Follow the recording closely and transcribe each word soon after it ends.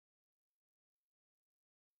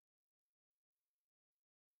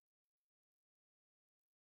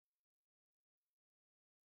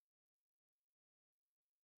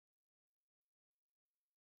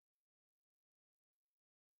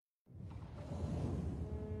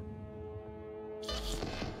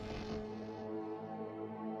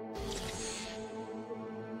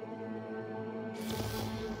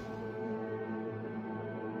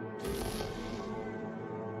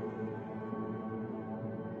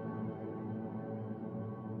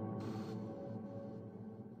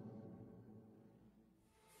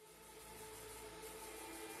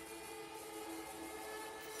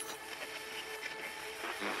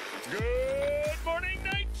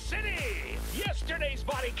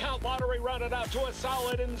count lottery rounded out to a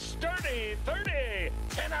solid and sturdy 30.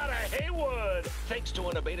 10 out of Haywood, thanks to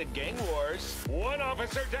unabated gang wars. One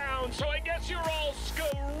officer down, so I guess you're all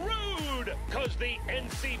screwed, cause the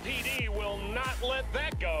NCPD will not let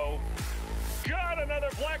that go. Got another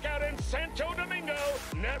blackout in Santo Domingo.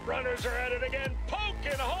 Net runners are at it again,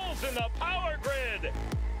 poking holes in the power grid.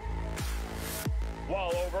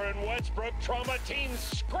 While over in Westbrook, trauma teams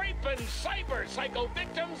scraping cyber psycho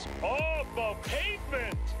victims off the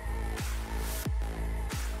pavement.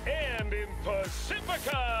 And in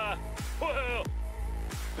Pacifica, well,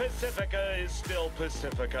 Pacifica is still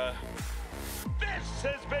Pacifica. This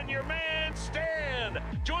has been your man, Stan.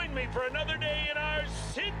 Join me for another day in our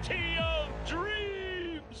city of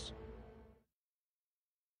dreams.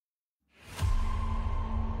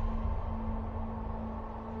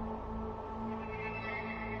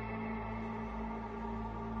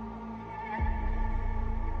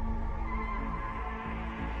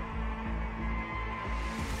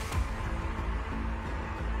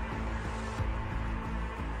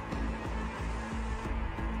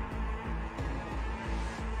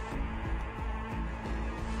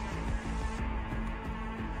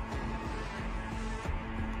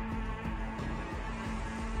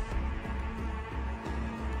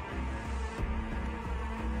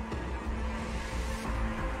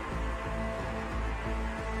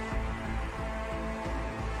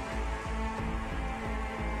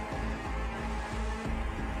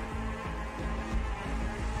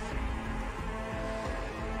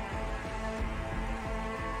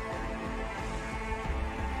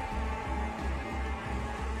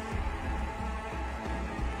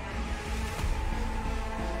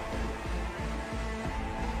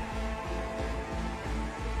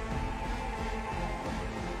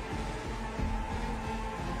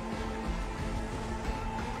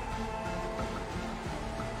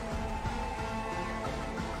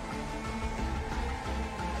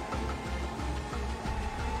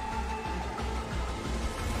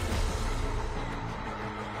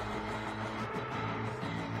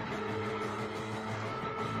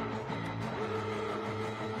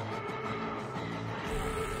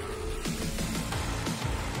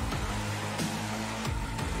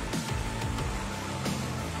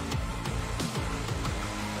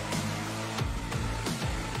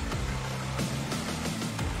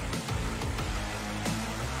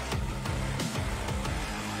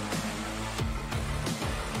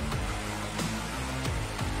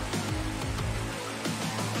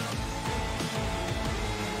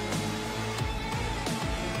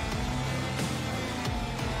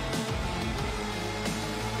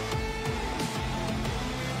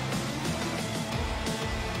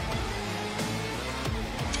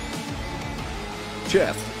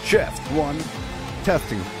 Chest 1,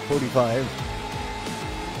 testing 45,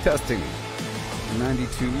 testing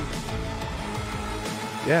 92.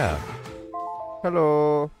 Yeah.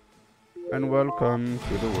 Hello and welcome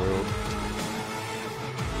to the world.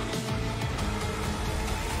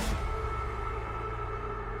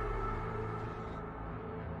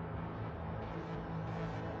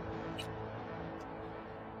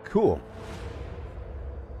 Cool.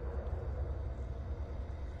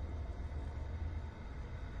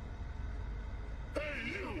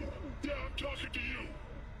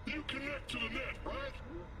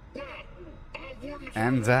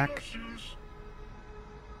 Anzac?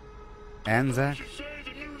 Anzac?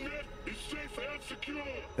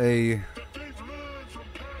 I'm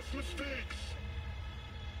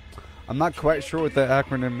not quite sure what that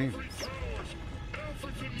acronym means.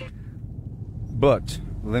 But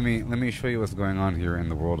let me show you what's going on here in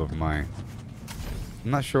the world of my. I'm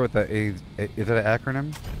not sure what that is. Is that an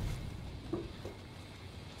acronym?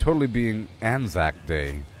 Totally being Anzac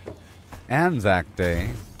Day. Anzac Day.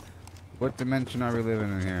 What dimension are we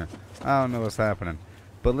living in here? I don't know what's happening.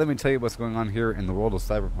 But let me tell you what's going on here in the world of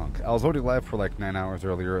Cyberpunk. I was already live for like 9 hours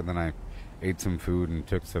earlier, and then I ate some food and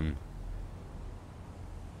took some...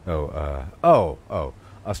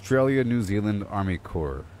 Australia, New Zealand Army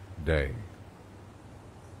Corps Day.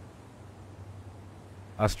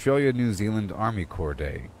 Australia, New Zealand Army Corps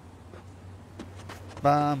Day.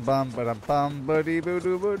 Bam bam ba dum bam ba dee boo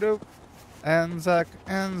doo boo doo. Anzac,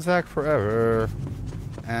 Anzac forever.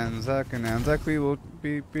 Anzac and Anzac we will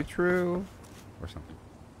be true. Or something.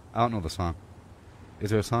 I don't know the song. Is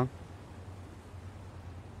there a song?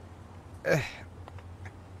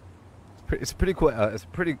 It's pretty cool.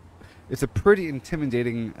 It's a pretty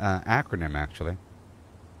intimidating acronym, actually.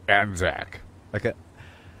 Anzac. Like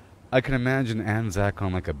I can imagine Anzac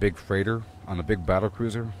on like a big freighter, on a big battle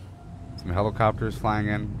cruiser. Some helicopters flying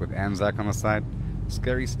in with Anzac on the side.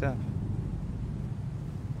 Scary stuff.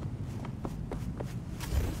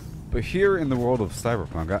 But here in the world of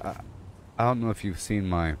Cyberpunk, I don't know if you've seen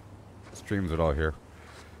my streams at all here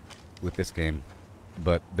with this game,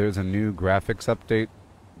 but there's a new graphics update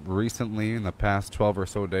recently in the past 12 or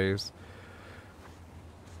so days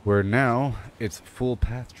where now it's full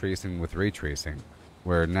path tracing with ray tracing,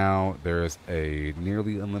 where now there's a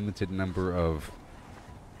nearly unlimited number of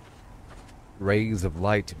rays of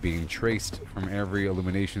light being traced from every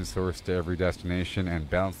illumination source to every destination and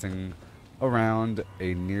bouncing around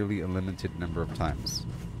a nearly unlimited number of times,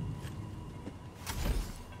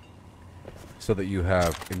 so that you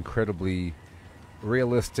have incredibly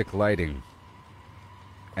realistic lighting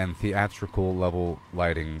and theatrical level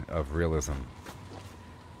lighting of realism.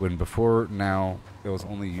 When before now it was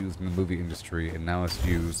only used in the movie industry, and now it's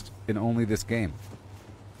used in only this game.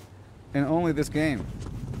 In only this game.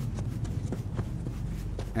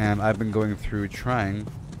 And I've been going through trying,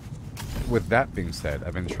 with that being said,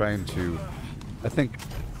 I've been trying to, I think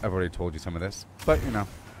I've already told you some of this, but you know,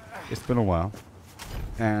 it's been a while.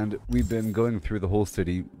 And we've been going through the whole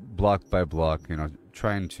city, block by block, you know,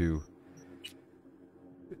 trying to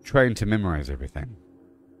memorize everything.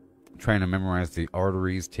 Trying to memorize the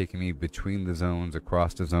arteries taking me between the zones,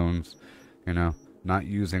 across the zones, you know, not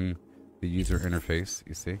using the user interface,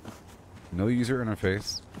 you see. No user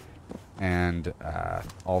interface, and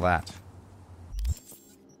all that.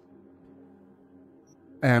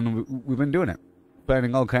 And we've been doing it,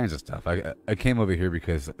 finding all kinds of stuff. I came over here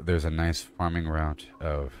because there's a nice farming route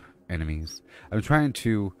of enemies. I'm trying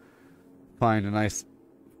to find a nice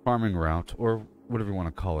farming route, or whatever you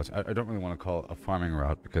want to call it. I don't really want to call it a farming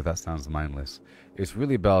route because that sounds mindless. It's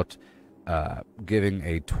really about giving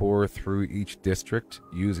a tour through each district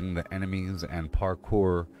using the enemies and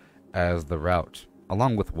parkour as the route,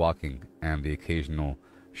 along with walking and the occasional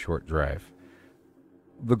short drive.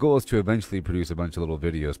 The goal is to eventually produce a bunch of little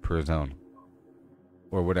videos per zone,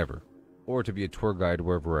 or whatever, or to be a tour guide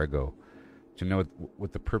wherever I go, to know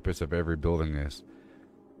what the purpose of every building is,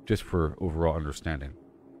 just for overall understanding.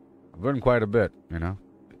 I've learned quite a bit, you know.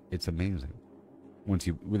 It's amazing once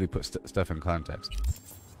you really put stuff in context.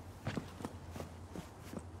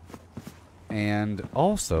 And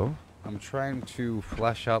also, I'm trying to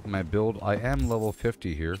flesh out my build. I am level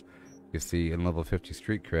 50 here, you see, in level 50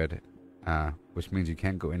 street cred, which means you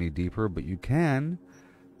can't go any deeper, but you can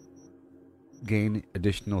gain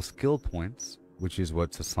additional skill points, which is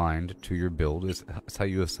what's assigned to your build. It's how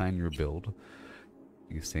you assign your build.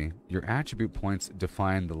 You see, your attribute points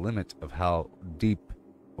define the limit of how deep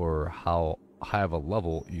or how high of a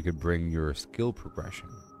level you could bring your skill progression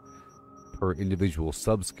per individual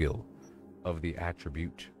sub-skill of the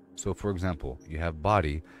attribute. So, for example, you have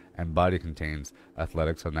body, and body contains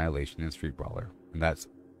athletics, annihilation, and street brawler. And that's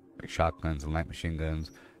like shotguns and light machine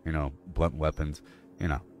guns, you know, blunt weapons, you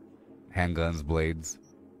know, handguns, blades,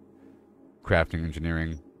 crafting,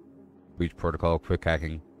 engineering, breach protocol, quick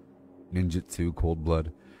hacking, ninjutsu, cold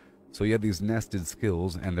blood. So you have these nested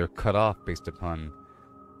skills, and they're cut off based upon...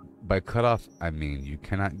 By cut off, I mean you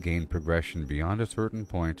cannot gain progression beyond a certain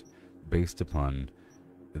point based upon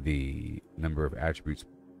the number of attributes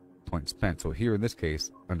points spent. So here in this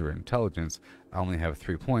case, under intelligence, I only have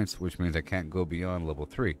 3 points, which means I can't go beyond level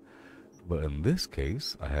 3. But in this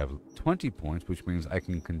case, I have 20 points, which means I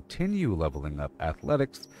can continue leveling up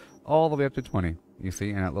athletics all the way up to 20. You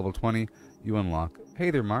see, and at level 20, you unlock...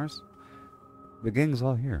 Hey there, Mars. The gang's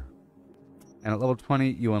all here. And at level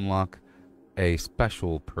 20, you unlock a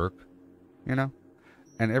special perk, you know?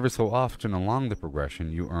 And every so often along the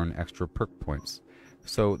progression, you earn extra perk points.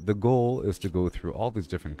 So the goal is to go through all these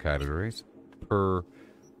different categories per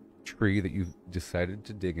tree that you've decided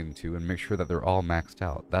to dig into and make sure that they're all maxed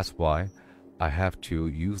out. That's why I have to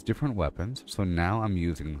use different weapons. So now I'm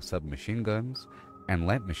using submachine guns and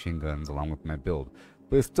light machine guns along with my build.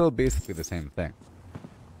 But it's still basically the same thing.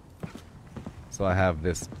 So I have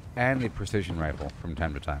this and a precision rifle from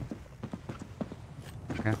time to time.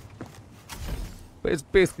 Okay? But it's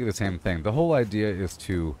basically the same thing. The whole idea is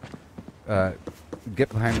to get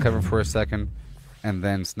behind cover for a second and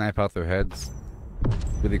then snipe out their heads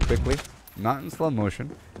really quickly, not in slow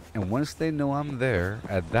motion. And once they know I'm there,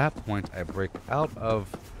 at that point I break out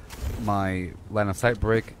of my line of sight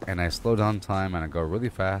break and I slow down time and I go really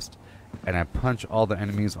fast and I punch all the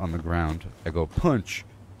enemies on the ground. I go punch,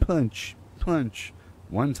 punch, punch,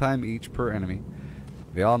 1 time each per enemy.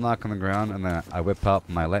 They all knock on the ground, and then I whip out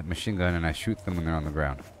my light machine gun and I shoot them when they're on the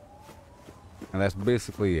ground. And that's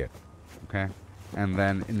basically it. Okay? And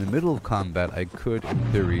then in the middle of combat, I could, in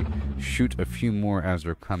theory, shoot a few more as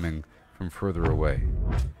they're coming from further away.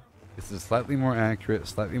 This is a slightly more accurate,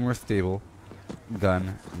 slightly more stable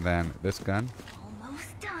gun than this gun.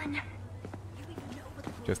 Almost done.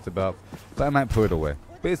 pissed about, but I might put it away.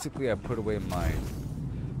 Basically, I put away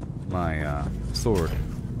my sword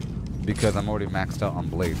because I'm already maxed out on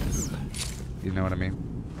blades. You know what I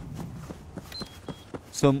mean?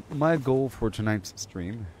 So my goal for tonight's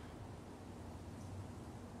stream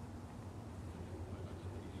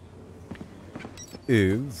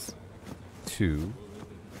is to...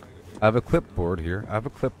 I have a clipboard here. I have a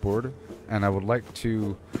clipboard, and I would like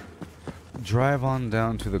to drive on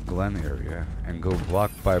down to the Glen area and go block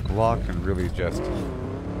by block and really just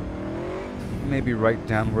maybe write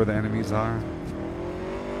down where the enemies are.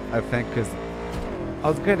 I think because I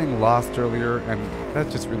was getting lost earlier, and that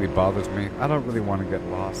just really bothers me. I don't really want to get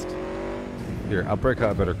lost. Here, I'll break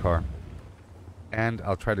out a better car. And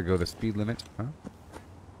I'll try to go the speed limit,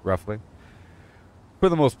 roughly. For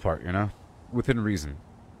the most part, you know? Within reason.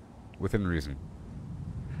 Within reason.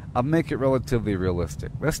 I'll make it relatively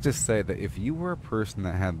realistic. Let's just say that if you were a person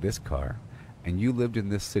that had this car, and you lived in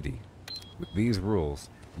this city, with these rules,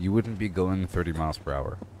 you wouldn't be going 30 miles per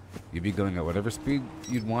hour. You'd be going at whatever speed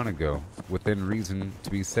you'd want to go, within reason, to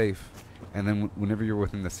be safe. And then whenever you're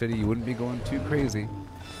within the city, you wouldn't be going too crazy.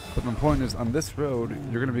 But my point is, on this road,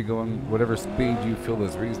 you're going to be going whatever speed you feel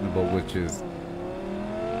is reasonable, which is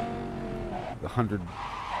 100.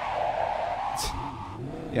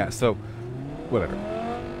 Yeah, so, whatever.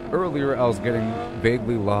 Earlier, I was getting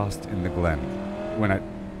vaguely lost in the Glen, when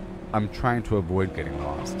I'm trying to avoid getting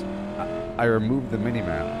lost. I removed the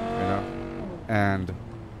minimap, you know, and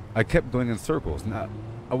I kept going in circles. Now,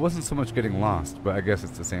 I wasn't so much getting lost, but I guess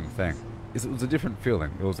it's the same thing. It was a different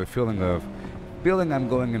feeling. It was a feeling of I'm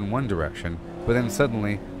going in one direction, but then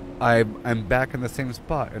suddenly I'm back in the same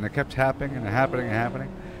spot, and it kept happening and happening and happening.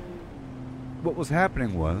 What was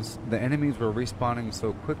happening was the enemies were respawning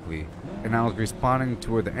so quickly, and I was respawning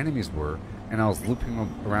to where the enemies were, and I was looping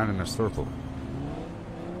around in a circle.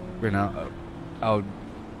 You know, I would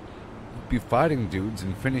be fighting dudes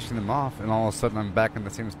and finishing them off, and all of a sudden I'm back in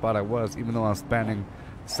the same spot I was, even though I was spanning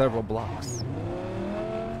several blocks.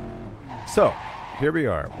 So, here we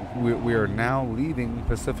are. We are now leaving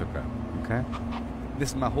Pacifica, okay? This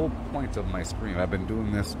is my whole point of my stream. I've been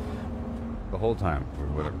doing this the whole time, or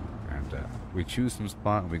whatever. And we choose some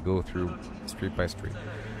spot and we go through street by street.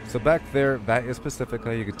 So back there, that is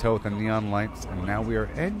Pacifica. You can tell with the neon lights. And now we are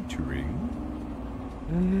entering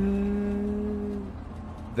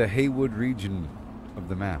the Haywood region of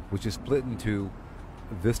the map, which is split into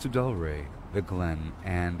Vista del Rey, the Glen,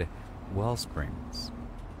 and Wellsprings.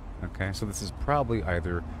 Okay, so this is probably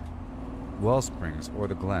either Wellsprings or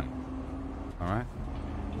the Glen. Alright?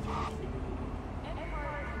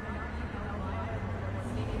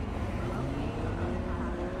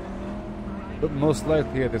 But most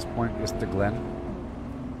likely at this point is the Glen.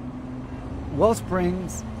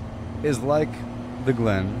 Wellsprings is like the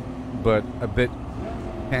Glen, but a bit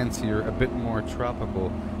fancier, a bit more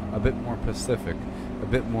tropical, a bit more Pacific, a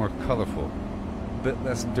bit more colorful, a bit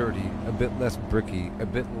less dirty, a bit less bricky, a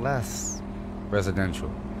bit less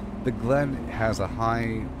residential. The Glen has a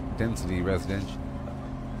high density residential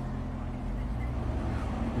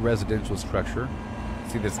structure.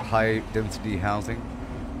 See this high density housing,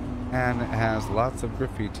 and it has lots of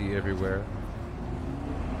graffiti everywhere.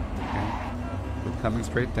 Okay. We're coming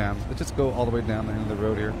straight down. Let's just go all the way down the end of the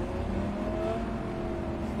road here.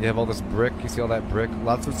 You have all this brick. You see all that brick?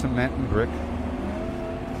 Lots of cement and brick.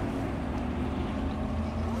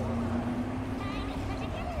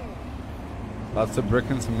 Lots of brick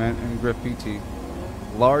and cement and graffiti.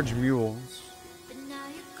 Large murals.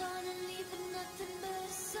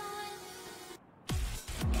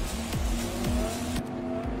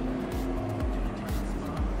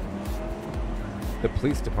 The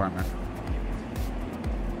police department.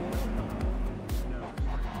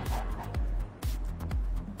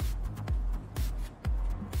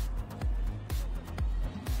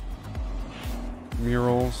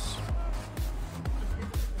 Murals.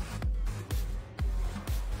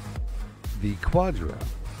 The Quadra.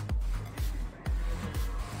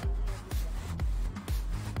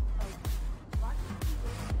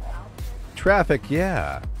 Traffic,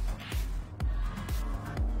 yeah.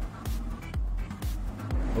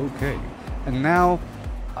 Okay. And now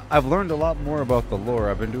I've learned a lot more about the lore.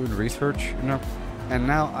 I've been doing research, you know, and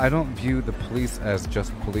now I don't view the police as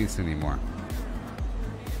just police anymore.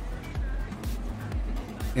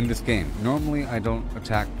 In this game, normally I don't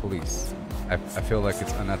attack police. I feel like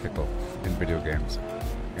it's unethical in video games.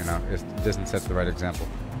 You know, it doesn't set the right example.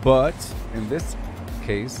 But in this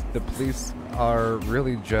case, the police are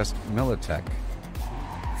really just Militech.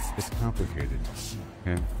 It's complicated.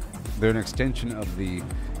 Okay? They're an extension of the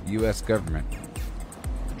U.S. government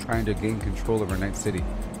trying to gain control over Night City.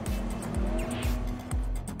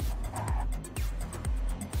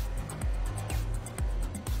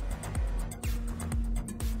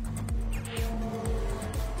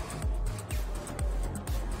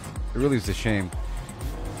 really is a shame.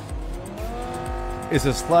 It's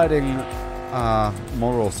a sliding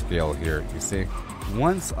moral scale here, you see.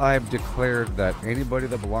 Once I've declared that anybody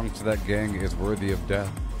that belongs to that gang is worthy of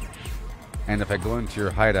death, and if I go into your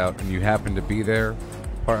hideout and you happen to be there,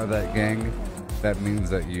 part of that gang, that means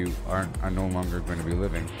that you are no longer going to be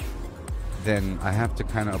living. Then I have to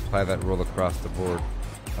kind of apply that rule across the board.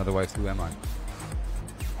 Otherwise, who am I?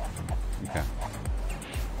 Okay.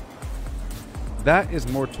 That is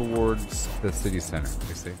more towards the city center,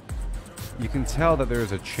 you see. You can tell that there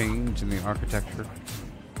is a change in the architecture.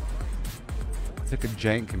 It's like a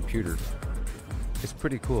giant computer. It's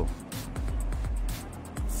pretty cool.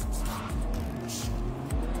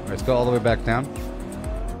 Alright, let's go all the way back down.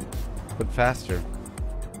 But faster.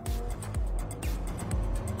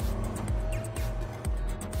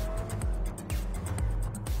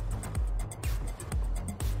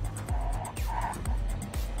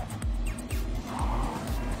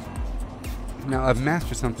 Now, I've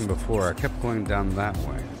mastered something before. I kept going down that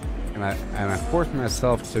way. And I forced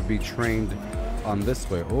myself to be trained on this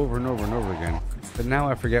way over and over and over again. But now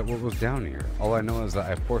I forget what was down here. All I know is that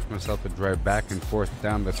I forced myself to drive back and forth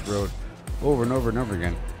down this road over and over and over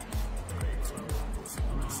again.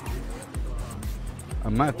 I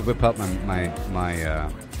might have to whip out my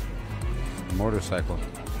motorcycle.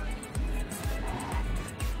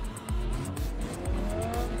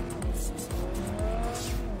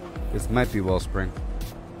 This might be Wellspring.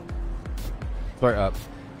 Sorry,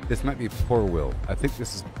 this might be Poor Will. I think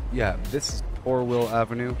this is, yeah, this is Poor Will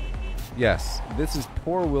Avenue. Yes, this is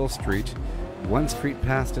Poor Will Street. One street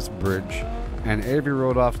past this bridge, and every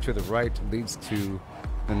road off to the right leads to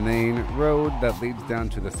the main road that leads down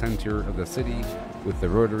to the center of the city with the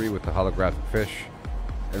rotary, with the holographic fish,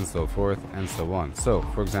 and so forth and so on. So,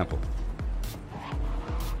 for example,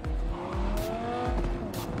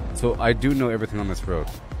 so I do know everything on this road.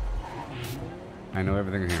 I know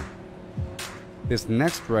everything here. This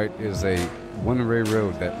next right is a one-way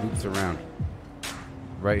road that loops around.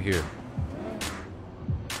 Right here.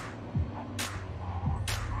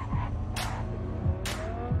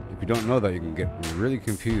 If you don't know that, you can get really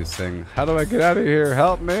confused saying, how do I get out of here?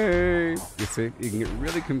 Help me! You see, you can get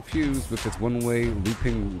really confused with this one-way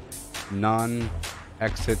looping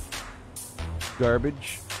non-exit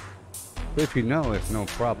garbage. But if you know, it's no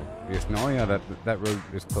problem. You just know, oh yeah, that road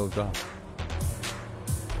is closed off.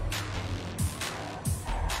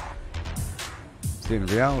 In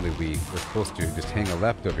reality, we're supposed to just hang a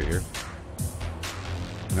left over here,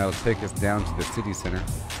 and that'll take us down to the city center.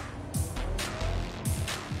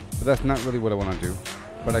 But that's not really what I want to do.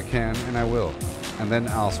 But I can, and I will. And then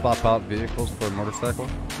I'll swap out vehicles for a motorcycle,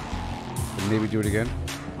 and maybe do it again.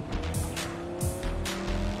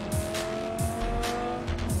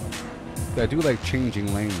 I do like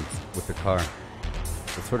changing lanes with the car.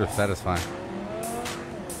 It's sort of satisfying.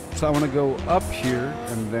 So I want to go up here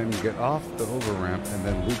and then get off the over ramp and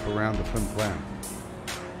then loop around the twin plan.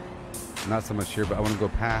 Not so much here, but I want to go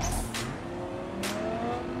past.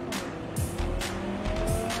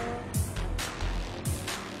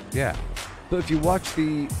 Yeah. So if you watch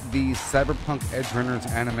the Cyberpunk Edge Runners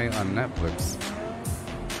anime on Netflix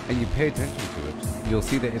and you pay attention to it, you'll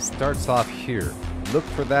see that it starts off here. Look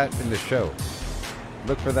for that in the show.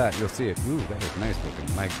 Look for that. You'll see it. Ooh, that is nice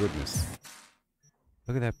looking. My goodness.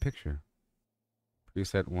 Look at that picture.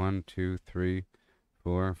 Preset 1, 2, 3,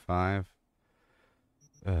 4, 5.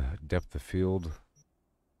 Depth of field.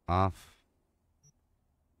 Off.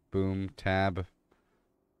 Boom. Tab.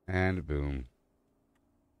 And boom.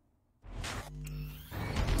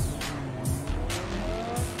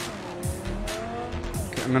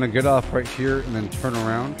 Okay, I'm going to get off right here and then turn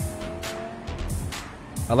around.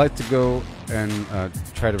 I like to go and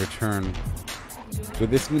try to return. But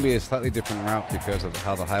this is going to be a slightly different route because of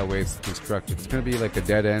how the highway is constructed. It's going to be like a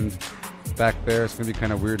dead end back there. It's going to be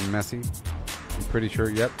kind of weird and messy. I'm pretty sure,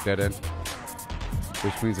 yep, dead end.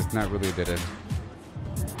 Which means it's not really a dead end.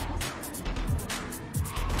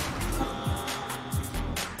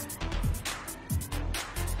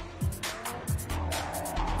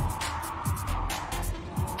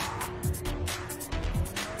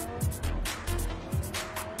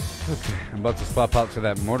 Okay, I'm about to swap out to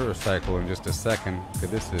that motorcycle in just a second, because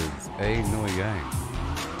this is a no yang.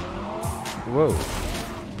 Whoa.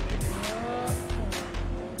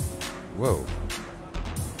 Whoa.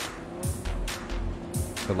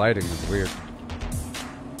 The lighting is weird.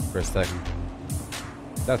 For a second.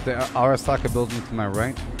 That's the Arasaka building to my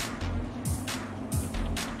right.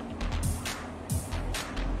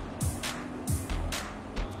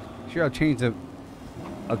 Sure, I'll change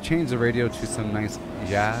the radio to some nice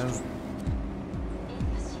jazz.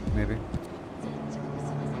 Maybe.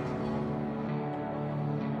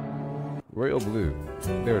 Royal blue.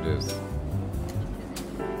 There it is.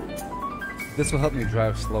 This will help me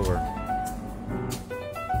drive slower.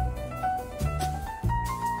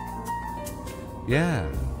 Yeah.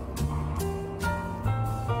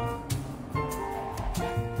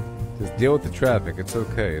 Just deal with the traffic. It's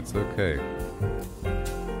okay. It's okay.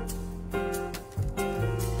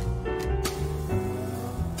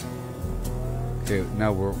 Okay,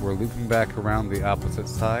 now we're looping back around the opposite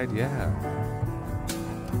side. Yeah.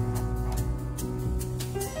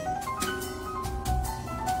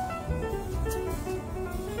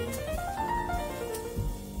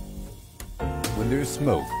 When there's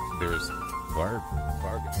smoke, there's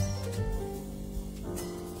bargains.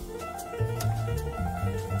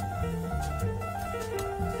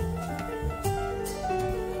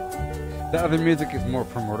 The other music is more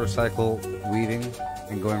for motorcycle weaving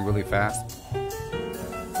and going really fast.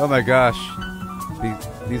 Oh my gosh,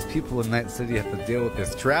 these people in Night City have to deal with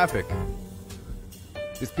this traffic.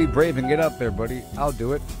 Just be brave and get up there, buddy. I'll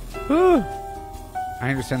do it. I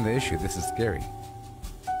understand the issue. This is scary.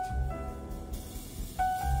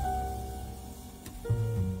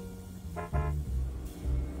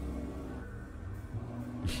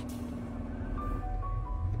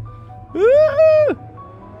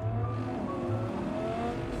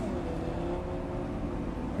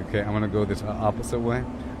 Okay, I'm gonna go this opposite way.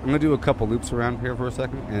 I'm gonna do a couple loops around here for a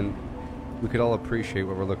second, and we could all appreciate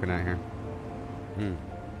what we're looking at here.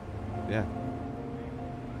 Yeah.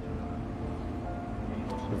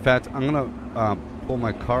 In fact, I'm gonna pull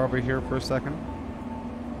my car over here for a second.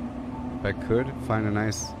 If I could find a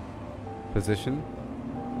nice position.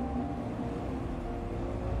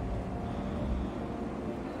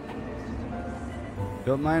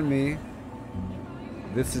 Don't mind me.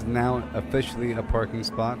 This is now officially a parking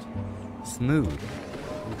spot. Smooth.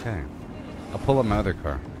 Okay. I'll pull up my other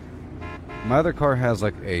car. My other car has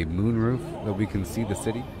like a moonroof that we can see the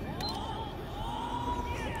city.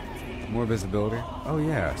 More visibility. Oh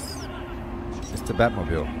yes. It's the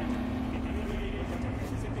Batmobile.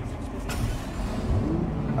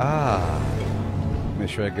 Ah. Make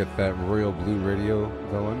sure I get that royal blue radio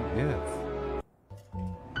going. Yes.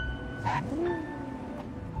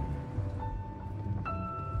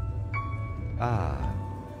 Ah.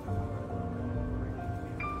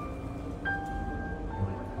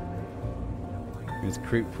 Just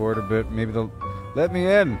creep forward a bit. Maybe they'll let me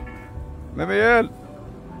in. Let me in.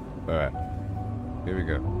 All right. Here we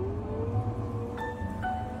go.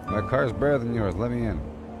 My car's better than yours. Let me in.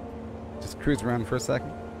 Just cruise around for a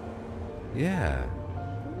second. Yeah.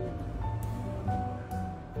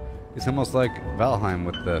 It's almost like Valheim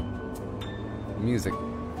with the music.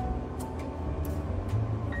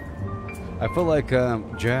 I feel like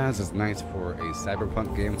jazz is nice for a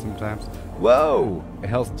Cyberpunk game sometimes. Whoa! It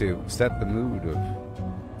helps to set the mood of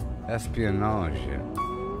espionage.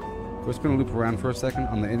 We're just going to loop around for a second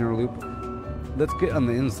on the inner loop. Let's get on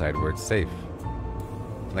the inside where it's safe.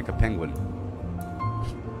 Like a penguin.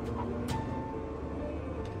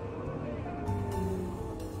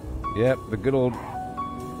 Yep, the good old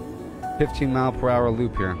 15-mile-per-hour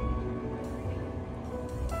loop here.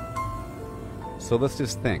 So let's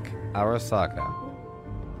just think. Arasaka.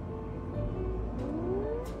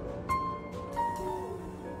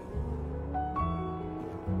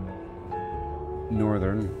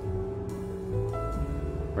 Northern.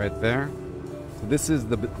 Right there. So this is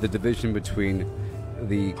the division between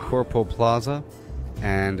the Corpo Plaza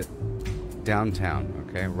and downtown.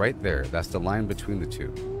 Okay, right there. That's the line between the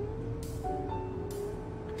two.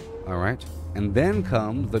 Alright. And then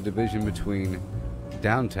comes the division between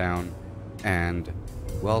downtown and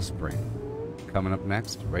Wellspring, coming up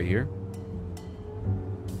next, right here.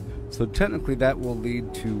 So technically that will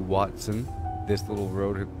lead to Watson, this little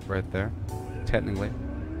road right there, technically.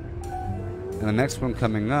 And the next one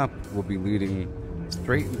coming up will be leading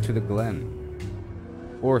straight into the Glen,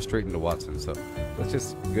 or straight into Watson. So let's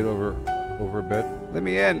just get over a bit. Let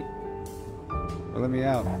me in, or let me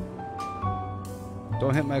out.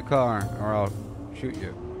 Don't hit my car, or I'll shoot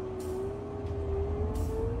you.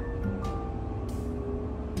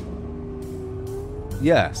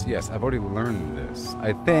 Yes, I've already learned this.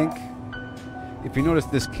 I think, if you notice,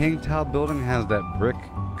 this King Tile building has that brick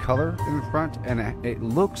color in front, and it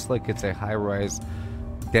looks like it's a high-rise,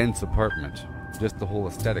 dense apartment. Just the whole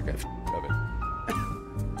aesthetic of it.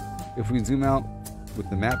 If we zoom out with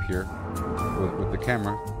the map here, with the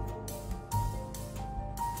camera,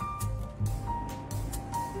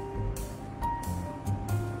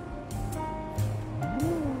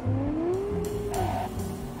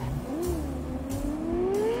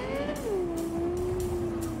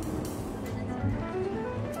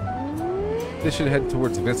 This should head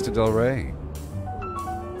towards Vista Del Rey.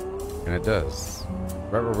 And it does.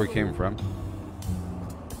 Right where we came from.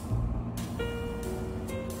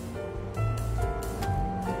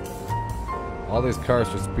 All these cars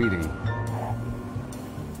are speeding.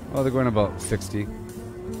 Oh, they're going about 60.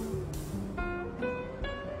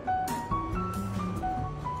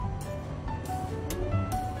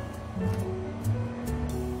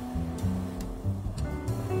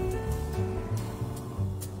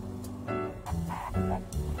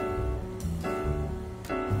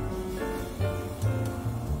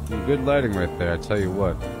 Good lighting right there, I tell you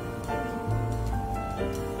what.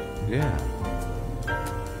 Yeah.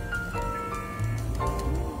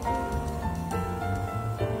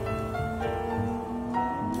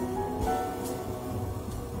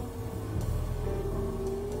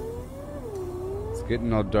 It's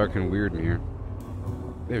getting all dark and weird in here.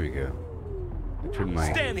 There we go. I turned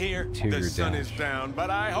my Stand here. The sun is down, but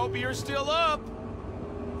I hope you're still up.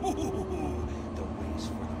 The race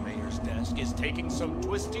for the mayor's desk is taking some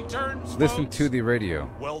twisty turns. Listen folks. to the radio.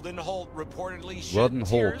 Weldon Holt reportedly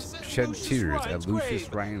shed tears at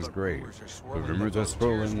Lucius Ryan's grave. The rumors are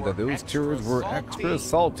swirling that those tears were extra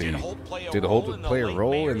salty. Did Holt play a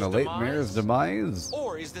role in the late mayor's demise?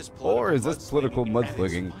 Or is this political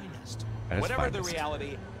mudslinging? Whatever the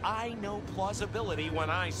reality, I know plausibility when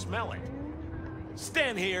I smell it.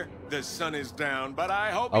 Stand here. The sun is down, but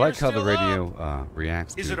I hope I like how you're the still radio up.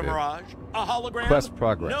 reacts to Is it a mirage? A hologram? Quest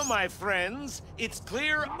progress. No, my friends. It's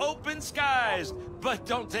clear, open skies. But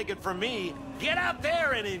don't take it from me. Get out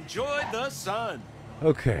there and enjoy the sun.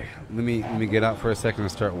 Okay, let me get out for a second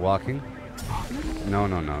and start walking.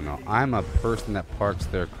 No. I'm a person that parks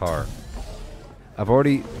their car. I've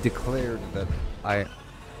already declared that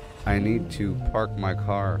I need to park my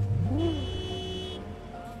car.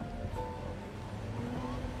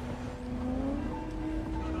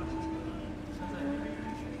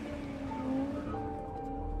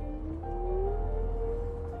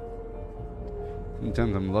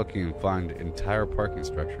 Sometimes I'm lucky and find entire parking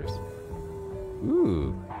structures.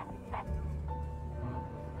 Ooh.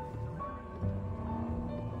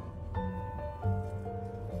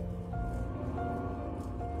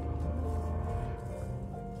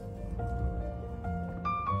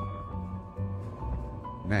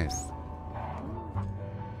 Nice.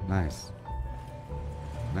 Nice.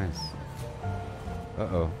 Nice.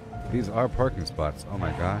 Uh-oh. These are parking spots. Oh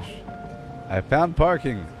my gosh. I found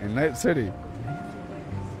parking in Night City.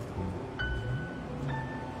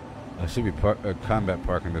 I should be combat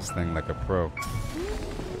parking this thing like a pro.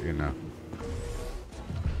 You know.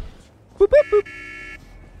 Boop, boop, boop.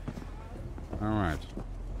 Alright.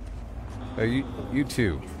 You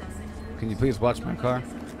two. Can you please watch my car?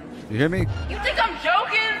 You hear me? You think I'm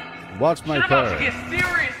joking? Watch my Shit car. about to get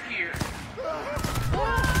serious here.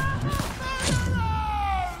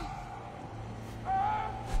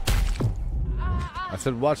 I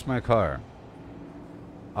said watch my car.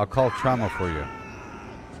 I'll call trauma for you.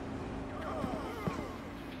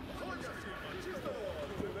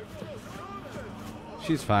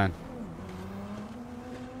 She's fine.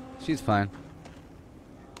 She's fine.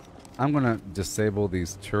 I'm gonna disable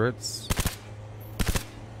these turrets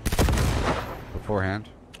beforehand.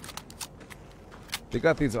 They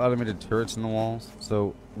got these automated turrets in the walls,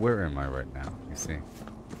 so where am I right now? You see.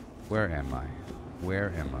 Where am I?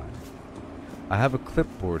 Where am I? I have a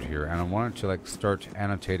clipboard here and I want to like start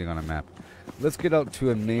annotating on a map. Let's get out to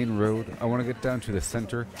a main road. I want to get down to the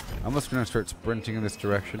center. I'm just gonna start sprinting in this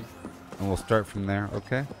direction. And we'll start from there,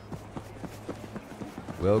 okay?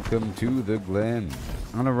 Welcome to the Glen.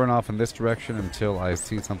 I'm gonna run off in this direction until I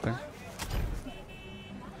see something.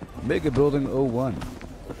 Mega Building 01.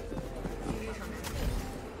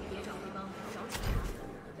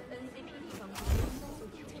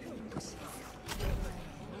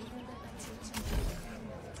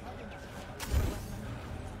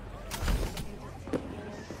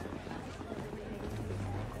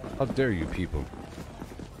 How dare you people?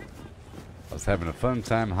 I was having a fun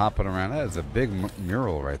time hopping around. That is a big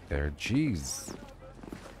mural right there. Jeez.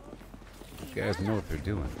 You guys know what they're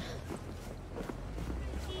doing.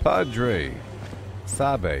 Padre.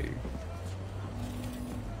 Sabe.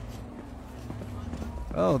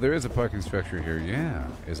 Oh, there is a parking structure here. Yeah.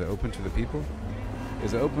 Is it open to the people?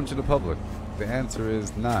 Is it open to the public? The answer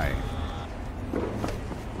is nay.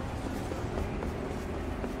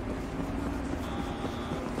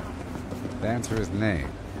 The answer is nay.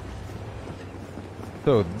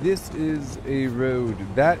 So, this is a road.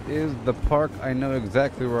 That is the park. I know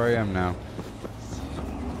exactly where I am now.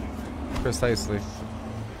 Precisely.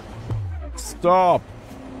 Stop!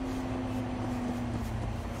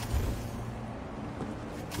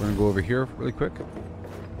 We're gonna go over here really quick.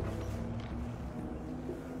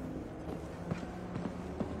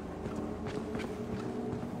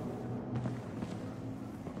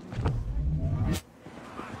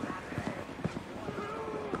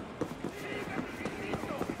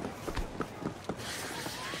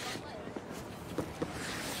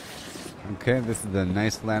 Okay, this is the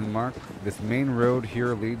nice landmark. This main road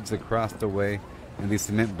here leads across the way, and these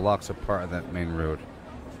cement blocks are part of that main road.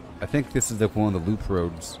 I think this is like one of the loop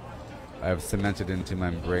roads I've cemented into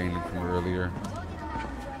my brain from earlier.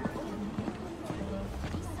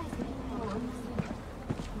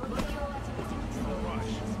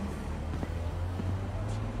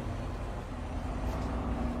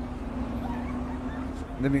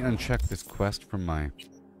 Let me uncheck this quest from my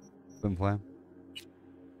swim plan.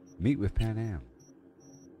 Meet with Pan Am.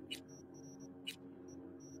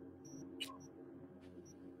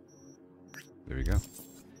 There we go.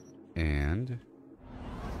 And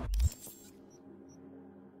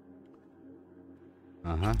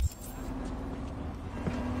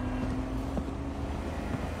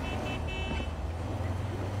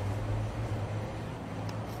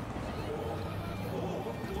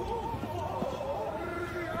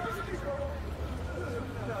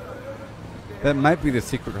that might be the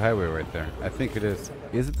secret highway right there. I think it is.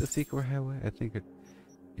 Is it the secret highway? I think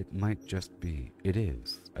it might just be. It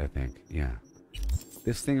is, I think. Yeah.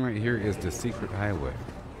 This thing right here is the secret highway.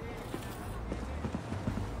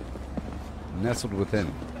 Nestled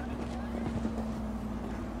within.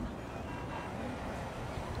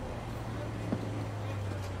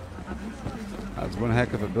 That's one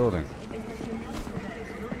heck of a building.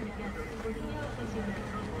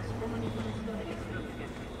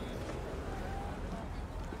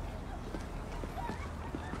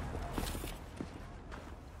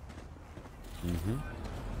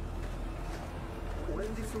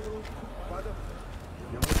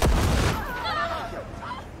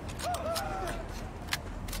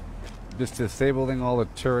 Just disabling all the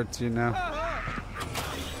turrets, you know?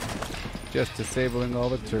 Just disabling all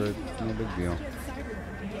the turrets, no big deal.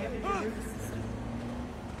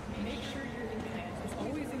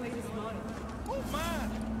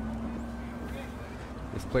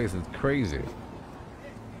 This place is crazy.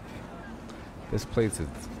 This place is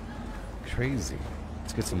crazy.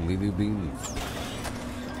 Let's get some lily beans.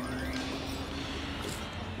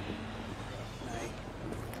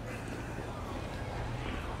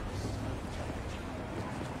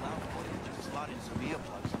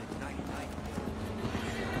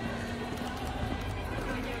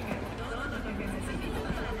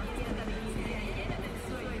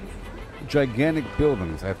 Gigantic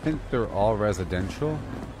buildings. I think they're all residential.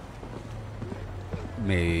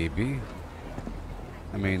 Maybe.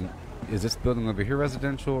 I mean, is this building over here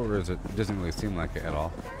residential, or is it? It doesn't really seem like it at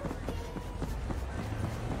all.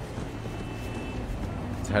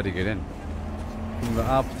 So how do you get in? From the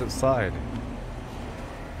opposite side.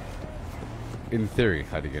 In theory,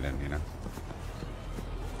 how do you get in, you know?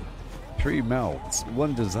 3 mouths,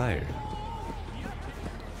 1 desire.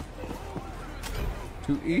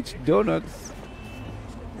 To each donuts.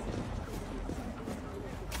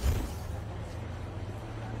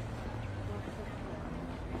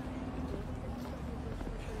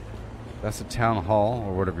 That's the town hall,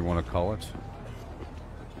 or whatever you want to call it,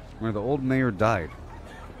 where the old mayor died.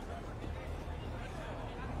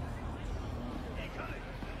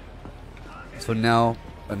 So now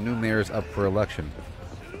a new mayor is up for election.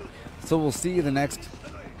 So we'll see in the next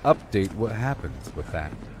update what happens with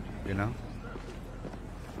that, you know?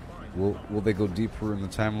 Will they go deeper in the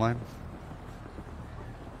timeline?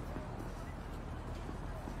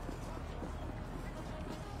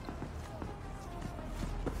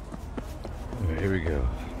 Here we go.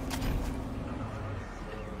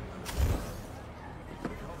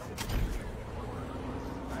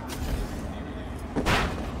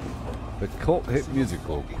 The cult hit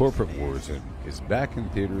musical Corporate Wars is back in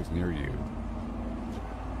theaters near you.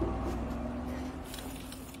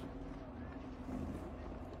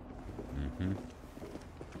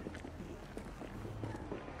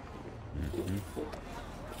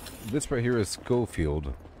 This right here is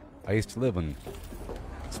Schofield. I used to live in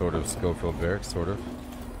sort of Schofield Barracks, sort of.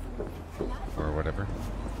 Or whatever.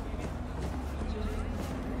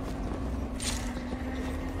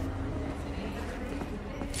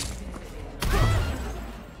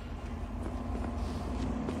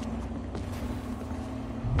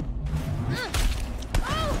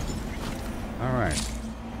 Alright.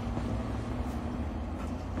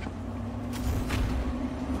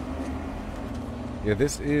 Yeah,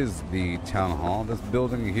 this is the town hall, this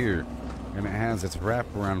building here. And it has its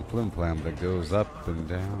wraparound flim-flam that goes up and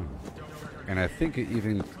down. And I think it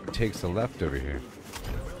even takes a left over here.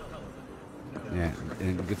 Yeah,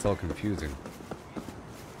 and it gets all confusing.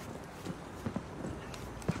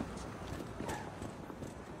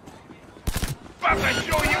 But I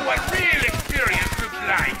show you what real experience looks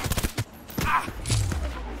like.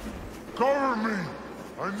 Cover me!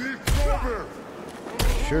 I need cover!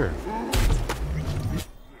 Sure.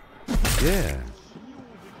 Yeah.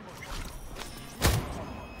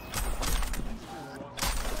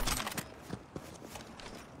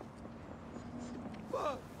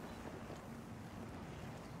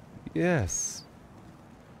 Yes.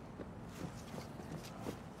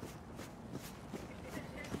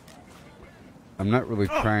 I'm not really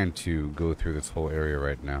trying to go through this whole area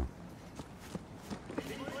right now.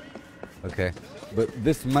 Okay, but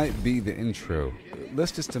this might be the intro.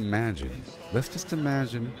 Let's just imagine. Let's just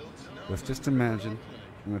imagine. Let's just imagine.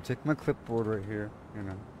 I'm going to take my clipboard right here, you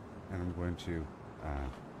know, and I'm going to,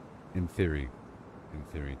 in theory,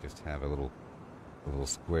 just have a little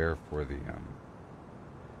square for the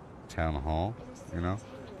town hall, you know,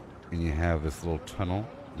 and you have this little tunnel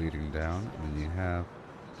leading down, and you have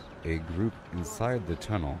a group inside the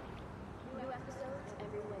tunnel.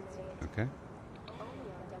 Okay.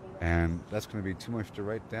 And that's going to be too much to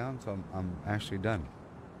write down, so I'm actually done.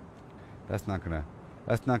 That's not gonna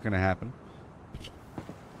happen.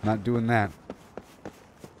 Not doing that.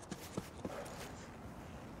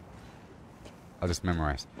 I'll just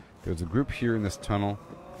memorize. There's a group here in this tunnel,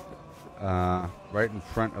 right in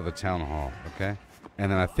front of the town hall. Okay,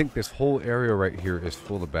 and then I think this whole area right here is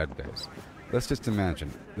full of bad guys. Let's just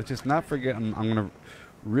imagine. Let's just not forget. I'm gonna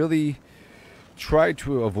really try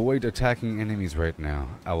to avoid attacking enemies right now.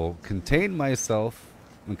 I will contain myself.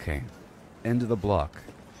 Okay. End of the block.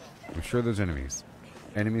 I'm sure there's enemies.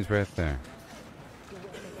 Enemies right there.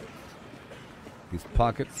 These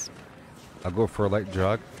pockets. I'll go for a light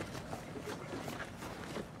jog.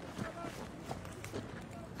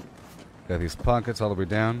 Got these pockets all the way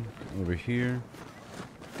down. Over here.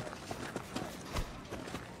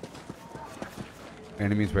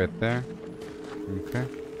 Enemies right there. Okay.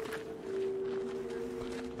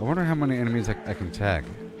 I wonder how many enemies I can tag.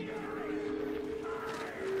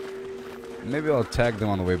 Maybe I'll tag them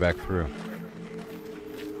on the way back through.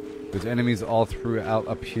 There's enemies all throughout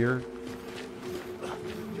up here.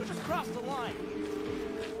 You just crossed the line.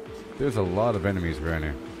 There's a lot of enemies around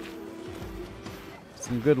here.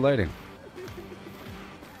 Some good lighting.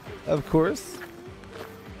 Of course.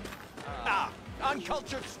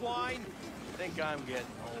 Uncultured swine. Think I'm getting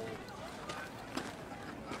old.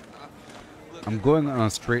 I'm going on a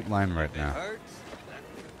straight line right now. Hurts.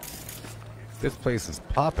 This place is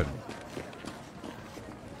popping.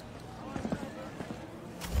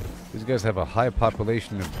 These guys have a high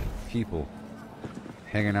population of people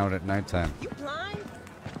hanging out at nighttime. You blind?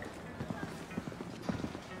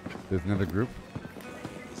 There's another group.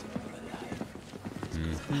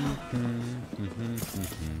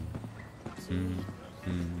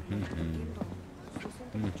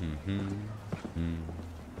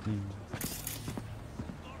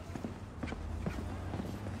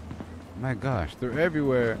 My gosh, they're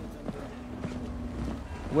everywhere.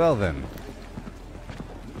 Well then.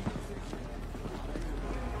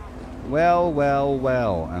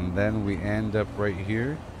 Well. And then we end up right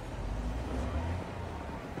here.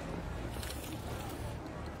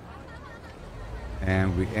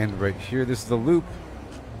 And we end right here. This is the loop.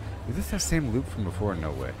 Is this the same loop from before?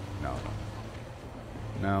 No way. No.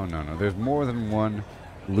 There's more than one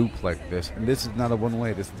loop like this. And this is not a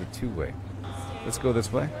one-way. This is a two-way. Let's go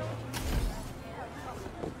this way.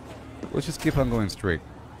 Let's just keep on going straight.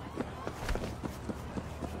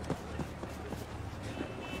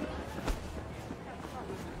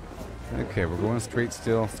 Okay, we're going straight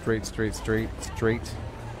still. Straight.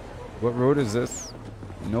 What road is this?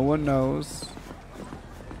 No one knows.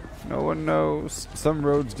 No one knows. Some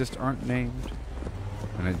roads just aren't named.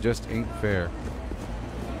 And it just ain't fair.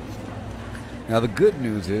 Now the good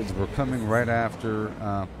news is we're coming right after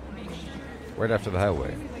the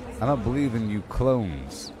highway. I don't believe in you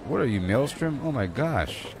clones. What are you, Maelstrom? Oh my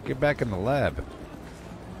gosh. Get back in the lab.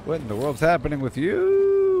 What in the world's happening with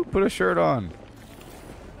you? Put a shirt on.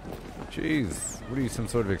 Jeez. What are you, some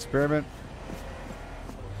sort of experiment?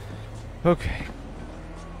 Okay.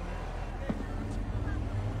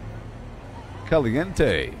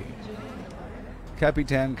 Caliente.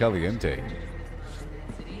 Capitan Caliente.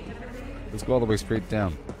 Let's go all the way straight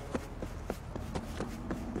down.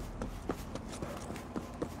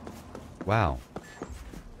 Wow.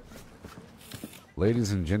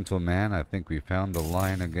 Ladies and gentlemen, I think we found the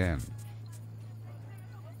line again.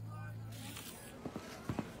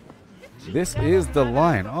 This is the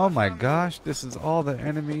line. Oh my gosh, this is all the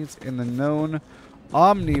enemies in the known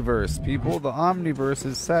Omniverse, people. The Omniverse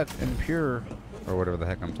is set and pure. Or whatever the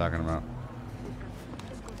heck I'm talking about.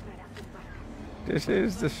 This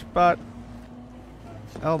is the spot.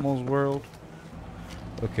 Elmo's world.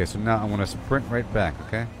 Okay, so now I want to sprint right back,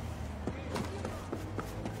 okay?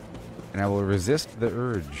 And I will resist the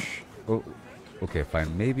urge. Oh, okay,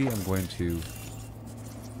 fine. Maybe I'm going to...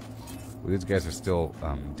 Well, these guys are still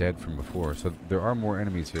dead from before, so there are more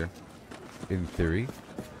enemies here, in theory.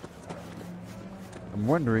 I'm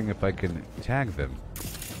wondering if I can tag them.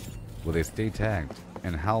 Will they stay tagged?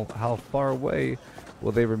 And how far away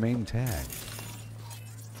will they remain tagged?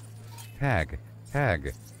 Tag,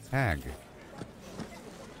 tag, tag.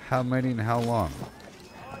 How many and how long?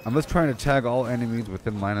 I'm just trying to tag all enemies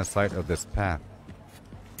within line of sight of this path.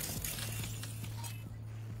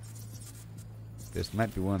 This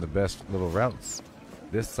might be one of the best little routes.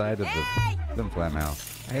 This side of the Flam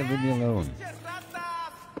House. Hey, leave me alone.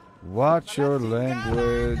 Watch your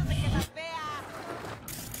language.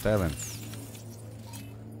 Silence.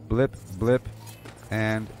 Blip, blip,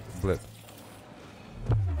 and blip.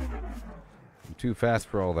 I'm too fast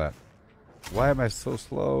for all that. Why am I so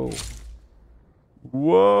slow?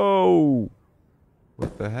 Whoa!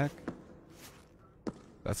 What the heck?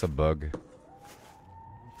 That's a bug.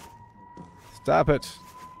 Stop it!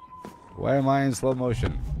 Why am I in slow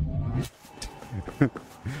motion? It's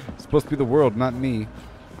supposed to be the world, not me.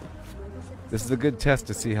 This is a good test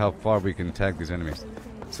to see how far we can tag these enemies.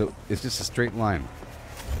 So, it's just a straight line.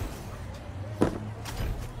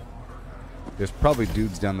 There's probably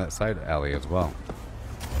dudes down that side alley as well.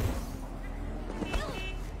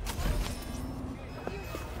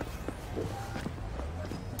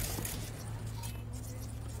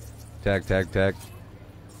 Tag, tag, tag.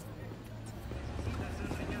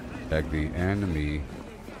 Tag the enemy.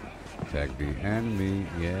 Tag the enemy,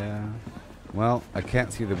 yeah. Well, I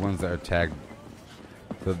can't see the ones that are tagged.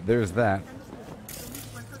 So there's that.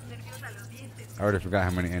 I already forgot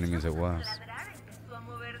how many enemies it was.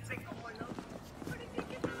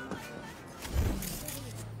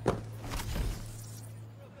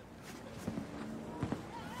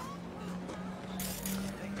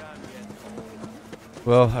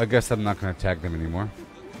 Well, I guess I'm not going to tag them anymore.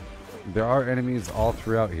 There are enemies all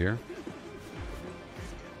throughout here.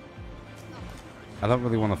 I don't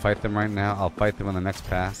really want to fight them right now. I'll fight them on the next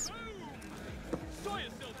pass.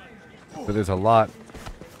 But there's a lot.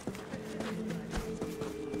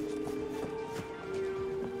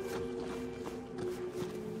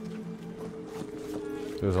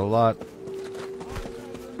 There's a lot.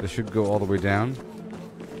 This should go all the way down.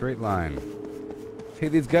 Straight line. Hey,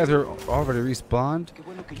 these guys are already respawned?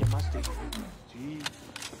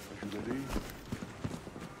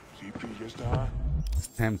 It's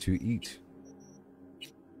time to eat.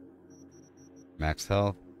 Max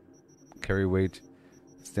health, carry weight,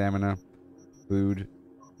 stamina, food,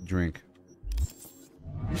 drink,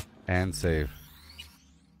 and save.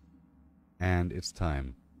 And it's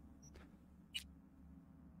time.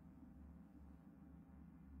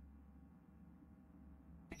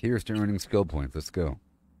 Here's to earning skill points. Let's go.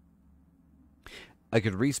 I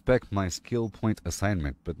could respec my skill point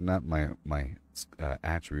assignment, but not my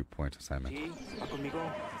attribute point assignment.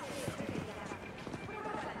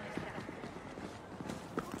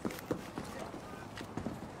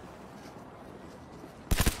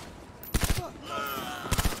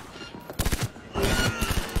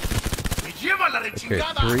 Okay,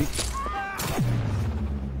 3.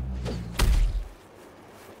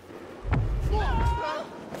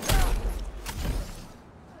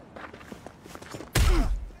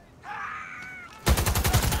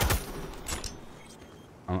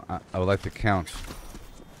 I would like to count.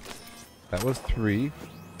 That was 3.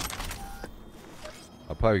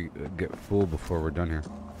 I'll probably get full before we're done here.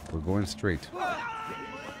 We're going straight.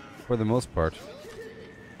 For the most part.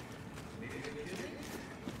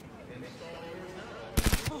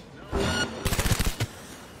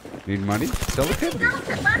 Need money? Sell a kidney.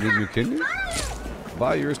 Need new kidneys?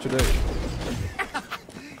 Buy yours today.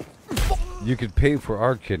 You could pay for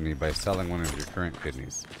our kidney by selling one of your current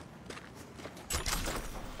kidneys.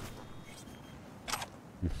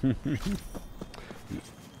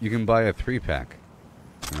 You can buy a 3-pack.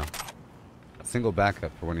 You know, a single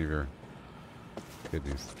backup for one of your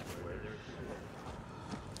kidneys.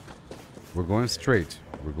 We're going straight.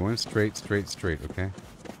 We're going straight, straight, straight, okay?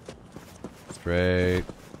 Straight.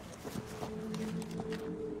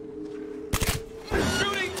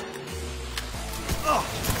 Shooting!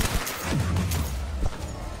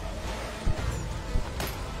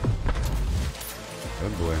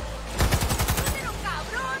 Good boy.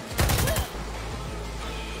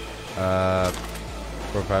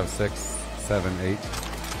 4, 5, 6, 7, 8.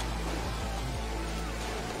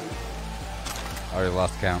 I already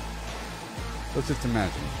lost count. Let's just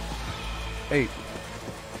imagine. 8.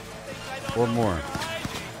 Or more.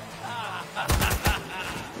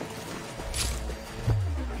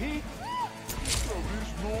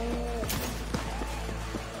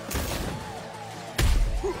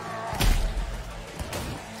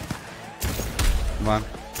 Come on.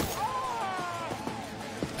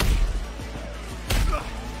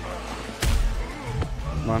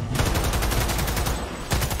 Come on.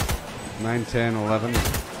 9, 10, 11.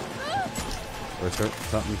 Or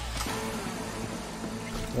something.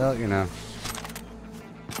 Well, you know.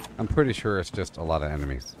 I'm pretty sure it's just a lot of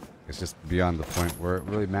enemies. It's just beyond the point where it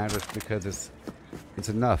really matters because it's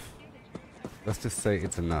enough. Let's just say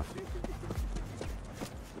it's enough.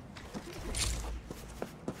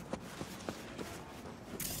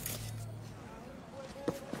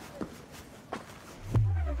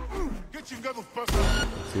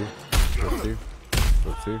 See? Let's see.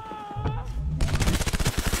 Let's see.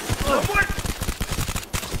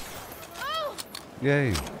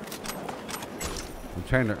 Yay. I'm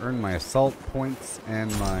trying to earn my assault points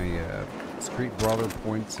and my street brawler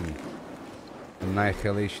points and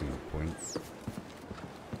annihilation points.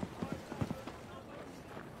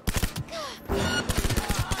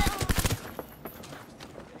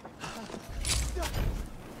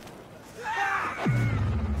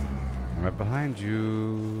 I'm right behind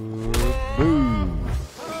you. Boom.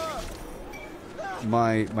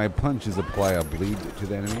 My punches apply a bleed to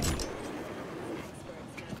the enemy.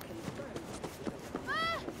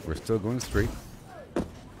 We're still going straight.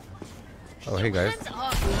 Oh, hey guys.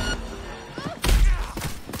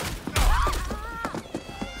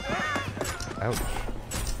 Ouch.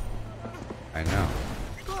 I know.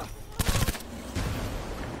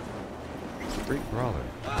 Street brawler.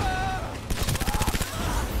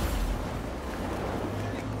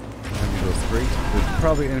 Let me go straight. There's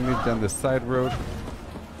probably enemies down this side road.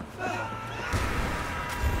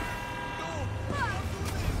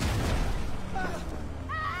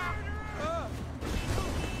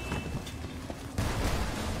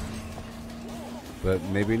 But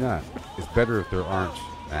maybe not. It's better if there aren't,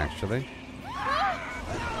 actually.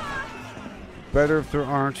 Better if there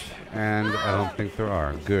aren't, and I don't think there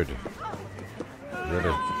are. Good.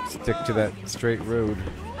 Better stick to that straight road.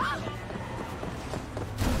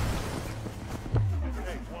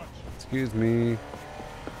 Excuse me.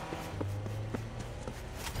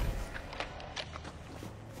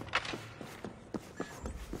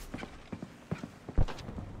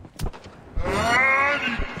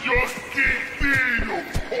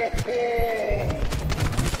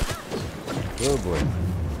 Oh boy.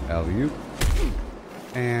 Alley-oop.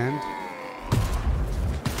 And...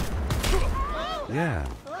 yeah.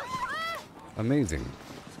 Amazing.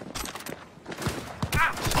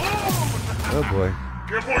 Oh boy.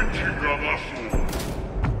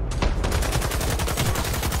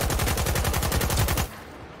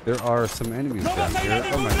 There are some enemies down here.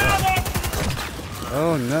 Oh my god.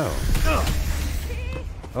 Oh no.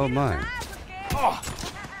 Oh my.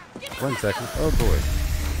 1 second. Oh boy.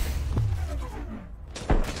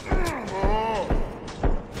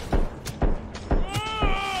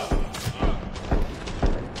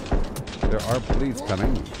 There are bleeds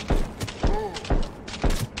coming.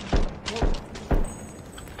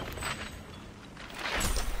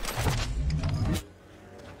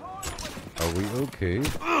 Are we okay?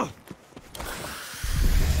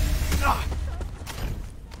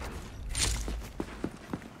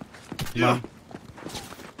 Come on.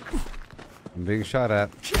 I'm being shot at.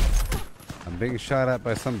 I'm being shot at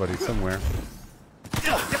by somebody somewhere.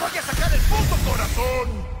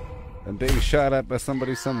 I'm being shot at by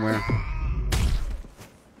somebody somewhere.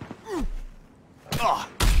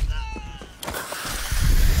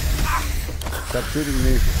 Stop shooting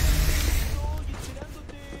me.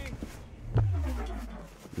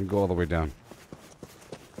 Let me go all the way down.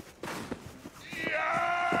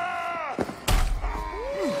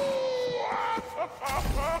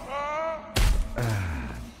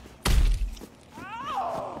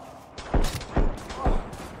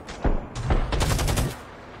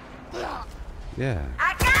 Yeah.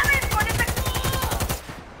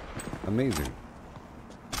 Amazing.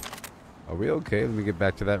 Are we okay? Let me get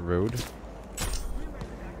back to that road.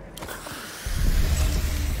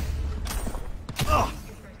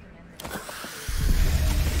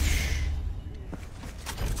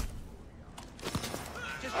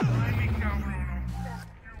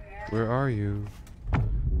 Where are you?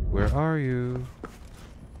 Where are you?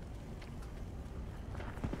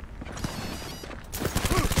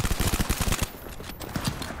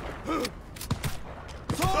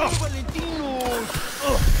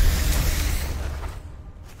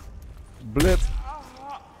 Blip.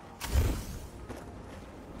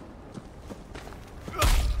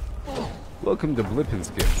 Welcome to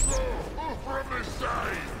Blipinskip.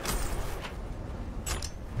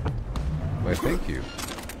 Why, thank you.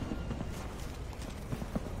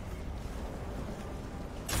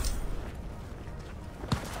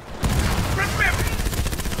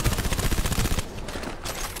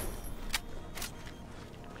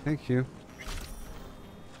 Thank you.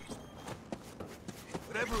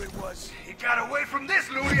 Whatever it was, he got away from this,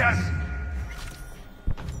 Lulias!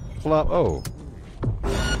 Flop. Oh.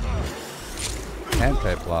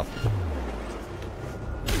 Anti-flop.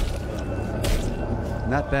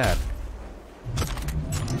 Not bad.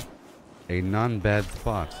 A non-bad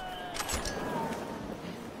spot.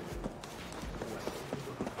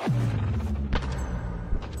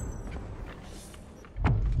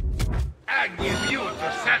 I give you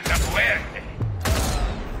to Santa Muerte.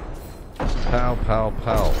 Pow, pow,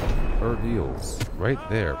 pow. Bird eels. Right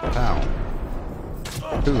there. Pow.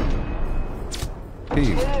 Boom.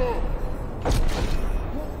 Pee.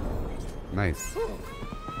 Nice.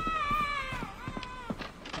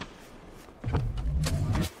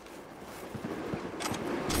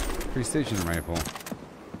 Precision rifle.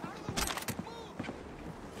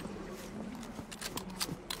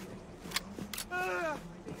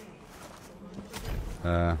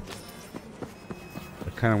 I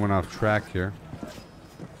kind of went off track here.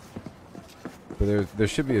 But there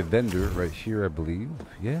should be a vendor right here, I believe.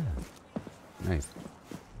 Yeah. Nice.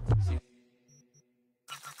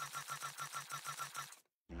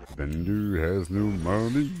 Vendor has no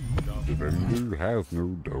money. The vendor has no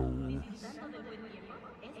dough.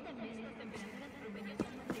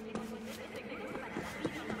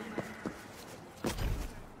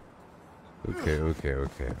 Okay.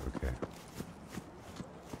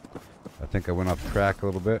 I think I went off track a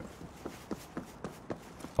little bit.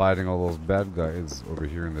 Fighting all those bad guys over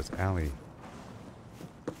here in this alley.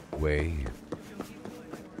 Way.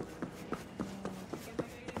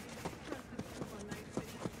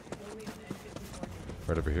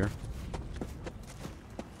 Right over here.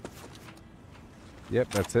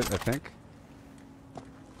 Yep, that's it, I think.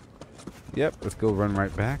 Yep, let's go run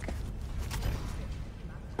right back.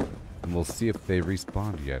 And we'll see if they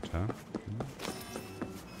respawned yet, huh?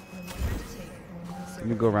 Let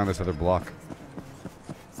me go around this other block.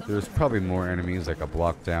 There's probably more enemies like a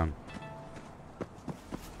block down.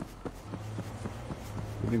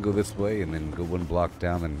 Let me go this way and then go one block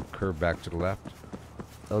down and curve back to the left.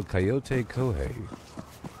 El Coyote Kohei.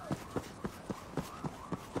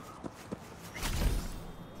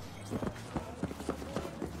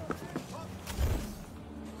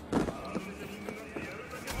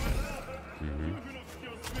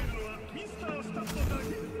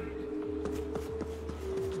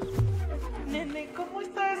 Nene, ¿cómo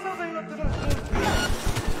está eso de la terapia?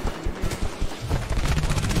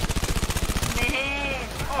 Nene,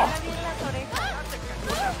 ahora bien las orejas.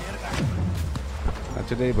 Not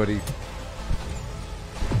today, buddy. ¿Me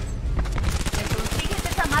consigues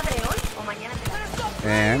esa madre hoy o mañana te la...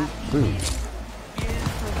 And boom.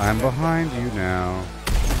 I'm behind you now.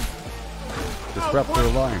 Disrupt their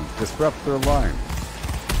line. Disrupt their line.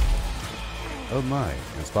 Oh my.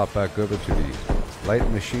 And swap back over to the light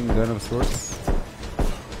machine gun of sorts.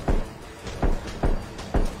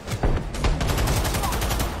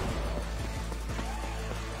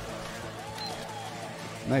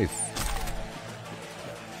 Nice.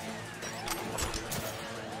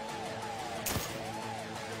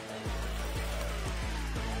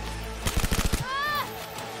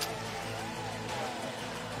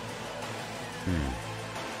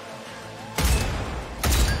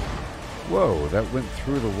 Whoa, that went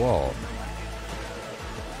through the wall.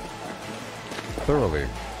 Thoroughly.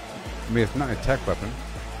 I mean, it's not a tech weapon.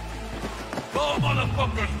 Go,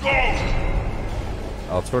 motherfuckers, go!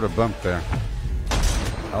 I was sort of bumped there.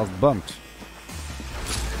 I was bumped.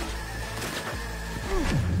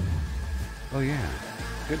 Oh yeah.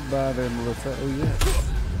 Goodbye there, Melissa. Oh yeah.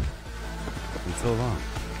 Been so long.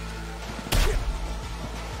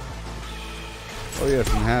 Oh yes,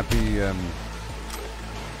 and happy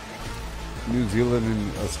New Zealand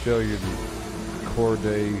and Australian Core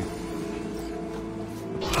Day.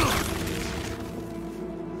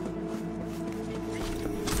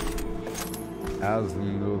 As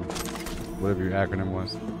in whatever your acronym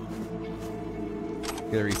was.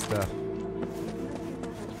 Scary stuff.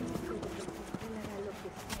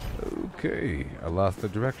 Okay, I lost the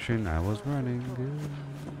direction. I was running.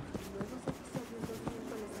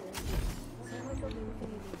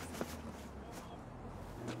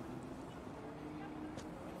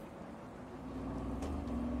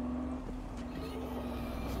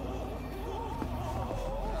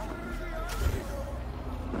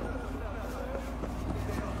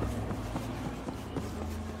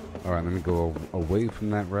 Alright, let me go away from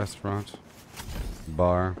that restaurant,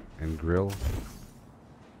 bar, and grill.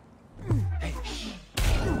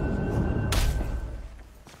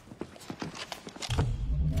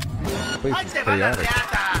 This place is chaotic.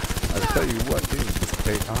 I tell you what, dude, this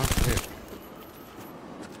chaotic.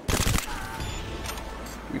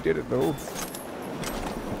 We did it though.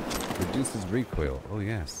 Reduces recoil. Oh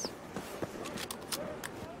yes.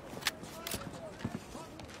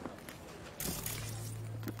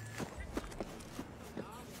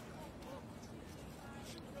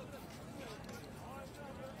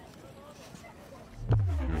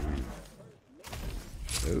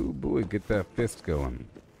 Oh boy, get that fist going.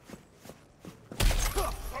 This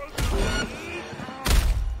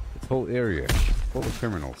whole area full of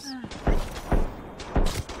criminals.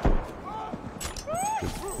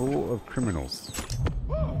 It's full of criminals.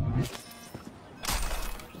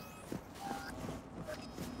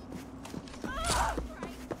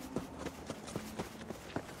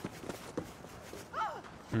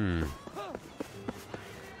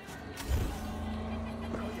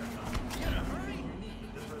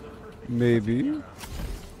 Maybe.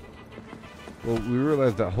 Well, we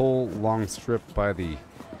realized that whole long strip by the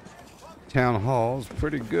town hall is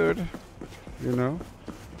pretty good, you know.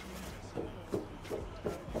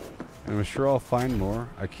 And I'm sure I'll find more.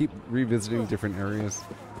 I keep revisiting different areas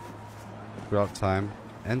throughout time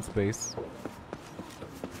and space.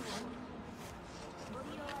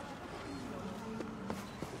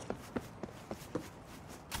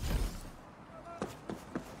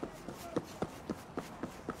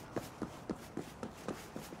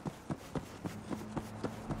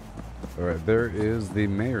 Alright, there is the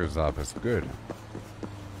mayor's office. Good.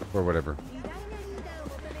 Or whatever.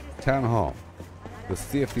 Town hall. Let's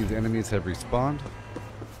see if these enemies have respawned.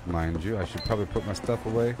 Mind you, I should probably put my stuff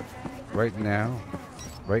away right now.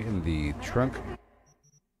 Right in the trunk.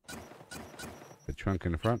 The trunk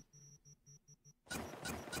in the front.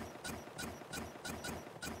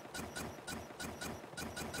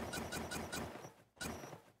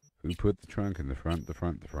 Who put the trunk in the front, the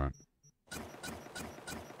front, the front?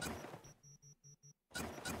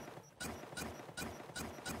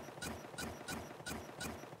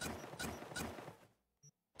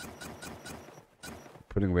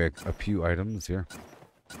 Putting away a few items here.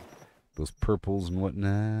 Those purples and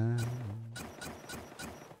whatnot.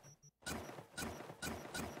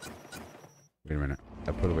 Wait a minute.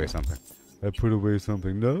 I put away something. I put away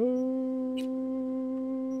something. No!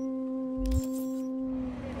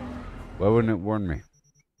 Why wouldn't it warn me?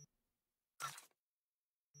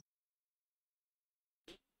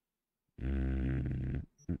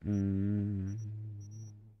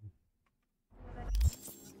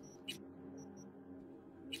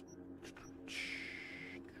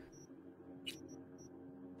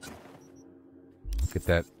 Get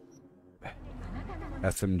that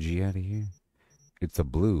SMG out of here. It's a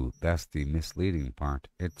blue. That's the misleading part.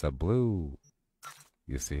 It's a blue.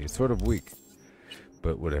 You see, it's sort of weak,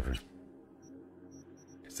 but whatever.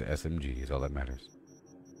 It's the SMG is all that matters.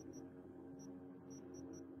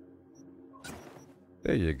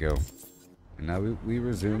 There you go. And now we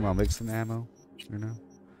resume. I'll make some ammo, you know.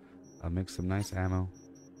 I'll make some nice ammo.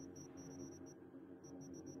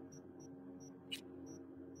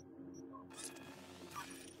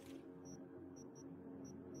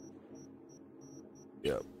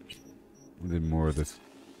 Yep. Then more of this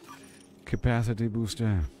capacity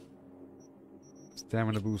booster.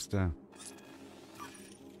 Stamina booster.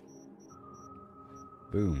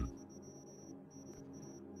 Boom.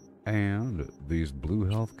 And these blue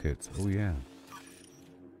health kits. Oh yeah.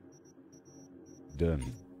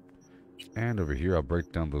 Done. And over here I'll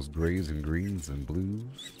break down those grays and greens and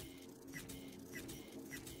blues.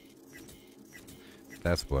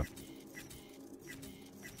 That's what.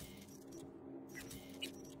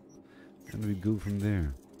 And we go from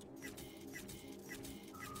there.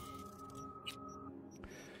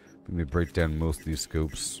 Let me break down most of these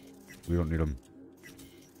scopes. We don't need them.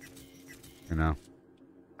 You know,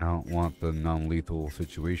 I don't want the non-lethal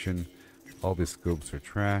situation. All these scopes are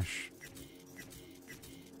trash.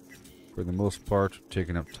 For the most part,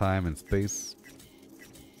 taking up time and space.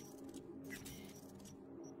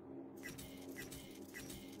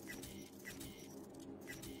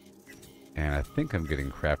 And I think I'm getting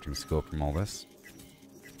crafting skill from all this.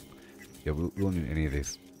 Yeah, we won't need any of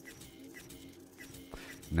these.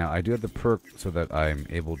 Now, I do have the perk so that I'm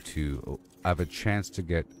able to... I have a chance to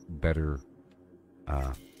get better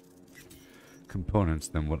components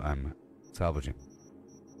than what I'm salvaging.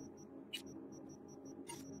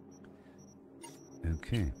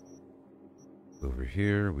 Okay. Over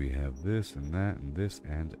here, we have this and that and this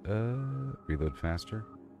and... reload faster.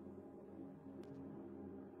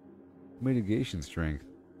 Mitigation strength.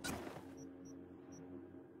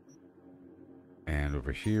 And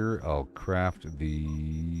over here, I'll craft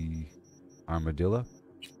the armadillo.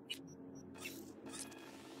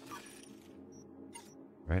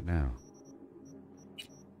 Right now.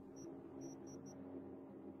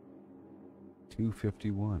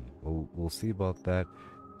 251. We'll see about that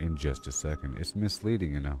in just a second. It's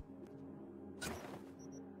misleading, you know.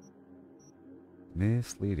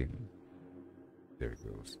 Misleading. There it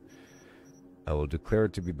goes. I will declare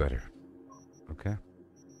it to be better. Okay.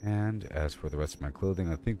 And as for the rest of my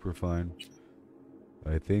clothing, I think we're fine.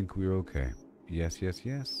 I think we're okay. Yes, yes,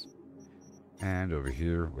 yes. And over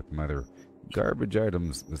here with my other garbage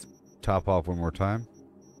items, let's top off one more time.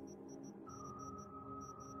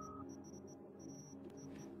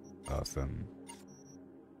 Awesome.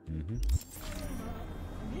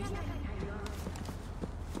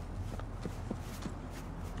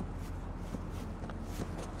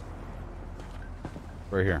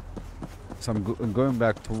 Right here. So I'm going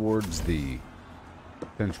back towards the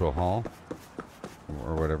central hall,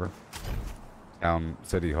 or whatever, town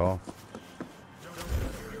city hall.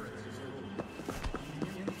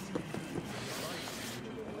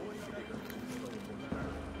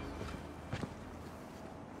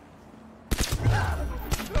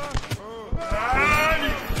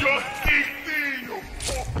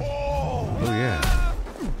 Oh yeah,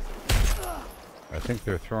 I think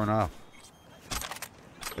they're throwing off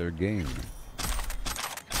their game.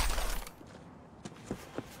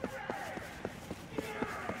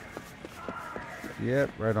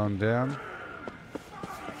 Yep, right on down.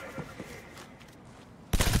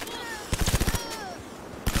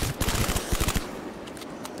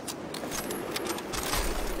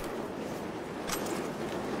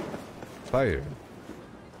 Fire.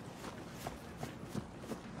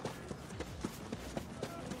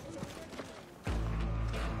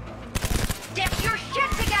 Get your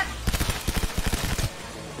shit together!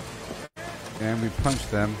 And we punch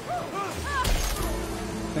them.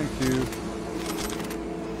 Thank you.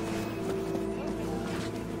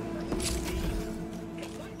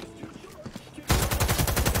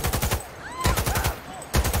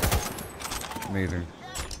 Amazing.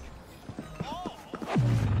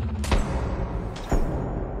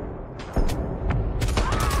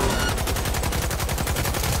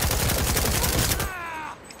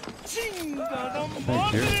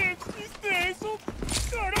 Thank you.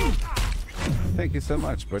 Thank you so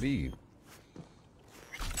much, buddy.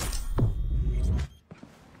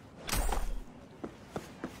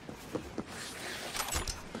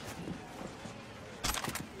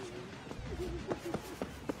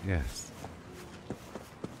 Yes.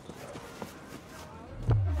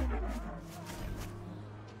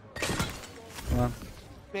 Come on.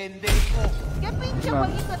 Pendejo. ¿Qué pinche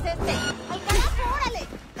jueguito es este? ¡Al carajo, órale!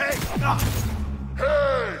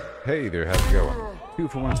 Hey there, how's it going? 2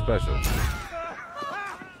 for 1 special.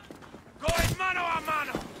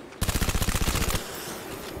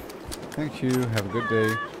 Thank you. Have a good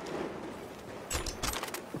day.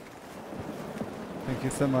 Thank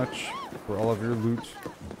you so much for all of your loot.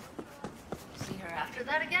 See her after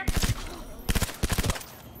that again?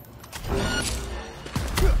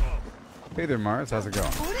 Hey there, Mars. How's it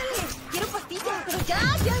going? ¡Órale! ¡Quiero pastillas! ¡Pero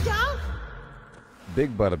ya!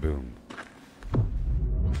 Big bada boom.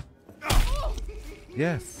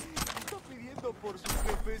 Yes.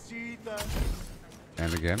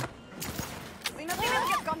 And again. ¡Si no tienes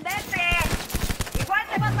que esconderte! ¡Igual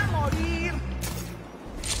te vas a morir!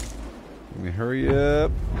 Let me hurry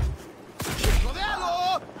up.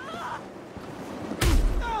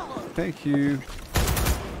 Thank you.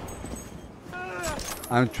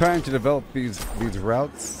 I'm trying to develop these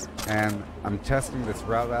routes, and I'm testing this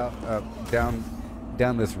route out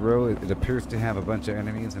down this road. It appears to have a bunch of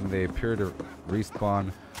enemies, and they appear to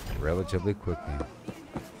respawn relatively quickly.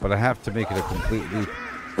 But I have to make it a complete loop.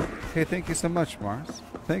 Hey, thank you so much, Mars.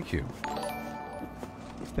 Thank you.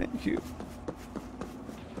 Thank you.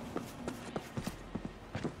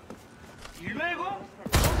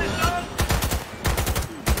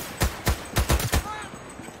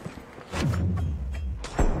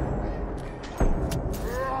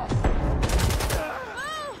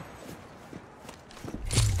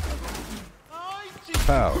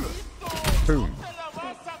 Pow. Boom.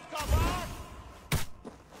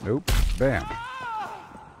 Nope. Bam.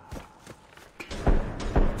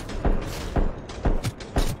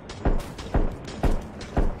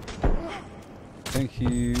 Thank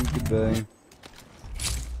you. Goodbye.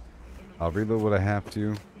 I'll reload what I have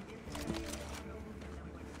to.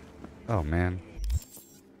 Oh, man.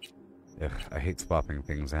 Ugh, I hate swapping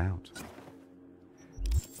things out.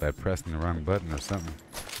 By pressing the wrong button or something.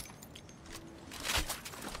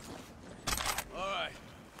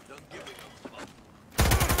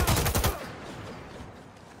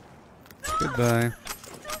 Goodbye.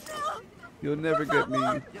 You'll never get me.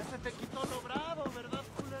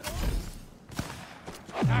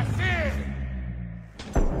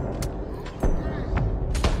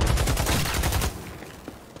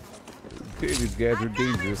 Okay, these guys are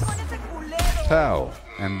dangerous. Pow,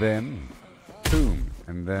 and then boom,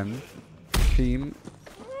 and then team.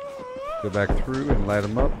 Go back through and light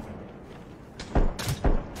them up.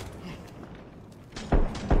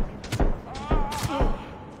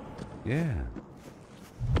 Yeah.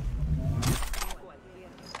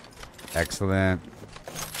 Excellent.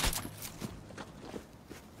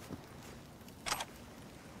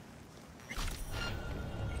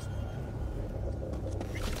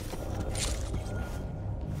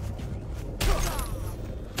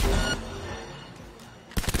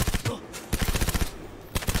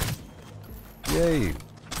 Yay.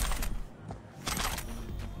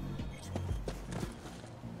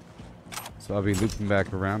 So I'll be looping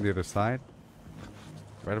back around the other side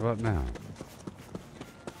right about now.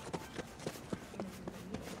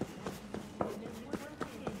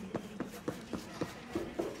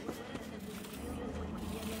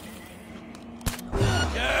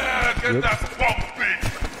 Yeah, get that bumpy!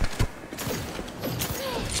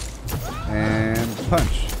 And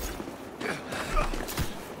punch.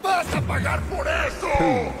 ¡Vas a pagar por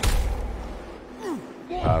eso!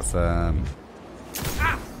 Awesome.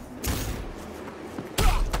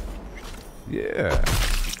 Yeah.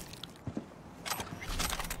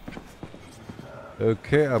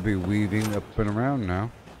 Okay, I'll be weaving up and around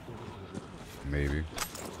now. Maybe.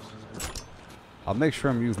 I'll make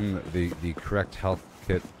sure I'm using the correct health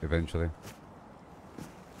kit eventually.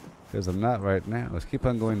 Because I'm not right now. Let's keep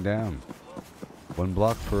on going down. One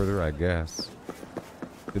block further, I guess.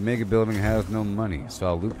 The mega building has no money, so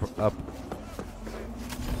I'll loop up.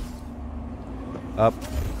 Up.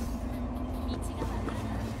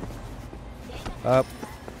 Up.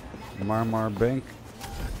 Marmar Bank.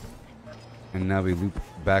 And now we loop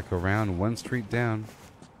back around 1 street down.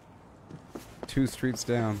 2 streets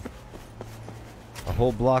down. A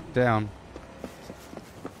whole block down.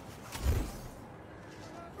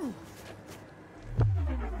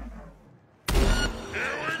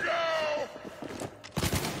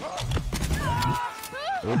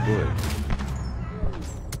 Oh boy.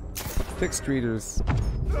 6 streeters.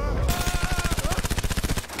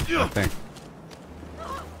 I think.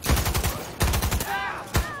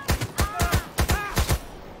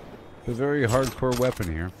 It's a very hardcore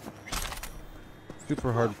weapon here.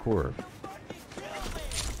 Super hardcore.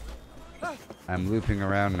 I'm looping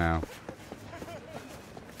around now.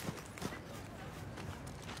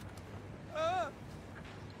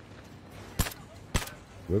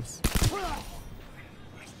 Whoops.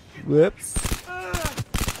 Whoops.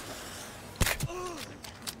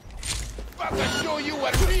 About to show you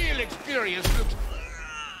what real experience looks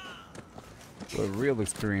like. What real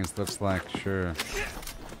experience looks like, sure.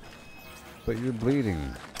 But you're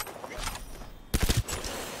bleeding.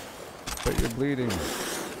 But you're bleeding.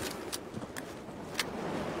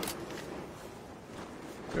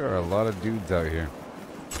 There are a lot of dudes out here.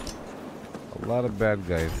 A lot of bad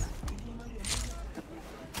guys.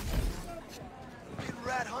 Been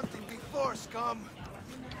rat hunting before, scum.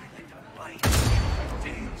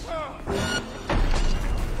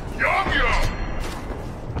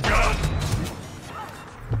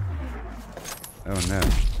 Oh no.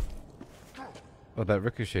 Oh, that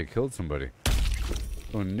ricochet killed somebody.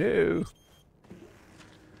 Oh no.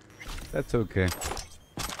 That's okay.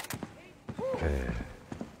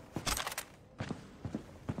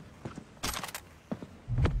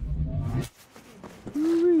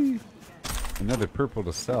 Whee! Another purple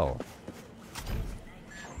to sell.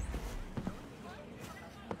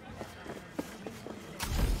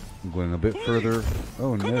 I'm going a bit further.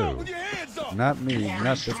 Oh no. Not me.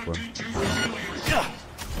 Not this one.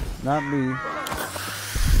 Not me.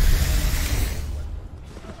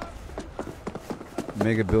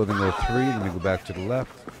 Mega building 03, then we go back to the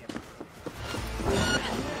left.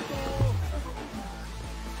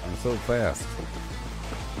 I'm so fast.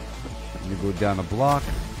 Let me go down a block,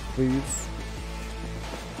 please.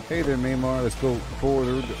 Hey there, Maymar. Let's go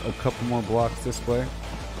forward a couple more blocks this way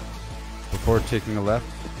before taking a left.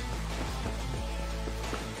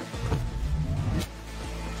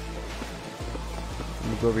 Let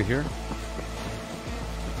me go over here.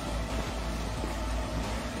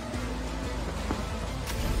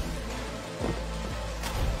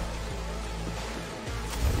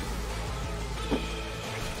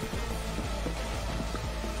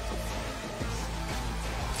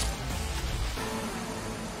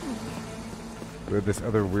 We have this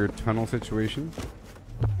other weird tunnel situation.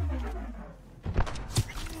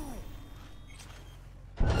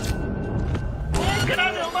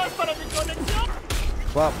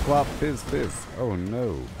 Plop, plop, fizz, fizz. Oh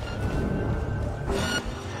no.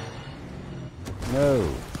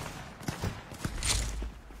 No.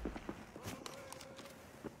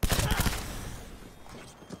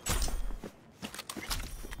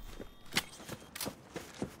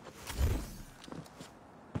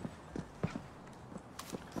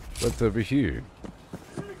 What's over here?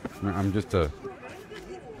 I'm just a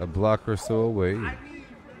block or so away.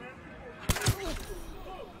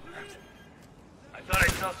 I thought I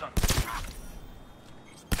saw something.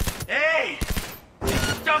 Hey!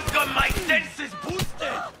 Just got my senses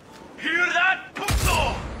boosted! Hear that,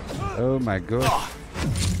 puto? Oh my god.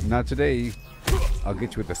 Not today. I'll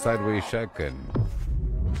get you with a sideways shotgun.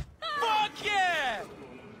 Fuck yeah!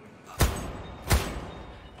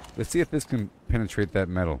 Let's see if this can penetrate that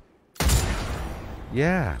metal.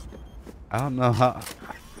 Yeah. I don't know how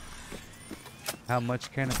much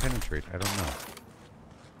can it penetrate. I don't know.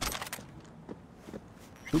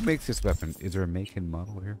 Who makes this weapon? Is there a make and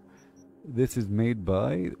model here? This is made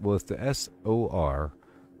by, well, it's the SOR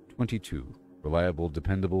 22. Reliable,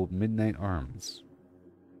 dependable, Midnight Arms.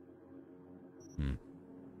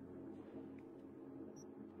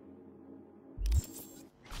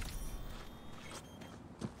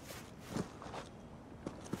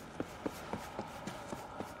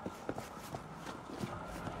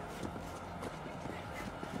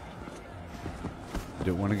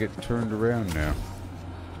 Don't want to get turned around now.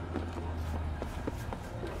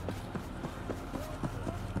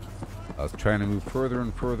 I was trying to move further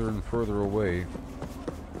and further and further away.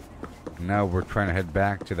 And now we're trying to head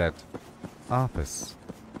back to that office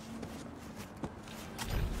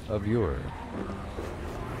of yours.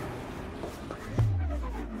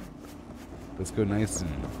 Let's go nice and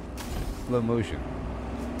slow motion.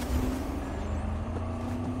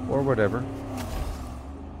 Or whatever.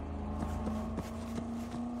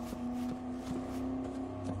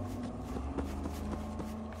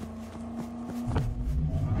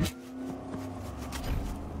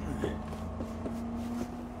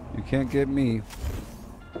 Can't get me.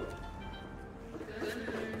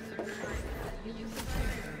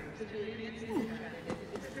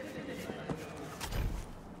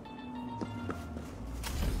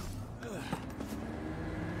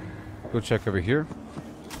 Go check over here.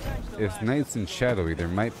 It's nice and shadowy. There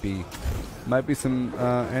might be some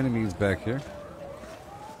enemies back here.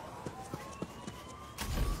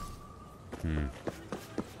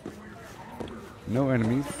 No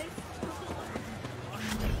enemies.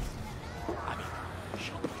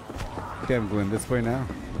 Okay, I'm going this way now.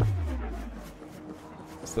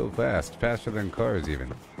 So fast. Faster than cars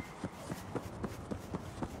even.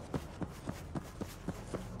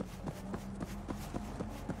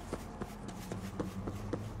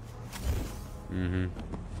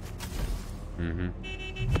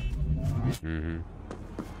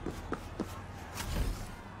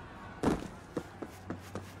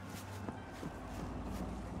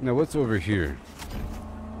 Now what's over here?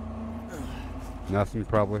 Nothing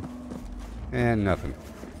probably. And nothing.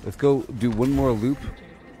 Let's go do one more loop.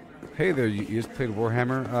 Hey there, you just played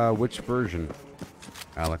Warhammer. Which version,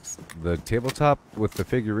 Alex? The tabletop with the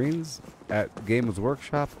figurines at Games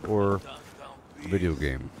Workshop or video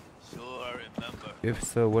game? Sure, I remember. If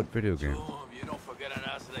so, what video game? You don't forget an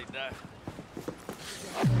ass like that.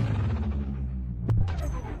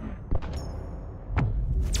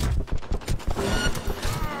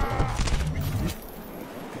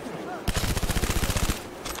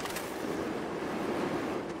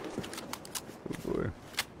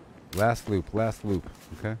 Last loop,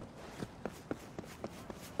 okay?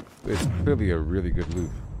 It's clearly a really good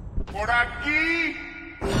loop. Por aquí!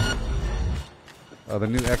 The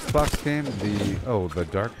new Xbox game, the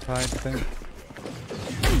Dark Side thing.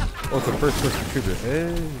 Oh, it's a first-person shooter.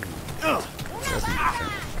 Hey. That's interesting.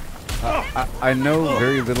 I know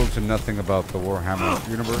very little to nothing about the Warhammer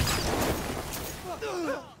universe.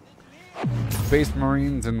 Space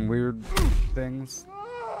Marines and weird things.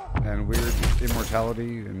 And weird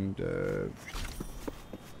immortality and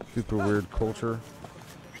super weird culture.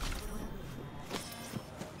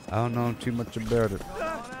 I don't know too much about it.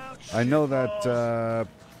 I know that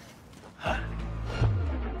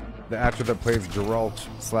the actor that plays Geralt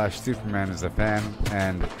 / Superman is a fan,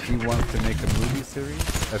 and he wants to make a movie series.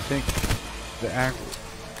 I think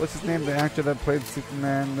what's his name? The actor that played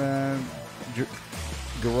Superman,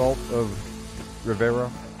 Geralt of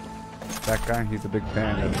Rivera. That guy, he's a big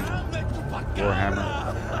fan of Warhammer.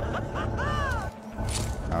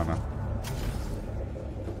 I don't know.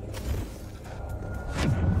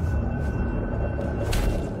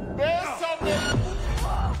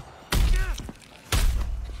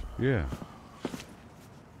 Yeah.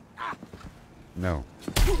 No.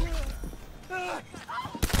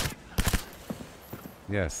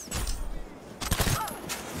 Yes.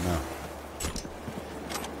 No.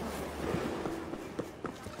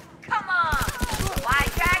 Come on!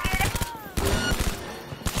 White dragon!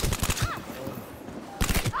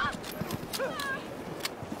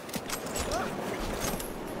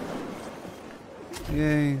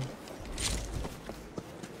 Yay.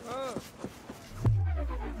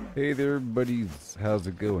 Hey there, buddies. How's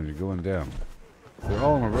it going? You're going down. They're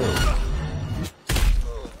all on a road.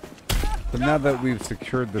 But now that we've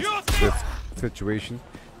secured this situation,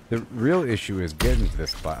 the real issue is getting to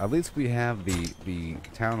this spot. At least we have the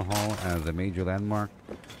town hall as a major landmark,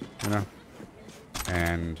 you know?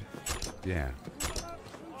 And, yeah.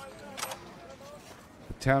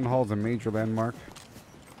 The town hall's a major landmark.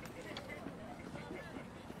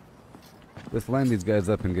 Let's line these guys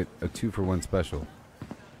up and get a 2-for-1 special.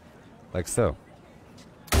 Like so.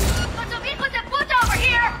 Bunch of hijos de puta over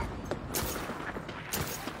here!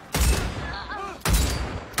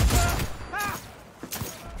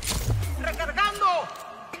 Recargando!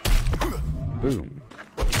 Boom.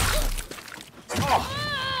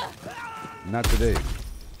 Not today.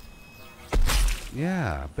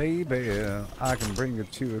 Yeah, baby, I can bring you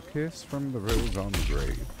to a kiss from the rose on the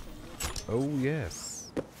grave. Oh,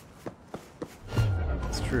 yes.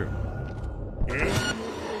 It's true.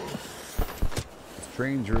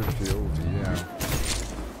 Stranger Fields, yeah.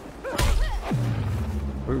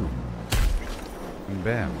 Boom. And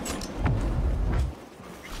bam.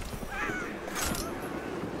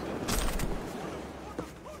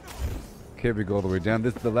 Okay, we go all the way down.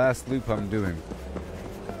 This is the last loop I'm doing.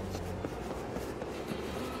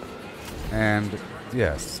 And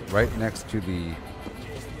yes, right next to the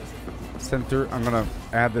center, I'm gonna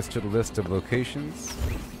add this to the list of locations.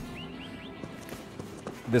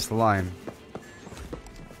 This line.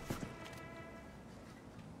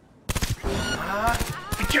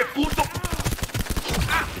 ¡Pinche puto!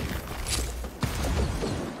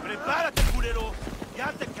 ¡Prepárate, culero!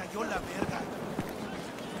 ¡Ya te cayó la verga!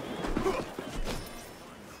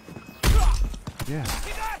 Yeah.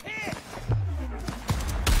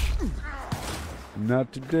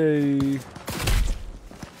 Not today.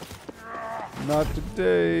 Not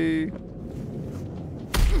today.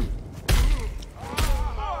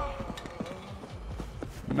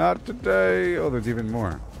 Not today. Oh, there's even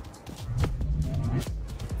more.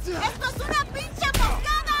 ¡Esto es una pinche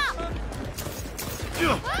emboscada!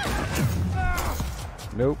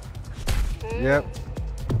 Nope. Yep.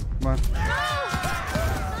 Come on.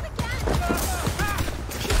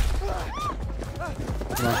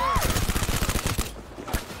 Come on.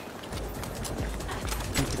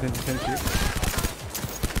 Thank you.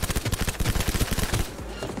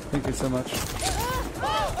 Thank you so much.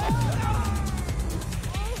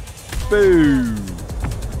 Boom!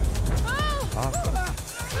 Awesome.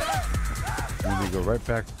 And we go right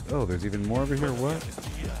back. Oh, there's even more over here. What?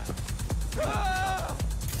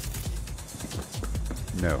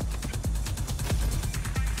 No.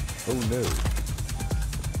 Oh no.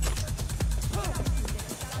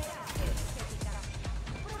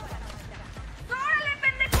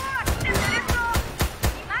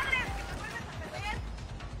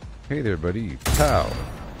 Hey there, buddy. Pow.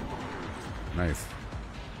 Nice.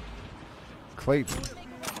 Clayton.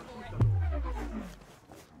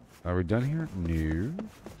 Are we done here? No.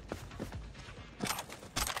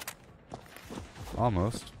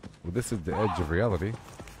 Almost. Well, this is the edge of reality.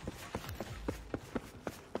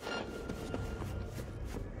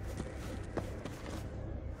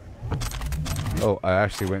 Oh, I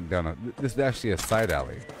actually went down a... This is actually a side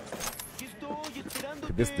alley.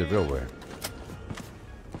 This is the real way.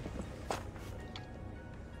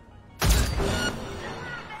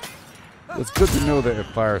 It's good to know that it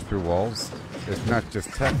fires through walls. It's not just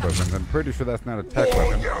tech weapons. I'm pretty sure that's not a tech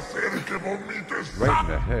weapon. Right in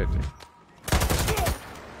the head.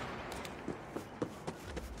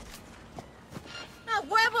 ¡A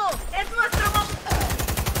huevo! ¡Es nuestro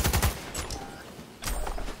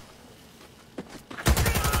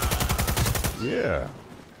Yeah.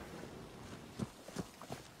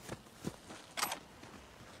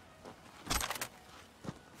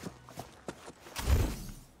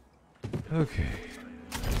 Okay.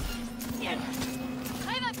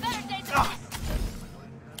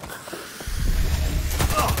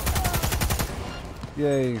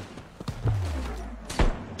 Yay.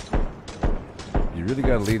 You really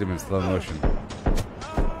gotta lead him in slow motion.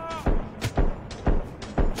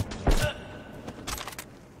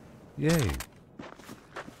 Yay.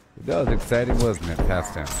 That was exciting, wasn't it?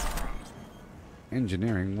 Past tense.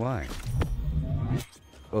 Engineering, why?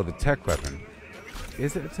 Oh, the tech weapon.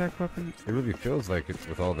 Is it attack weapon? It really feels like it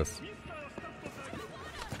with all this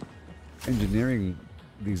engineering,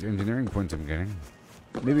 these engineering points I'm getting.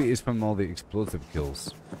 Maybe it's from all the explosive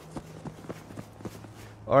kills.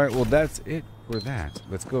 Alright, well that's it for that.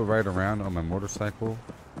 Let's go ride around on my motorcycle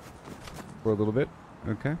for a little bit.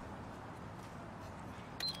 Okay.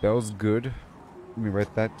 That was good. Let me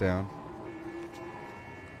write that down.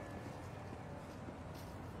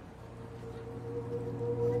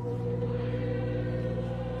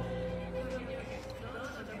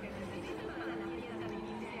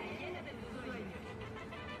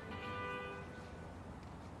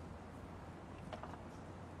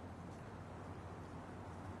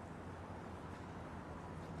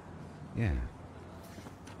 Yeah.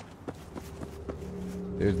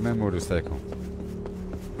 There's my motorcycle.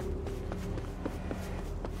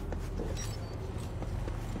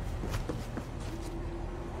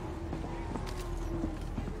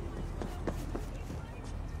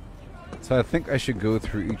 So I think I should go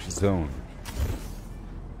through each zone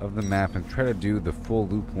of the map and try to do the full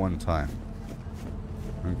loop one time.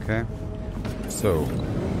 Okay? So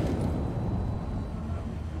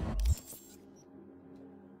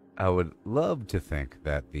I would love to think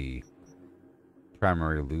that the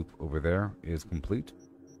primary loop over there is complete.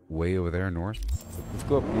 Way over there north. Let's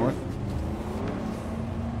go up north.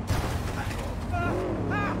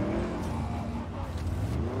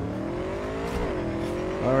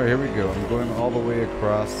 Alright, here we go. I'm going all the way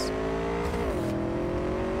across.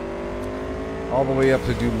 All the way up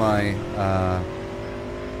to do my, I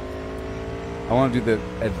want to do the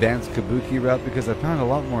advanced Kabuki route because I found a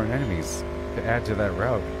lot more enemies to add to that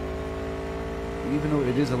route. Even though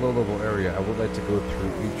it is a low-level area, I would like to go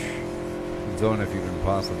through each zone if even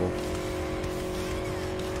possible.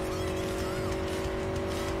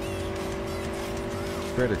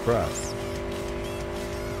 Straight across.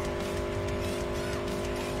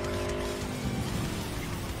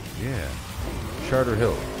 Yeah. Charter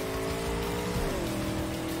Hill.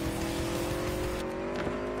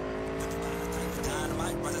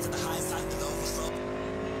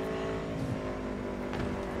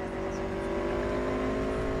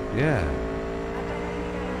 Yeah.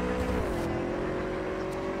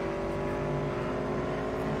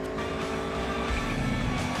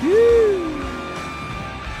 Woo!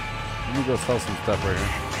 Let me go sell some stuff right here.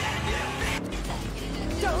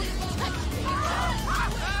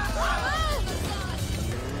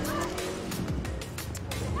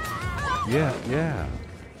 Yeah, yeah.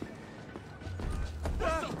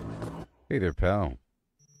 Hey there, pal.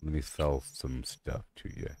 Let me sell some stuff to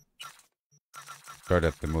you. Start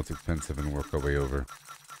at the most expensive and work our way over.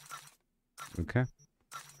 Okay.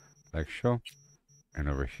 Like so. And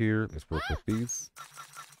over here, let's work with these.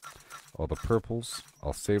 All the purples.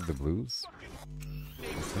 I'll save the blues.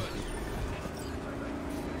 Okay.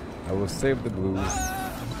 I will save the blues.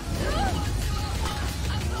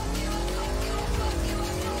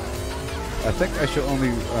 I think I should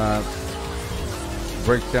only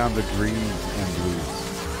break down the greens and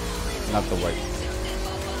blues, not the whites.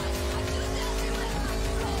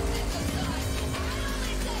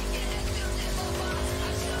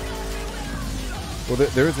 Well,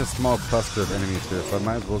 there is a small cluster of enemies here, so I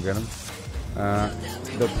might as well get them.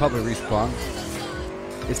 They'll probably respawn.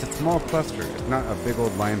 It's a small cluster. It's not a big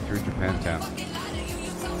old line through Japantown.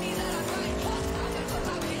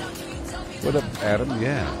 What up, Adam?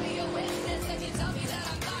 Yeah.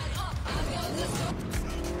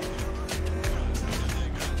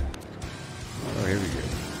 Oh, here we go.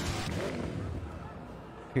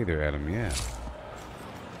 Hey there, Adam. Yeah.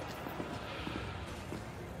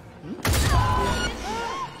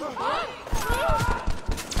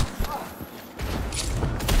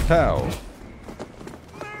 How?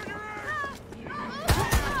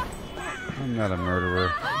 I'm not a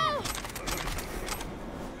murderer.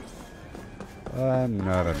 I'm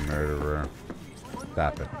not a murderer.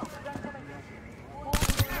 Stop it.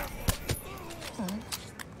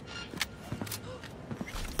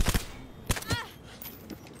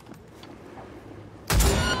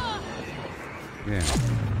 Yeah.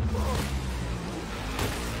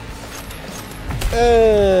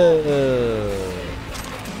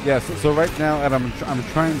 Yeah, so right now, and I'm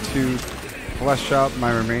trying to flesh out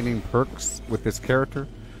my remaining perks with this character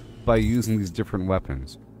by using these different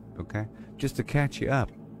weapons. Okay? Just to catch you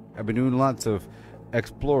up. I've been doing lots of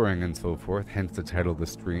exploring and so forth, hence the title of the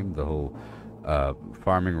stream, the whole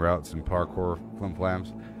farming routes and parkour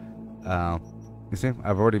flim-flams. You see,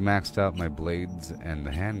 I've already maxed out my blades and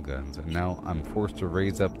the handguns, and now I'm forced to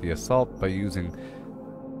raise up the assault by using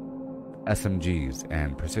SMGs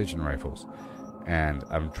and precision rifles. And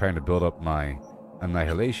I'm trying to build up my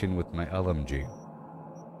annihilation with my LMG.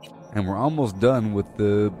 And we're almost done with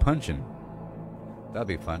the punching. That'll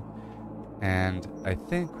be fun. And I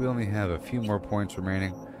think we only have a few more points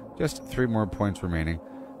remaining. Just 3 more points remaining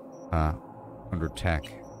under tech.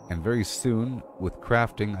 And very soon, with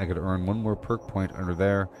crafting, I could earn 1 more perk point under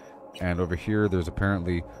there. And over here, there's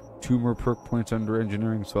apparently 2 more perk points under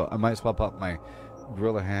engineering. So I might swap out my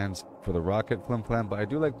gorilla hands for the rocket flim flam. But I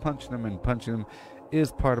do like punching them, and punching them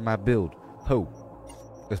is part of my build. Ho!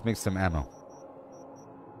 Let's make some ammo.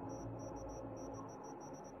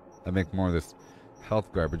 I make more of this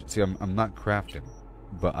health garbage. See, I'm not crafting,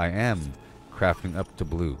 but I am crafting up to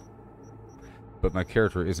blue. But my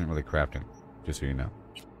character isn't really crafting, just so you know.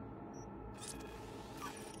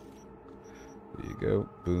 There you go,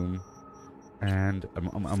 boom. And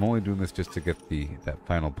I'm only doing this just to get that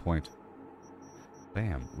final point.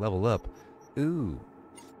 Bam, level up. Ooh,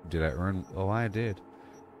 did I earn? Oh, I did.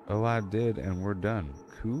 Oh, I did, and we're done.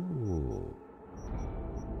 Cool.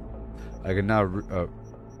 I can now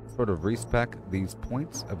sort of respec these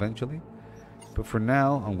points eventually, but for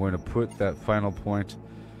now I'm going to put that final point.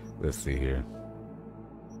 Let's see here.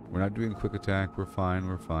 We're not doing quick attack. We're fine.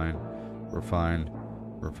 We're fine. We're fine.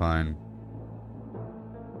 We're fine.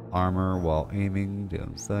 Armor while aiming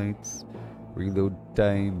down sights. Reload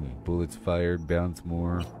time. Bullets fired. Bounce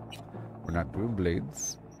more. We're not doing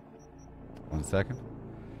blades. 1 second.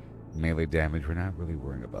 Melee damage. We're not really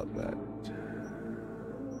worrying about that.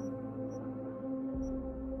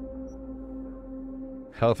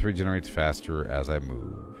 Health regenerates faster as I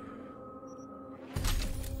move.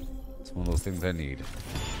 It's one of those things I need.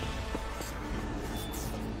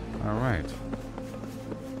 Alright.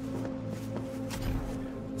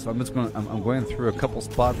 So I'm going through a couple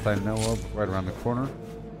spots I know of right around the corner.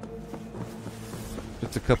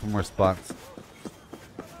 Just a couple more spots.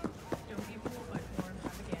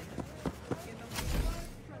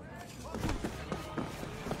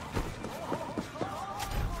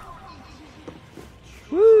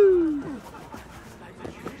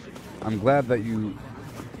 I'm glad that you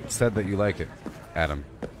said that you like it, Adam,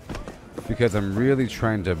 because I'm really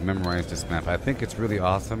trying to memorize this map. I think it's really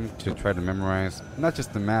awesome to try to memorize not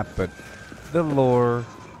just the map, but the lore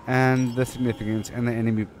and the significance and the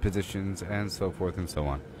enemy positions and so forth and so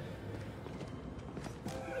on.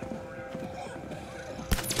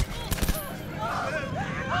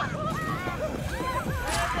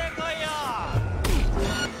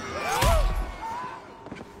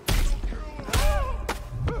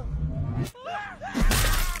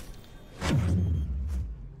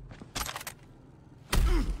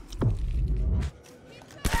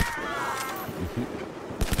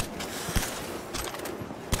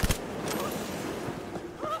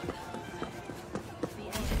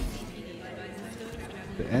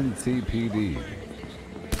 NCPD.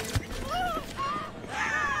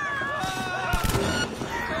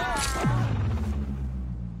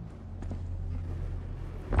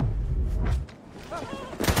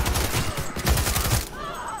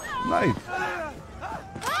 Nice.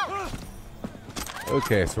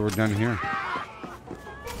 Okay, so we're done here.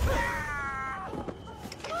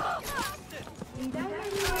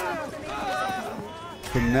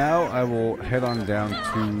 So now I will head on down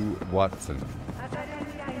to Watson.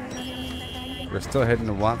 We're still heading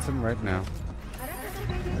to Watson right now.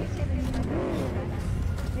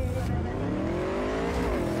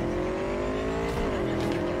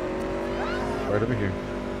 Right over here.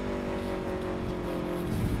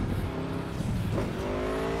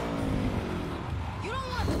 You don't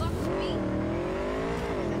want to fuck with me.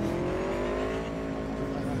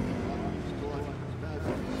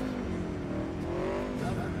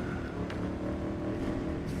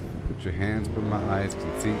 Put your hands where my eyes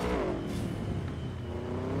can see.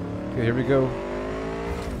 Okay, here we go.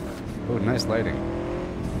 Oh, nice lighting.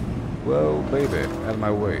 Whoa, baby, out of my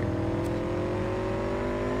way.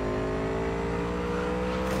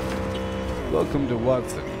 Welcome to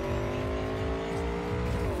Watson.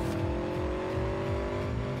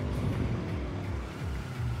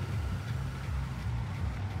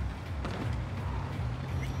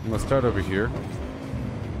 I'm gonna start over here.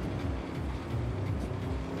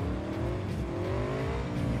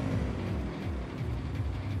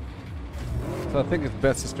 So I think it's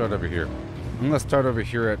best to start over here. I'm going to start over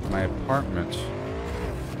here at my apartment.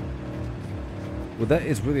 Well, that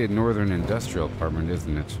is really a northern industrial apartment,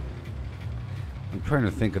 isn't it? I'm trying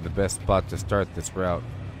to think of the best spot to start this route.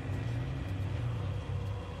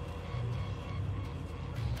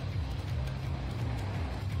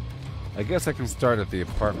 I guess I can start at the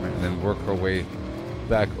apartment and then work our way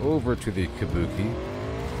back over to the Kabuki.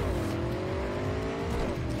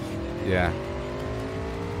 Yeah.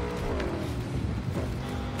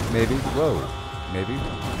 Maybe. Whoa. Maybe.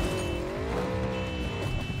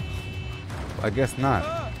 I guess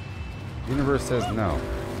not. Universe says no.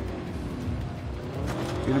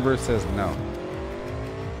 Universe says no.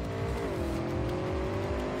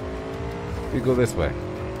 We go this way.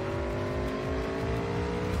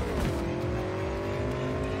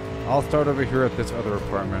 I'll start over here at this other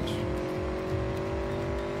apartment.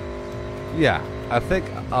 Yeah, I think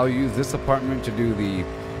I'll use this apartment to do the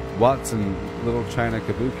Watson Little China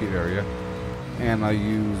Kabuki area, and I'll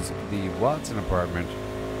use the Watson apartment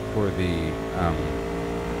for the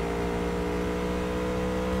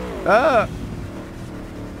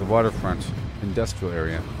waterfront industrial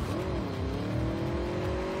area.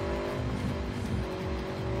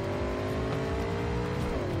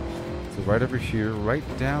 So right over here, right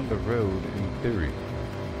down the road in theory.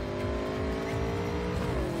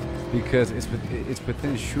 Because it's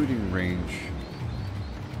within shooting range.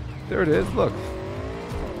 There it is, look.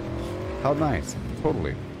 How nice.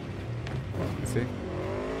 Totally. You see?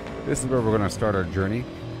 This is where we're going to start our journey.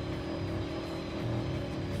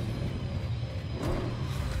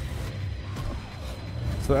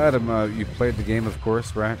 So Adam, you played the game, of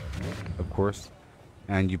course, right? Of course.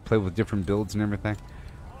 And you play with different builds and everything.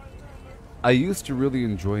 I used to really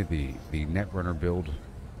enjoy the Netrunner build,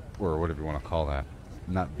 or whatever you want to call that.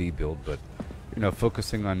 Not the build, but, you know,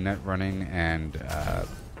 focusing on net running and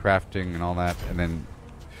crafting and all that, and then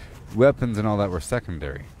weapons and all that were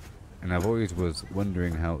secondary. And I've always was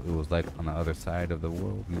wondering how it was like on the other side of the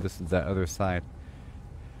world, and this is that other side.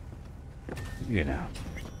 You know.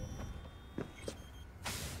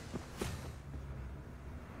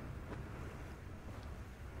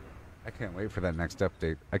 I can't wait for that next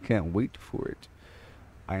update. I can't wait for it.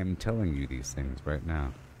 I am telling you these things right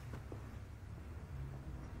now.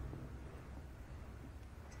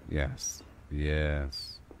 Yes.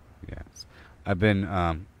 Yes. Yes. I've been,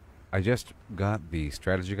 I just got the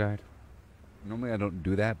strategy guide. Normally I don't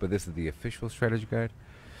do that, but this is the official strategy guide.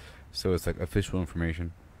 So it's like official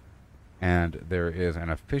information. And there is an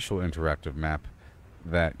official interactive map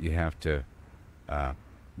that you have to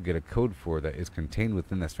get a code for that is contained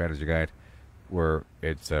within the strategy guide, where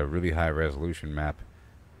it's a really high resolution map.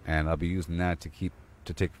 And I'll be using that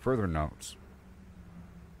to take further notes.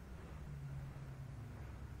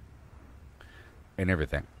 And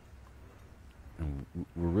everything. And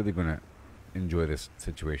we're really going to enjoy this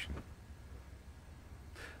situation.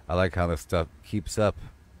 I like how this stuff keeps up.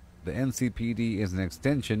 The NCPD is an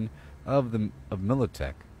extension of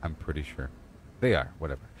Militech, I'm pretty sure. They are,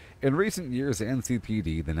 whatever. In recent years, the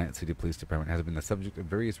NCPD, the Night City Police Department, has been the subject of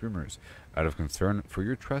various rumors. Out of concern for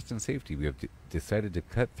your trust and safety, we have decided to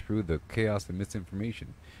cut through the chaos and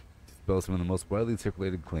misinformation to dispel some of the most widely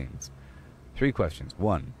circulated claims. 3 questions.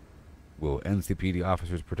 1. Will NCPD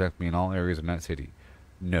officers protect me in all areas of Night City?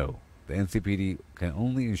 No. The NCPD can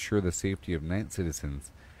only ensure the safety of night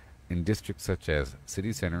citizens in districts such as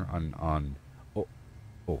City Center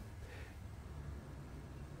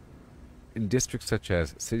in districts such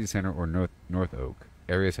as City Center or North Oak.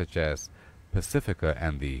 Areas such as Pacifica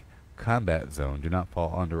and the Combat Zone do not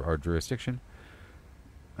fall under our jurisdiction.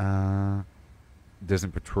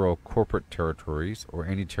 Doesn't patrol corporate territories or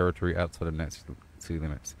any territory outside of Night City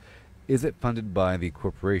limits. Is it funded by the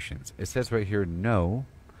corporations? It says right here, no,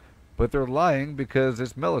 but they're lying because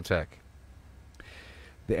it's Militech.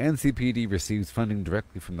 The NCPD receives funding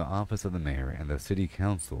directly from the Office of the Mayor and the City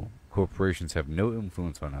Council. Corporations have no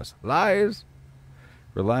influence on us. Lies!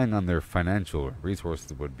 Relying on their financial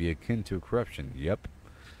resources would be akin to corruption. Yep.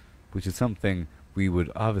 Which is something we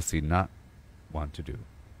would obviously not want to do.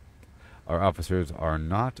 Our officers are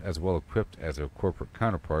not as well equipped as their corporate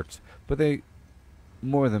counterparts, but they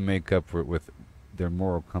more than make up for it with their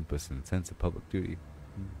moral compass and sense of public duty.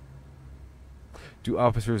 Do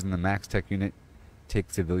officers in the Max Tech unit take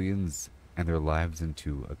civilians and their lives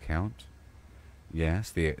into account? Yes,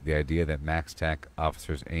 the idea that Max Tech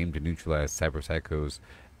officers aim to neutralize cyber psychos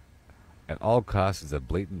at all costs is a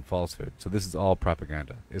blatant falsehood. So this is all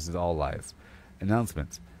propaganda. This is all lies.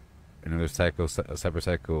 Announcements. Another cyber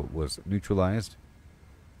psycho was neutralized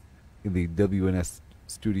in the WNS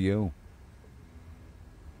studio.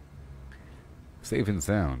 Safe and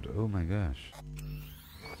sound. Oh my gosh.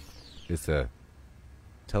 It's a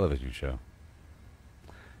television show.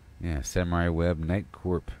 Yeah, Samurai Web, Night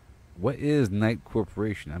Corp. What is Night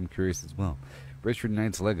Corporation? I'm curious as well. Richard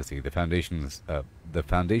Knight's legacy, the foundation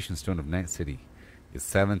stone of Night City, is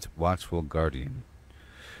silent, watchful guardian.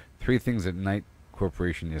 3 things that Night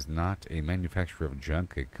Corporation is not: a manufacturer of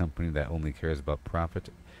junk, a company that only cares about profit,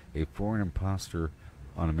 a foreign imposter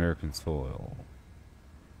on American soil.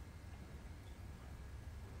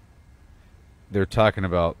 They're talking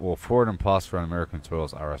about, well, foreign imposter on American soil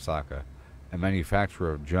is Arasaka. a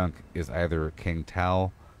manufacturer of junk is either King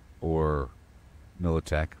Tao or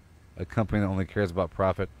Militech, a company that only cares about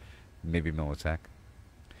profit, maybe Militech.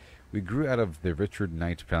 We grew out of the Richard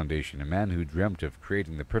Knight Foundation, a man who dreamt of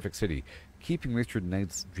creating the perfect city. Keeping Richard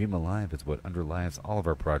Knight's dream alive is what underlies all of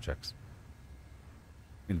our projects.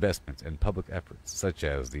 Investments and public efforts, such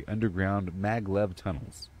as the underground maglev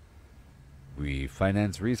tunnels. We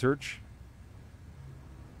finance research.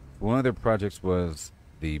 One of their projects was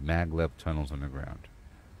the maglev tunnels underground.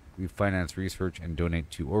 We finance research and donate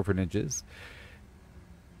to orphanages.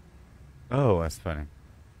 Oh, that's funny.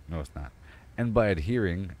 No, it's not. And by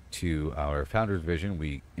adhering to our founder's vision,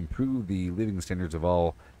 we improve the living standards of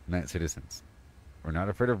all Night citizens. We're not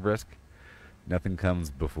afraid of risk. Nothing comes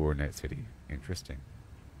before Night City. Interesting.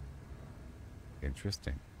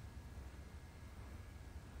 Interesting.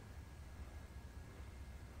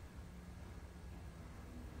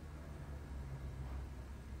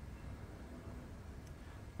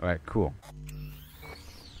 Alright, cool.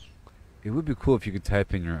 It would be cool if you could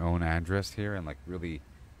type in your own address here and like really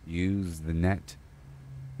use the net,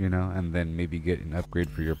 you know, and then maybe get an upgrade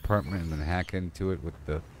for your apartment and then hack into it with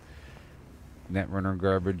the Netrunner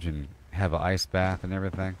garbage and have an ice bath and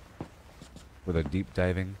everything with a deep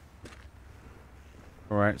diving.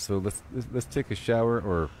 Alright, so let's take a shower,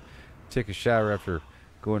 or take a shower after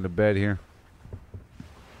going to bed here.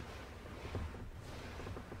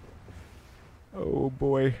 Oh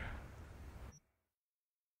boy.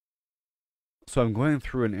 So I'm going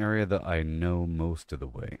through an area that I know most of the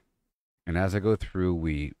way. And as I go through,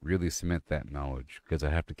 we really cement that knowledge, because I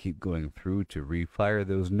have to keep going through to refire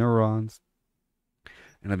those neurons.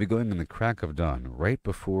 And I'll be going in the crack of dawn, right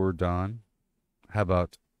before dawn. How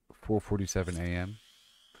about 4:47 a.m.?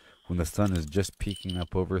 When the sun is just peeking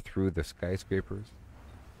up over through the skyscrapers.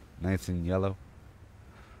 Nice and yellow.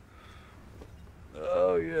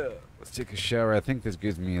 Oh yeah. Let's take a shower. I think this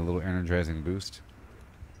gives me a little energizing boost.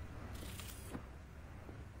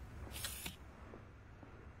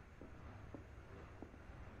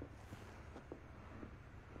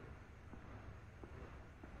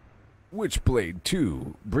 Witchblade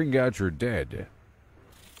 2, bring out your dead.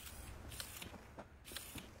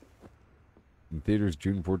 In theaters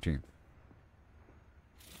June 14th.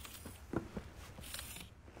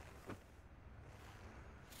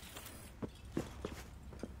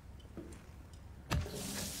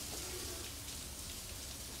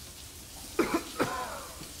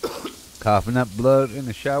 Coughing up blood in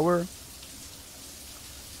the shower.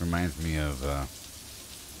 Reminds me of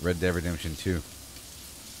Red Dead Redemption 2.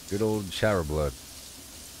 Good old shower blood.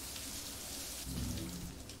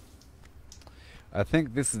 I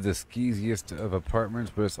think this is the skeeziest of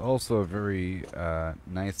apartments, but it's also a very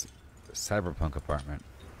nice cyberpunk apartment.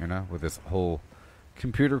 You know, with this whole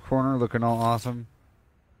computer corner looking all awesome.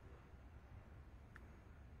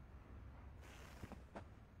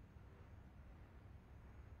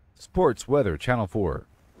 Sports, weather, Channel 4.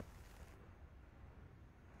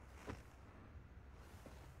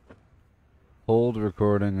 Hold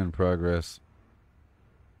recording in progress.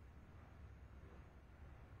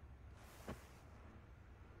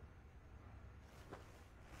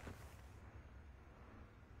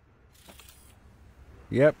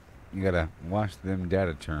 Yep, you gotta watch them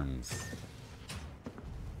data terms.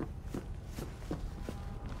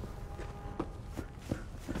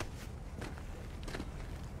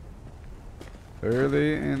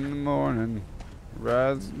 Early in the morning,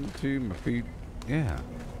 rising to my feet. Yeah.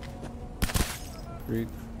 Feet.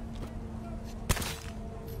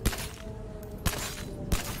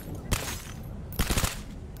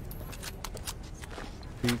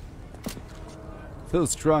 Feet. So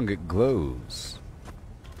strong it glows.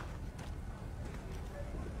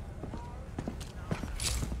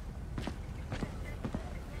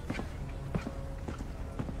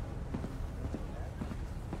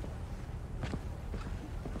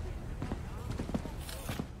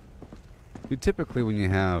 Typically when you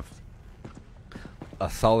have a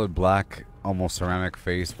solid black, almost ceramic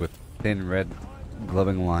face with thin red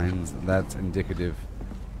glowing lines, that's indicative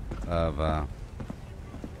of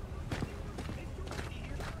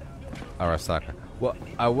Arasaka. Well,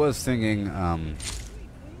 I was singing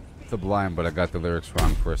Sublime, but I got the lyrics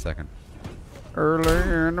wrong for a second.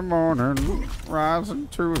 Early in the morning, rising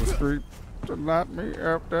to the street to light me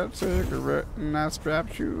up that cigarette, and I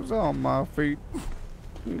strap shoes on my feet.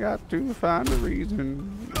 Got to find a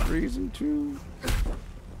reason to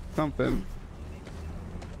something.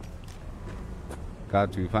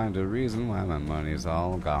 Got to find a reason why my money's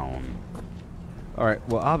all gone. Alright,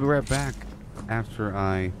 well, I'll be right back after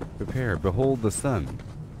I prepare. Behold the sun.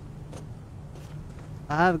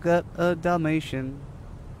 I've got a Dalmatian.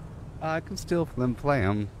 I can still flim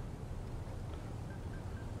flam.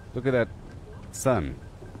 Look at that sun.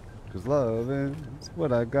 'Cause love is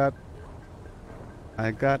what I got.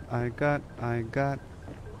 I got. I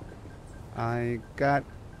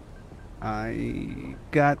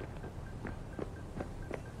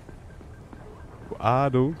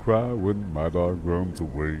don't cry when my dog runs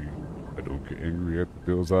away. I don't get angry at the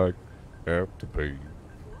bills I have to pay.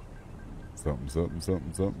 Something.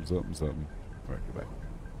 Alright, goodbye.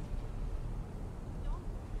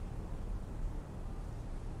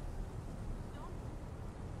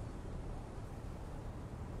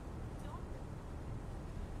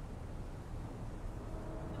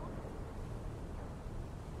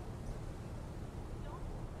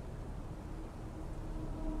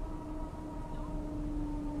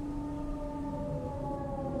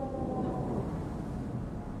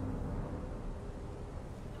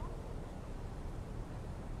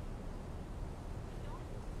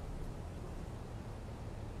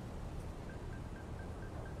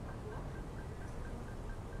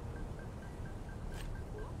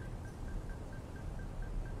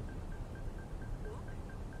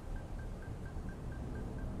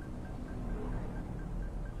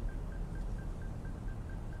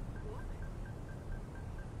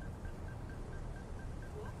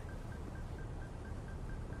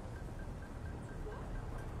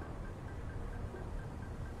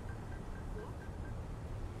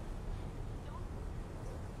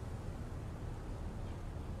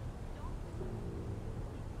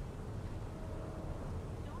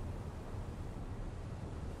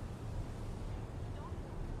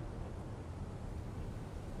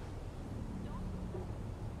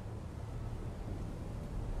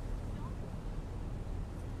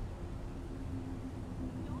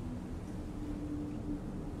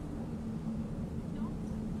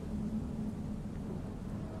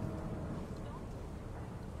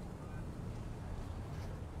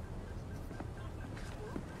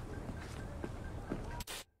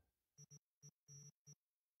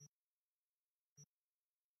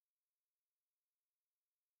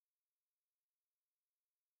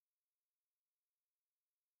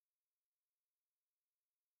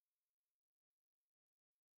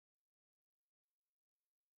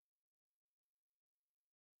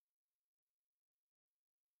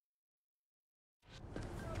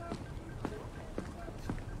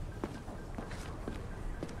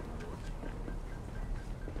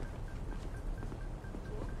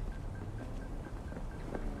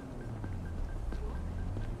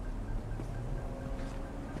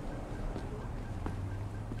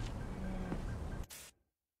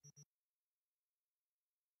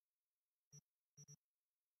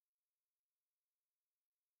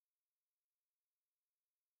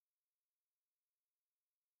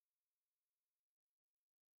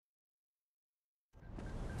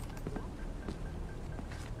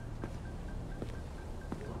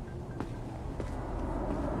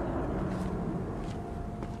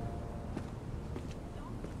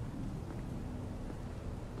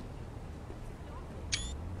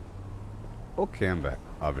 Okay, I'm back,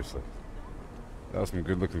 obviously. That was some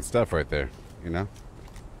good looking stuff right there, you know?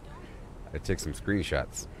 I take some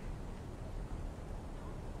screenshots.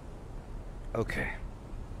 Okay.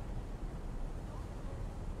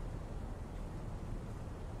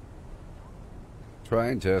 Try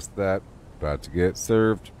and test that. About to get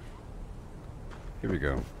served. Here we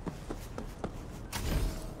go.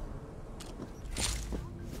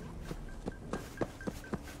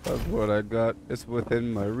 That's what I got. It's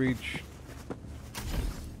within my reach.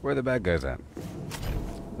 Where are the bad guys at?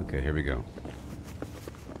 Okay, here we go.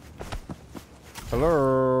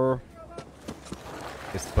 Hello.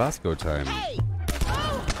 It's Bosco time. Hey!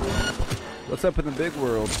 What's up in the big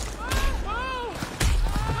world?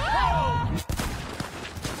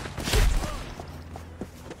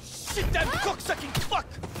 Shit, that cocksucking fuck!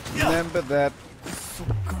 Remember that.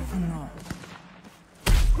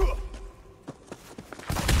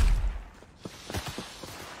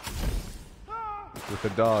 With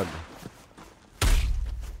a dog.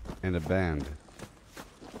 And a band.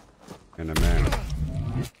 And a man.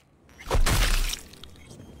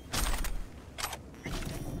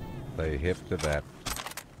 Play hip to that.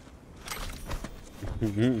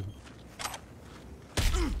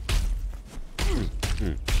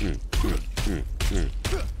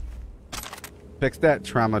 Fix that,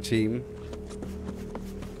 trauma team.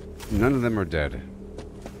 None of them are dead.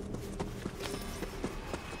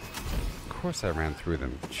 Of course I ran through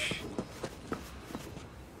them.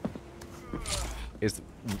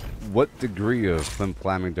 What degree of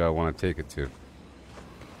flim-flamming do I want to take it to?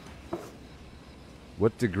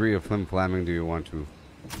 What degree of flim-flamming do you want to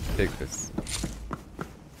take this?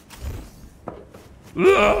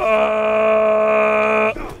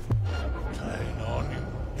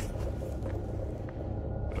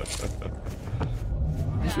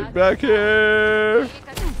 Get back here!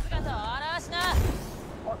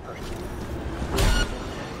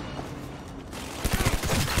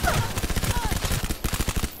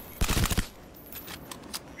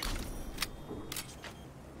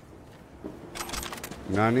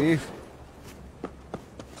 Nani?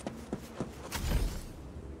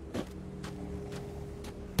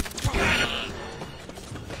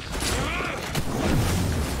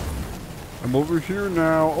 I'm over here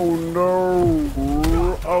now. Oh no!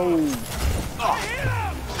 Oh!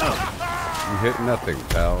 You hit nothing,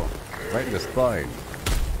 pal. Right in the spine.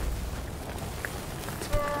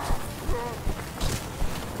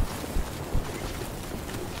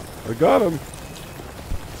 I got him.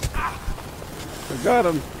 I got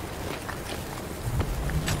him.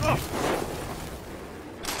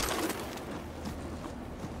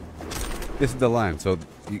 This is the line. So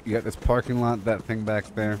you got this parking lot, that thing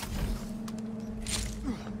back there.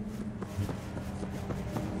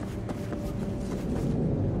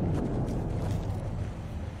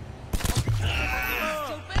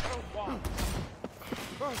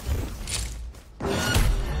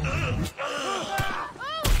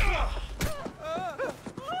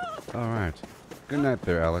 All right. Good night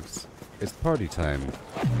there, Alex. It's party time.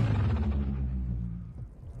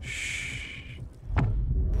 Shh.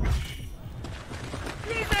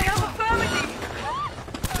 You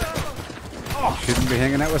shouldn't be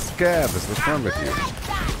hanging out with scabs. What's wrong with you?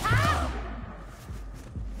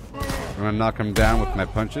 I'm gonna knock him down with my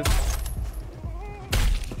punches.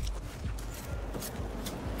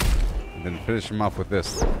 And then finish him off with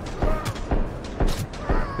this.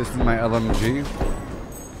 This is my LMG.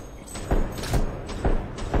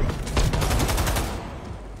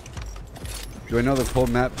 Do I know this whole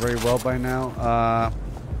map very well by now?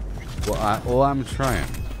 Well, I'm trying.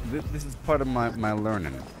 This is part of my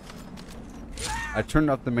learning. I turned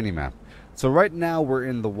off the minimap. So right now we're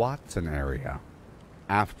in the Watson area.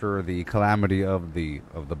 After the calamity of the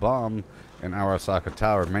bomb in Arasaka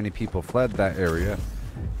Tower, many people fled that area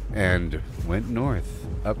and went north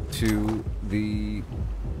up to the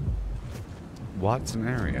Watson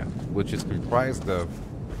area, which is comprised of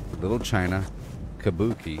Little China,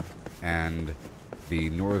 Kabuki, and the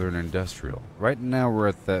Northern Industrial. Right now we're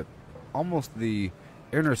at almost the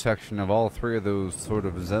intersection of all three of those sort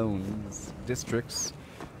of zones, districts.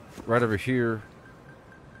 Right over here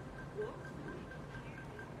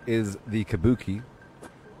is the Kabuki.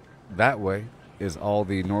 That way is all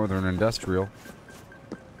the Northern Industrial,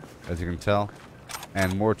 as you can tell.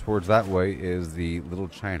 And more towards that way is the Little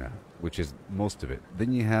China, which is most of it.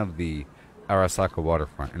 Then you have the Arasaka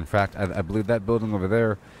waterfront. In fact, I believe that building over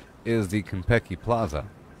there is the Konpeki Plaza,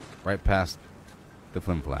 right past the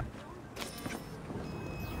Flim Flam.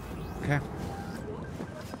 Okay.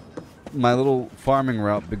 My little farming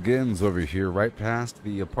route begins over here, right past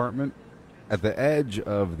the apartment, at the edge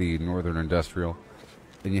of the Northern Industrial.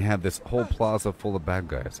 And you have this whole plaza full of bad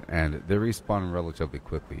guys, and they respawn relatively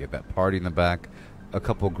quickly. You have that party in the back, a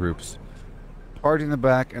couple groups. Party in the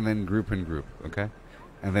back, and then group in group, okay?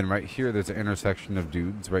 And then right here, there's an intersection of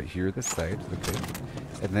dudes right here, this side, okay?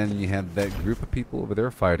 And then you have that group of people over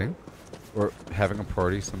there fighting, or having a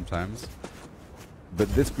party sometimes.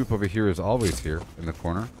 But this group over here is always here, in the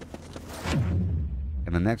corner.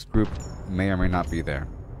 And the next group may or may not be there.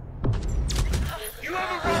 You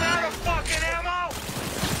ever run out of fucking ammo?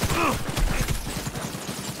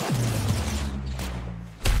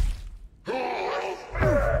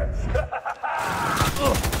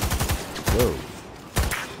 Whoa.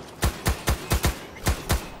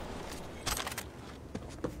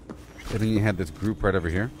 And then you have this group right over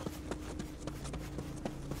here.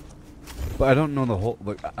 But I don't know the whole...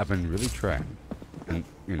 Look, I've been really trying. And,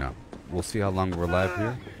 you know, we'll see how long we're live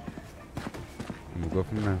here. And we'll go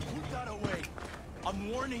from there. I'm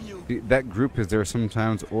warning you. That group is there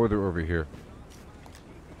sometimes, or they're over here.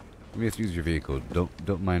 Let me just use your vehicle.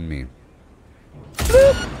 Don't mind me.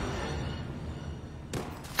 Bloop.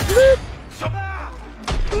 Bloop.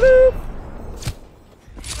 Bloop.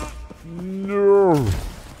 No.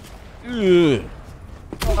 Ugh.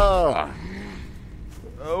 Ah.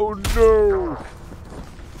 Oh no.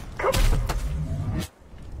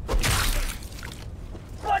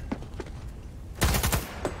 What?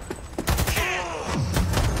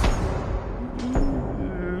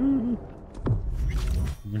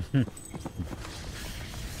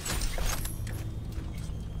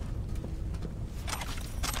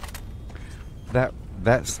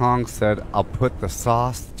 That song said, "I'll put the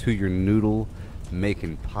sauce to your noodle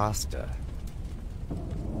making pasta."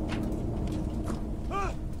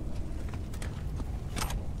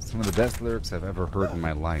 Some of the best lyrics I've ever heard in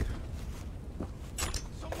my life.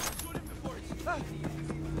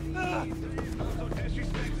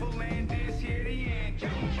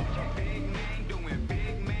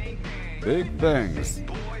 Big things.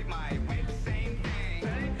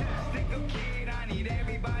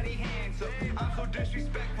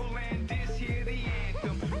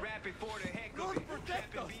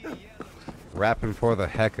 Rapping for the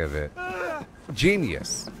heck of it.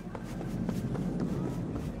 Genius.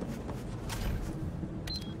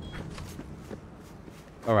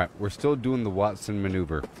 Alright, we're still doing the Watson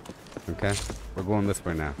maneuver. Okay? We're going this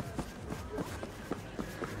way now.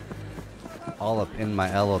 All up in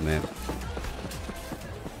my element.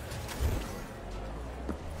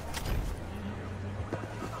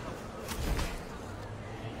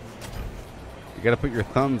 You gotta put your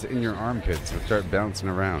thumbs in your armpits and start bouncing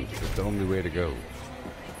around. It's the only way to go.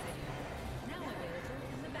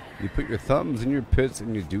 You put your thumbs in your pits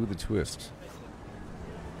and you do the twist.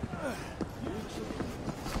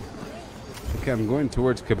 Okay, I'm going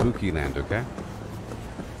towards Kabuki Land, okay?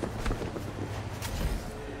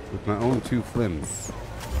 With my own two flims.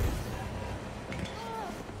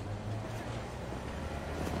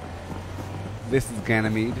 This is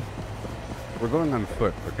Ganymede. We're going on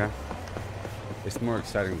foot, okay? It's more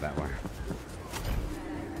exciting that way.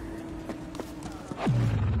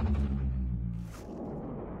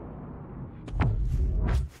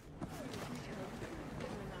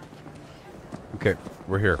 Okay,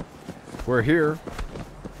 we're here. We're here.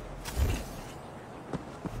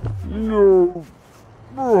 No.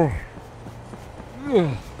 Ugh.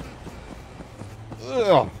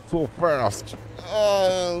 Ugh, so fast.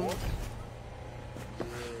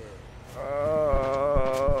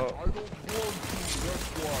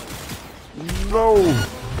 No.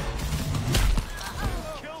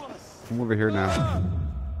 Come over here now.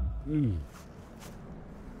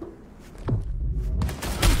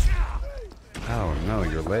 Oh no,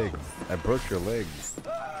 your legs. I broke your legs.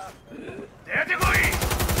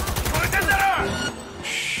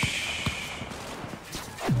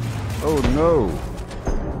 Oh no!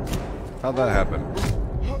 How'd that happen?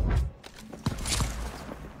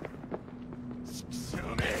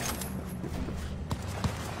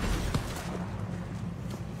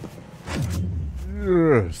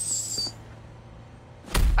 Yes.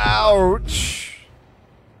 Ouch!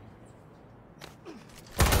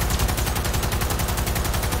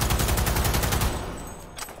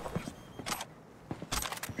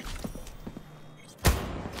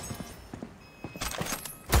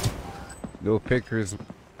 No fakers.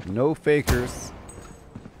 No fakers.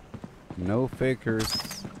 No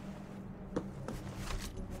fakers.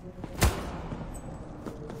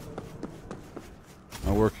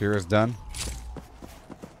 My work here is done.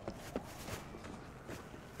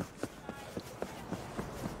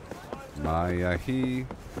 Maya he.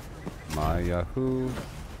 Maya who.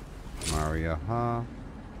 Maria ha.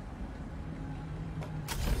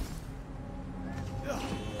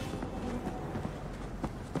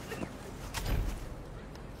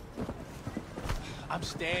 I'm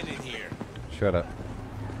standing here. Shut up.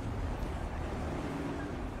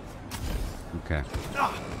 Okay.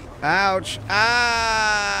 Ouch!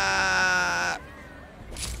 Ah!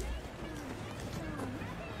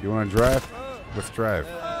 You want to drive? Let's drive.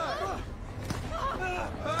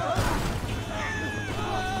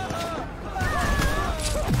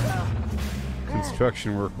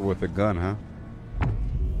 Construction worker with a gun, huh?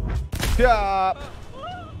 Yeah.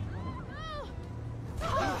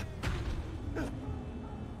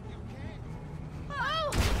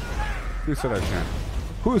 Who said I can't?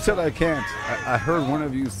 Who said I can't? I heard one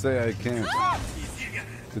of you say I can't.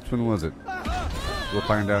 Which one was it? We'll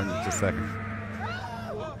find out in just a second.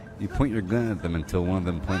 You point your gun at them until one of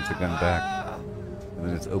them points a gun back. And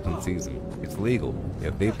then it's open season. It's legal.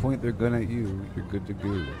 If they point their gun at you, you're good to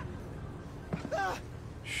go.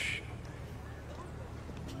 Shh.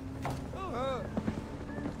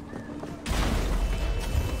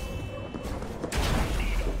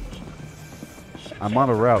 I'm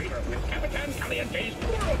on a route.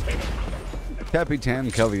 Capitan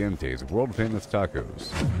Caliente's world famous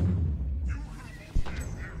tacos.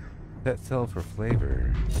 That sell for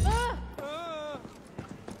flavor.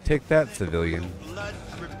 Take that, civilian.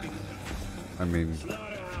 I mean,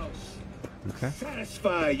 okay.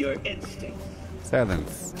 Satisfy your instincts.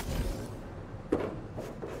 Silence.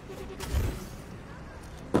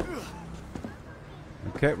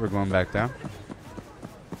 Okay, we're going back down.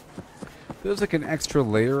 There's like an extra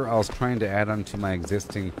layer I was trying to add onto my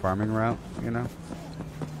existing farming route, you know?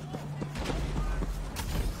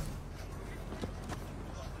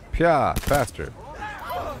 Pya, faster.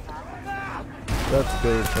 Let's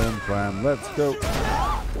go, flam flam. Let's go.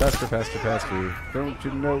 Faster, faster, faster. Don't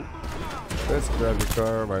you know? Let's drive the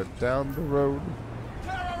car right down the road.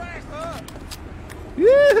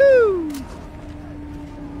 Yoo-hoo!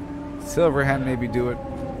 Silverhand maybe do it.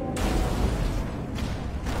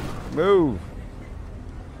 Move.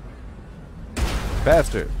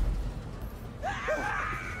 Faster.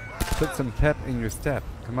 Put some pep in your step.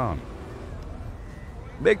 Come on.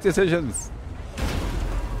 Make decisions.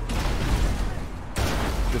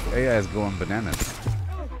 This AI is going bananas.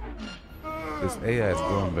 This AI is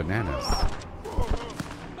going bananas.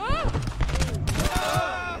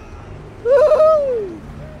 Woo!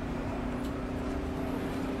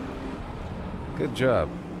 Good job.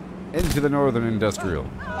 Into the Northern Industrial.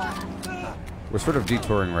 We're sort of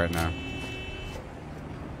detouring right now.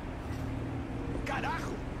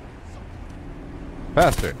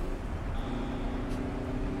 Faster.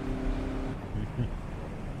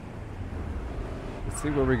 Let's see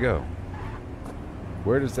where we go.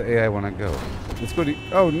 Where does the AI want to go? Let's go to...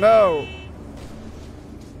 Oh, no!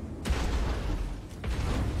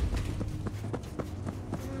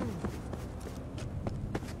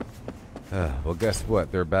 Well, guess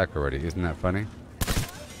what? They're back already. Isn't that funny?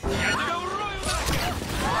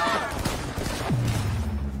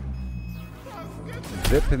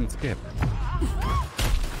 Zip and skip.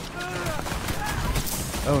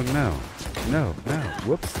 Oh, no. No, no.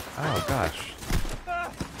 Whoops. Oh, gosh.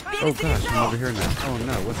 Oh, gosh. I'm over here now. Oh,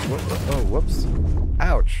 no. What? Oh, whoops.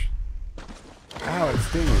 Ouch. Ow, it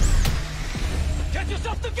stings. Get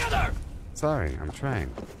yourself together! Sorry, I'm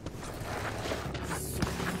trying.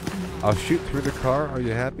 I'll shoot through the car. Are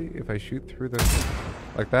you happy if I shoot through the...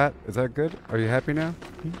 Like that? Is that good? Are you happy now?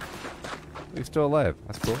 You're still alive.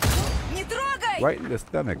 That's cool. Right in the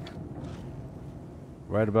stomach.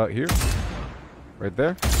 Right about here. Right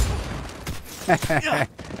there.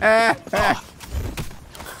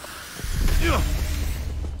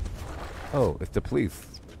 Oh, it's the police.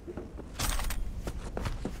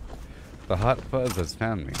 The hot fuzz has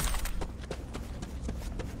found me.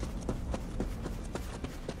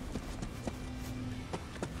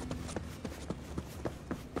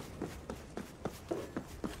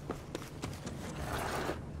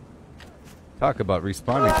 Talk about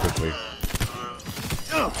responding quickly.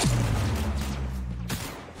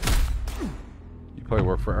 You probably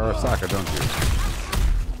work for Arasaka, don't you?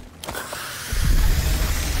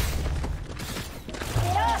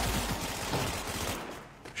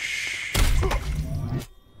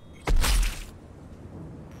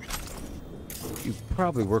 You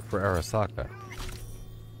probably work for Arasaka.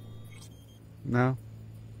 No?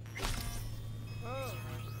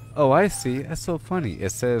 Oh, I see. That's so funny.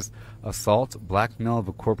 It says assault, blackmail of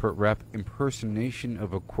a corporate rep, impersonation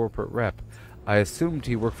of a corporate rep. I assumed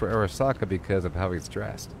he worked for Arasaka because of how he's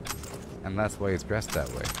dressed. And that's why he's dressed that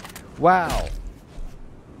way. Wow!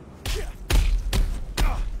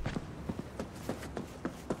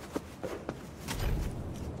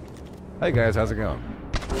 Hey guys, how's it going?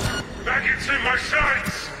 Back into my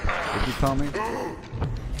sights! Did you call me?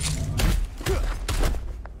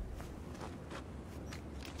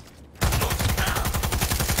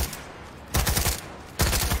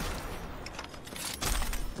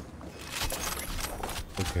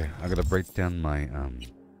 Okay, I gotta break down my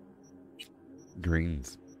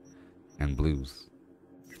greens and blues.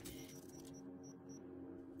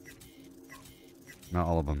 Not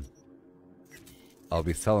all of them. I'll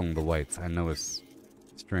be selling the whites. I know it's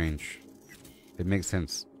strange. It makes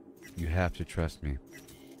sense. You have to trust me.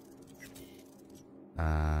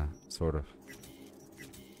 Sort of.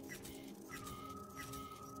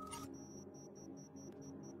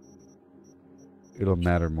 It'll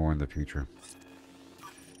matter more in the future.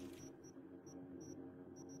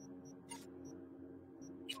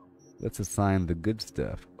 Let's assign the good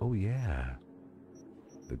stuff. Oh yeah.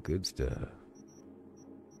 The good stuff.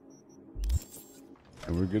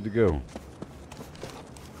 And we're good to go.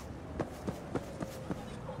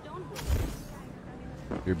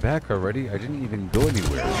 You're back already? I didn't even go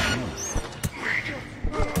anywhere. Nice.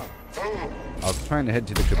 I was trying to head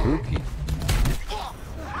to the Kabuki.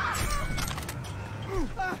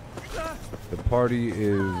 The party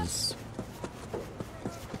is...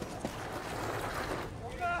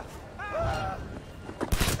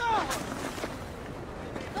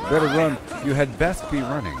 Better run. You had best be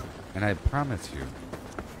running. And I promise you.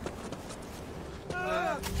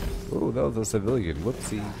 Oh, that was a civilian.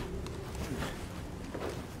 Whoopsie.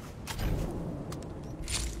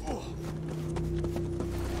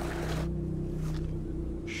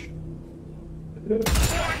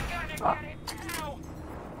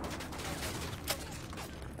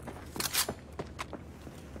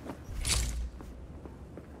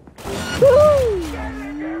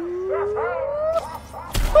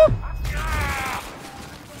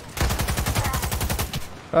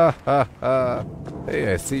 Ha ha ha.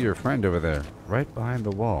 Hey, I see your friend over there. Right behind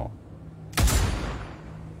the wall.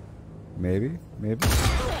 Maybe? Maybe?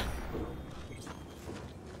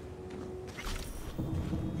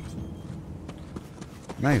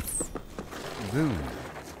 Nice. Zoom.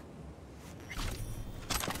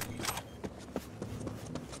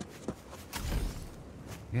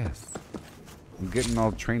 Yes. I'm getting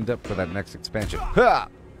all trained up for that next expansion. Ha!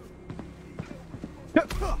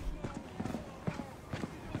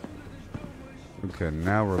 Okay,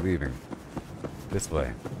 now we're leaving. This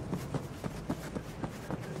way.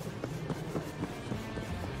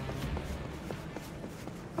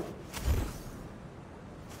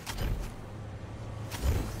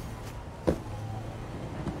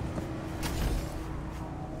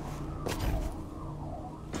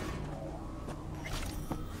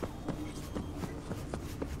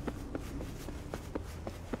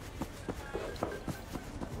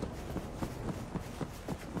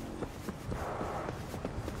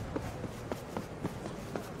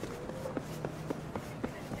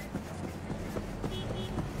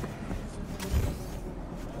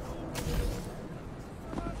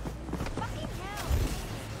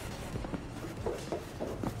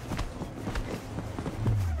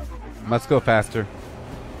 Let's go faster.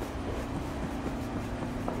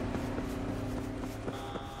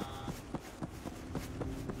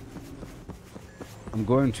 I'm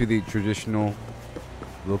going to the traditional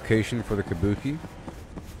location for the kabuki.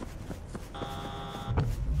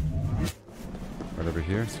 Right over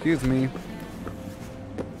here. Excuse me.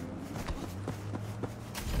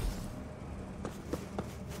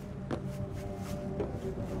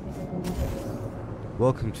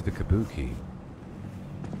 Welcome to the kabuki.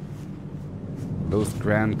 Los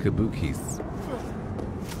Grand Kabukis.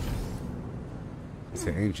 It's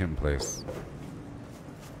an ancient place.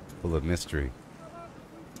 Full of mystery.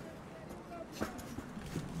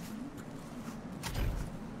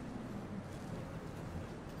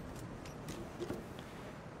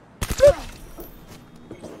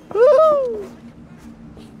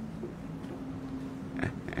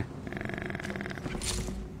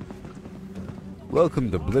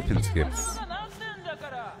 Welcome to Blip and Skips.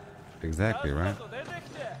 Exactly, right?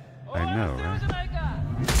 I know, right?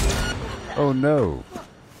 Oh no!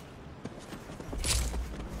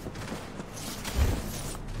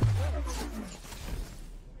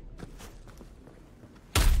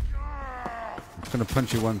 I'm just gonna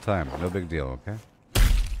punch you one time, no big deal, okay?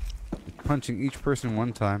 I'm punching each person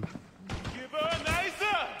one time.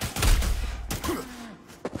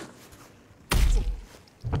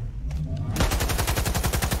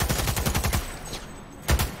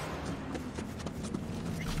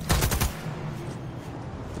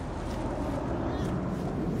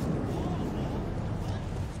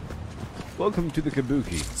 Welcome to the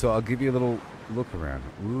kabuki. So I'll give you a little look around.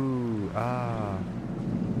 Ooh, ah.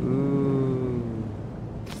 Ooh.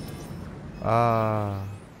 Ah.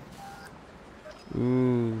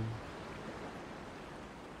 Ooh.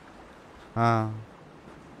 Ah.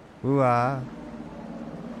 Ooh, ah.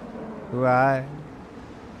 Ooh, ah.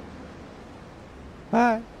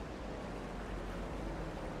 Hi.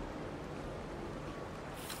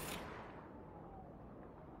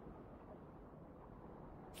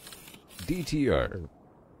 DTR,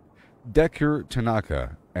 Decker,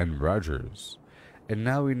 Tanaka, and Rogers. And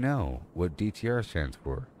now we know what DTR stands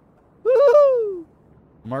for. Woohoo!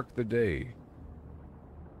 Mark the day.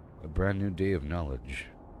 A brand new day of knowledge.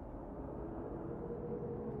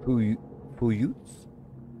 Fuyutsu?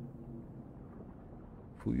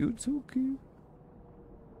 Fuyutsuki?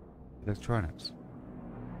 Electronics.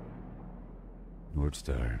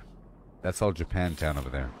 Nordstar. That's all Japantown over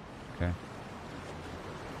there. Okay?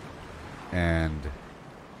 And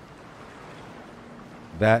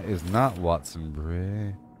that is not Watson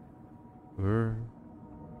Bridge.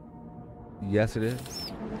 Yes, it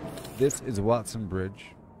is. This is Watson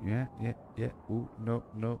Bridge. Yeah. Ooh,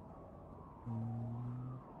 no.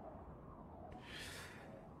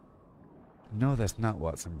 No, that's not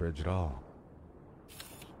Watson Bridge at all.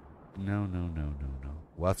 No.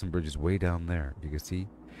 Watson Bridge is way down there. You can see,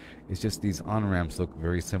 it's just these on-ramps look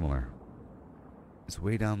very similar. It's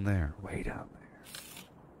way down there.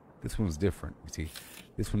 This one's different. You see,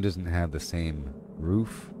 this one doesn't have the same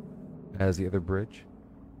roof as the other bridge.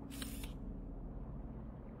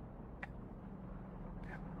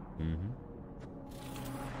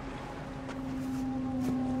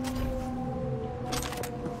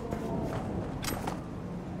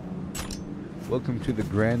 Welcome to the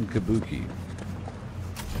Grand Kabuki.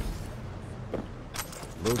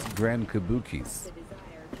 Los Grand Kabukis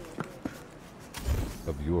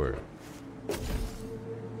of yore.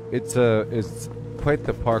 It's quite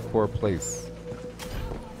the parkour place.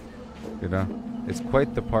 You know? It's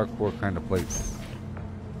quite the parkour kind of place.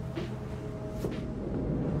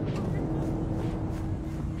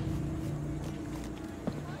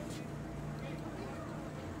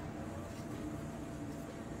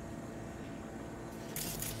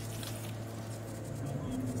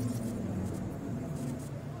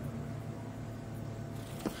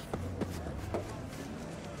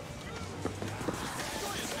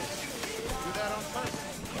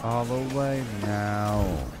 All the way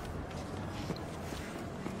now.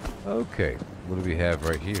 Okay, what do we have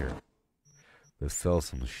right here? Let's sell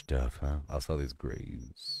some stuff, huh? I'll sell these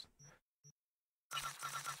graves.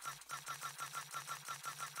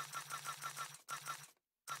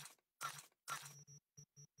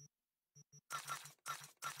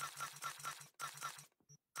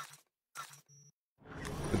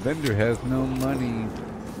 The vendor has no money.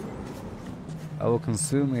 I will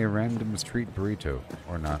consume a random street burrito,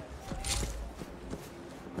 or not.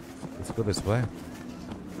 Let's go this way.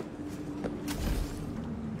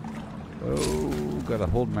 Oh, gotta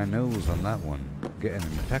hold my nose on that one. Get an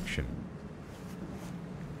infection.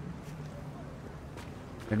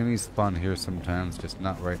 Enemies spawn here sometimes, just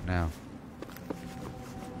not right now.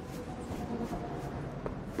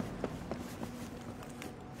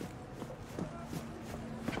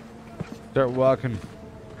 Start walking.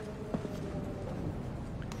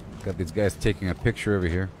 Got these guys taking a picture over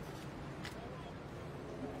here.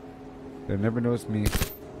 They'll never notice me.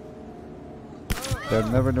 They'll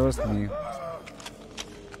never notice me.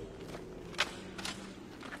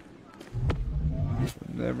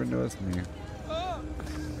 They'll never notice me.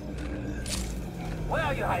 Where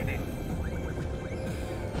are you hiding?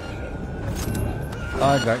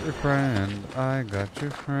 I got your friend. I got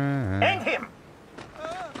your friend. Hang him!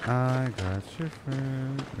 I got your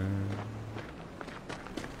friend.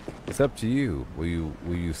 It's up to you. Will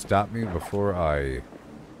you stop me before I...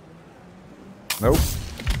 Nope.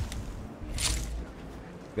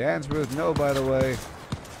 The answer is no, by the way.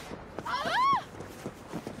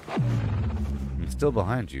 I'm still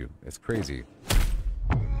behind you. It's crazy.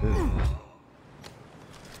 Ugh.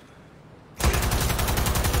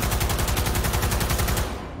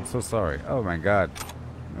 I'm so sorry. Oh my god.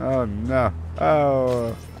 Oh no.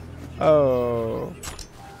 Oh. Oh.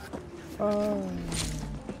 Oh.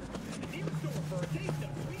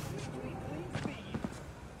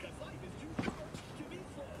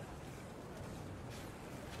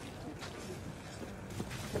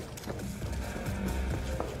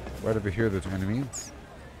 Right over here, there's enemies.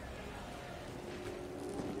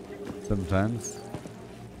 Sometimes.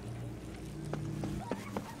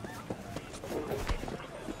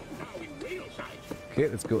 Okay,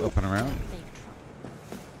 let's go up and around.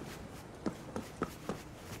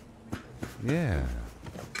 Yeah.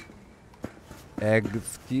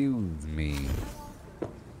 Excuse me.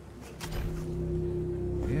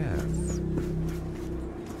 Yes.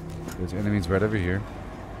 There's enemies right over here.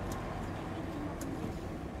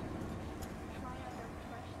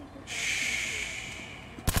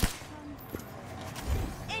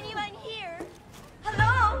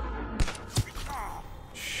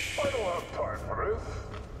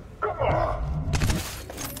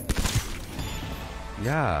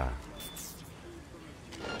 Yeah.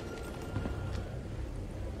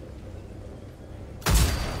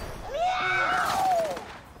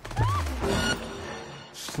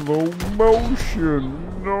 Slow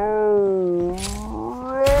motion. No.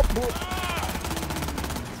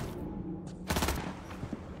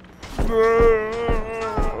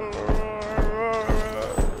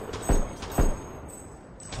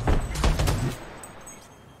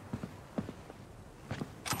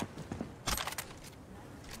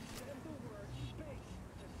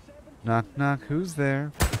 Knock, knock, who's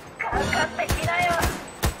there?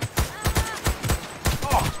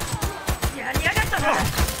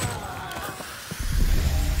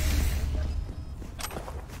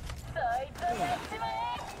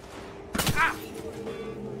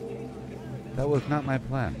 That was not my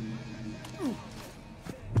plan.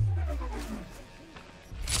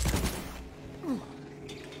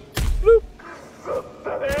 Bloop.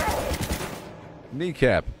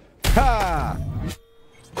 Kneecap. Ha!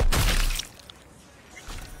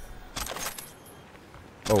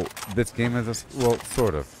 Oh, this game has a... well,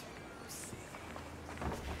 sort of.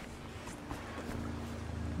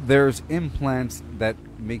 There's implants that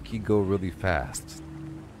make you go really fast.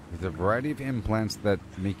 There's a variety of implants that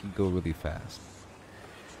make you go really fast.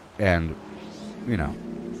 And, you know,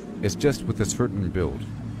 it's just with a certain build.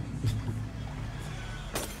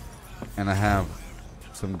 And I have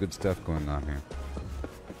some good stuff going on here.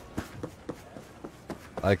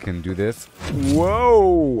 I can do this.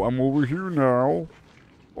 Whoa! I'm over here now.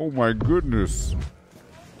 Oh my goodness.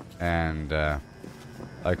 And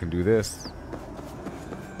I can do this.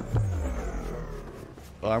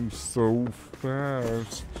 I'm so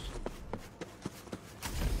fast.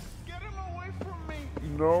 Get him away from me!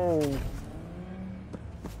 No.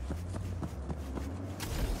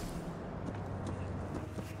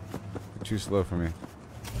 Too slow for me.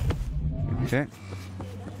 Okay.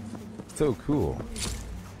 So cool.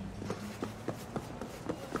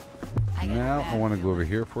 Now I want to go over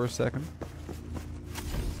here for a second.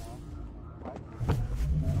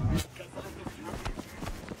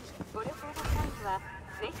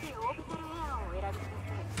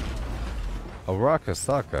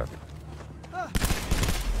 Arakasaka.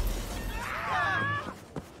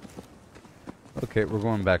 Okay, we're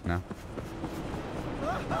going back now.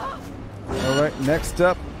 Alright, next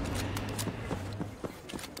up.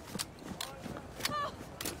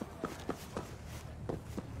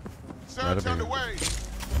 Surge underway.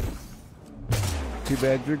 Too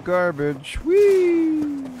bad you're garbage.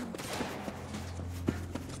 Whee!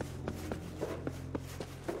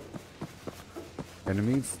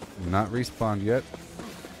 Enemies not respawned yet.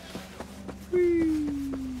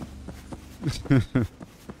 Whee!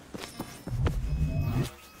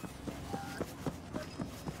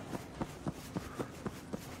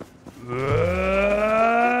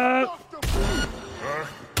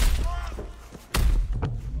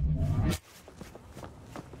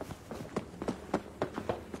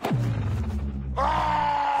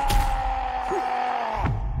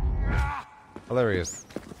 Hilarious.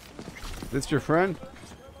 This your friend?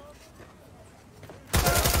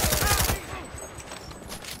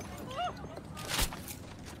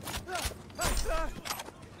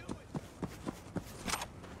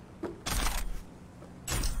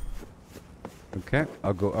 Okay,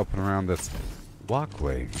 I'll go up and around this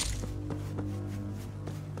walkway.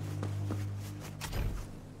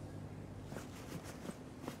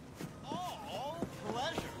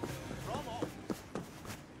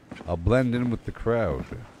 I'll blend in with the crowd.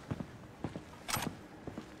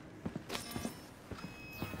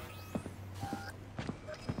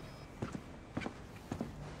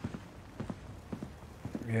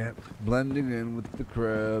 Yeah, blending in with the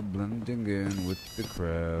crowd, blending in with the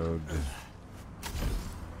crowd.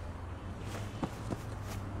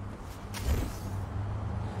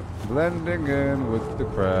 Blending in with the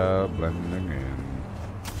crowd, blending in.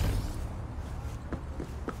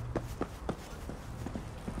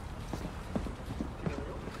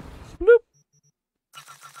 Bloop.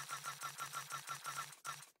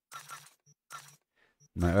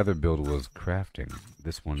 My other build was crafting.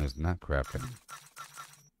 This one is not crafting.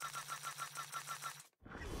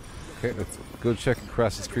 Okay, let's go check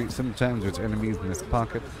across the street. Sometimes there's enemies in this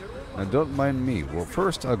pocket. Now don't mind me. Well,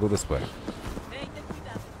 first I'll go this way.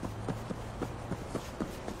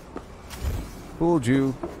 Fooled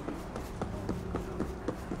you.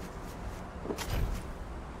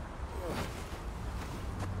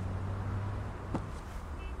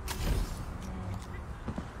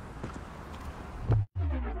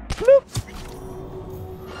 Bloop.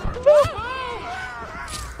 Bloop.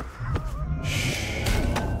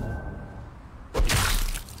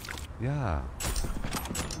 Yeah.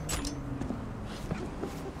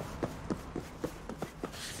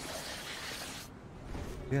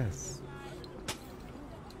 Yes.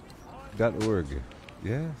 .org.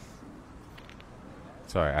 Yes.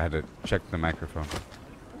 Sorry, I had to check the microphone.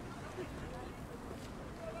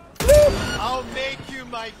 I'll make you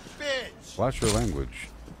my bitch! Watch your language.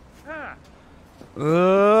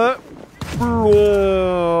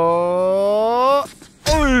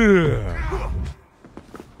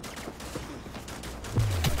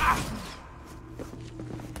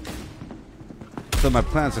 So my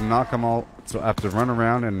plan is to knock them all. So I have to run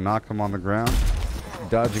around and knock them on the ground,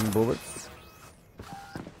 dodging bullets,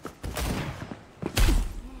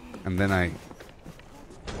 and then I.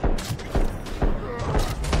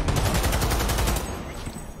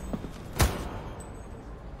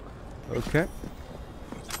 Okay.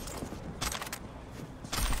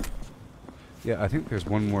 Yeah, I think there's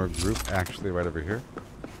one more group actually right over here.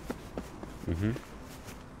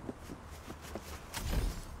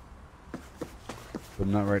 But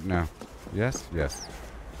not right now. Yes? Yes.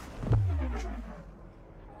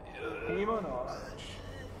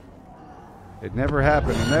 It never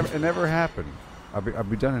happened. It never happened. I'll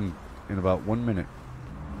be done in about 1 minute.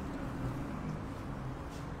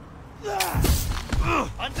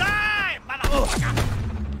 On time, motherfucker!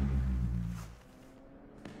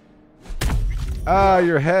 Ah,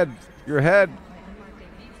 your head. Your head.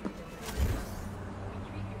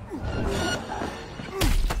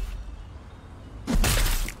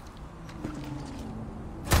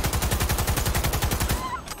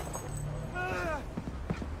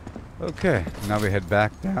 Okay, now we head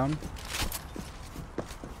back down.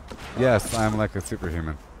 Yes, I'm like a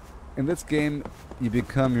superhuman. In this game, you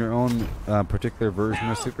become your own particular version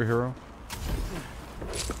of superhero.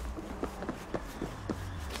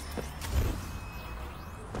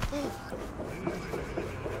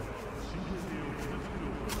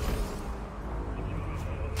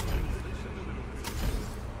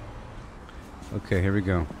 Okay, here we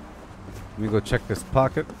go. Let me go check this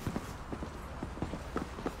pocket.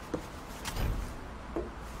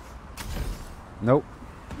 Nope.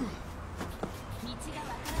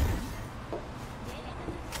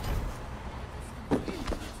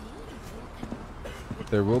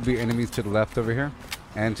 There will be enemies to the left over here,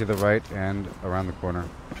 and to the right, and around the corner.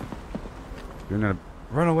 You're gonna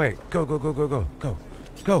run away. Go, go, go, go, go, go,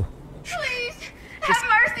 go. Please, have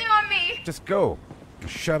mercy on me. Just go.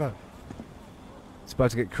 Shut up. It's about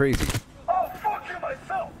to get crazy. I'll fuck you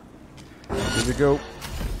myself. Here we go.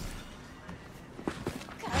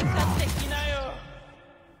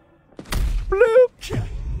 Bloop.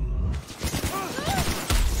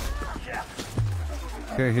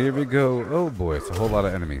 Okay, here we go. Oh boy, it's a whole lot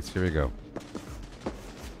of enemies. Here we go.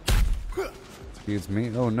 Excuse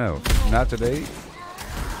me. Oh no, not today.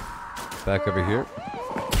 Back over here.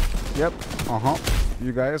 Yep.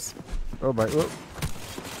 You guys. Oh my.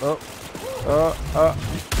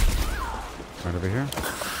 Right over here.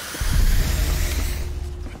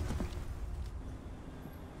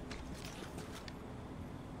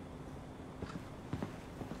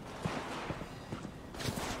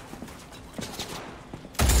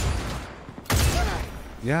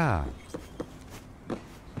 Yeah.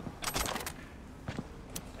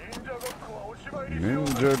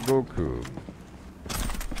 Ninja Goku.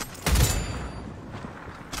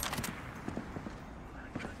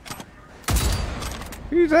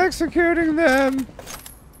 He's executing them.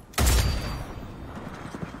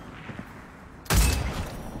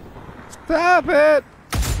 Stop it.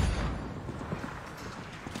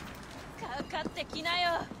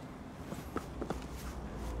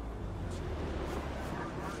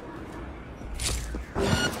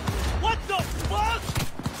 What the fuck?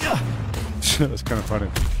 That's kind of funny.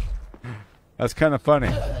 That's kind of funny.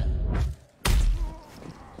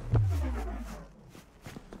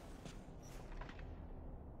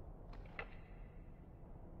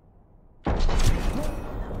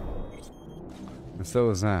 And so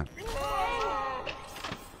is that.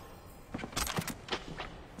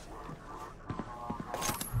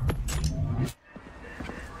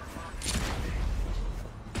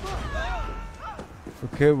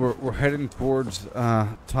 Okay, we're heading towards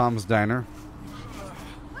Tom's Diner.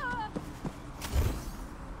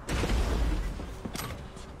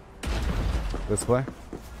 This way.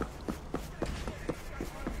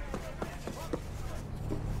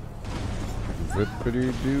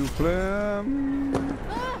 Zippity doo flam.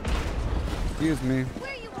 Excuse me. Where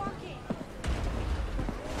are you walking?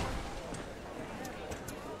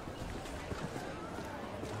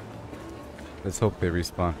 Let's hope they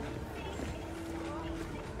respawn.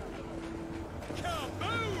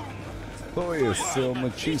 Boy, is so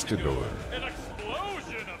machistador. An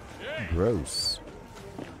explosion of pain. Gross.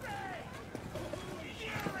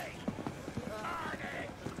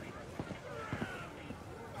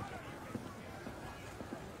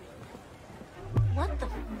 What the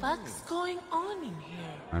fuck's going on in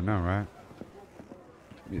here? I know, right?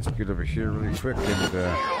 Just get over here really quick and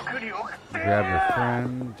grab your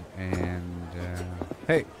friend and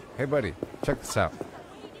hey, buddy, check this out.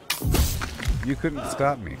 You couldn't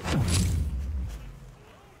stop me.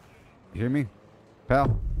 You hear me,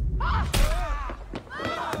 pal?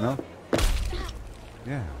 No?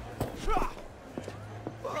 Yeah.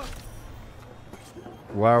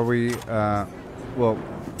 Why are we, well,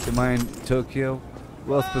 am I in Tokyo?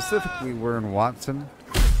 Well, specifically, we're in Watson.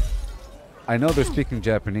 I know they're speaking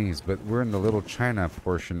Japanese, but we're in the Little China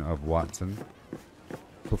portion of Watson.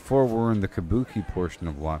 Before, we're in the Kabuki portion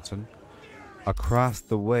of Watson. Across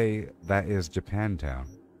the way, that is Japantown.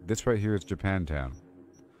 This right here is Japantown.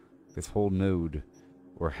 This whole node,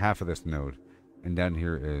 or half of this node. And down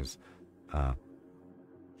here is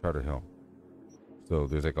Charter Hill. So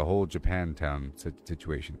there's like a whole Japantown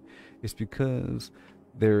situation. It's because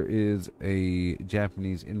there is a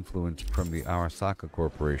Japanese influence from the Arasaka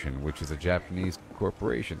Corporation, which is a Japanese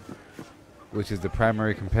corporation, which is the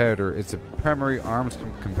primary competitor. It's a primary arms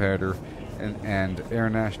competitor and air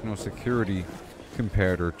national security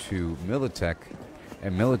competitor to Militech,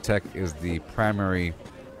 and Militech is the primary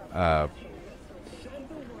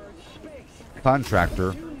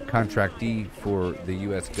contractee for the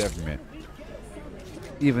U.S. government.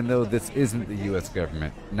 even though this isn't the U.S.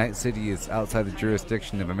 government. Night City is outside the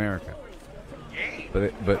jurisdiction of America.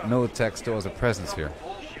 But Militech still has a presence here.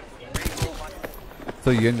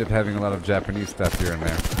 So you end up having a lot of Japanese stuff here and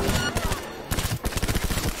there.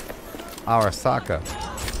 Arasaka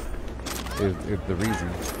is the reason.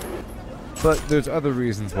 But there's other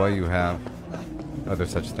reasons why you have other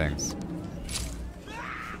such things.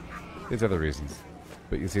 There's other reasons.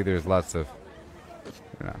 But you see there's lots of,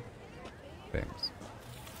 things.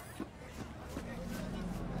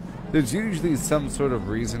 There's usually some sort of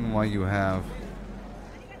reason why you have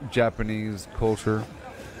Japanese culture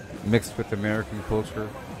mixed with American culture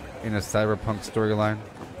in a cyberpunk storyline.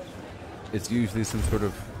 It's usually some sort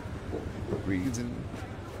of reason.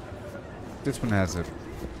 This one has a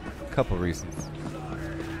couple reasons.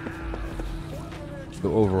 The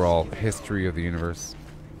overall history of the universe.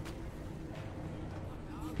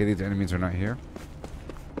 Okay, these enemies are not here.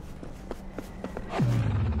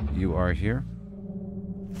 You are here.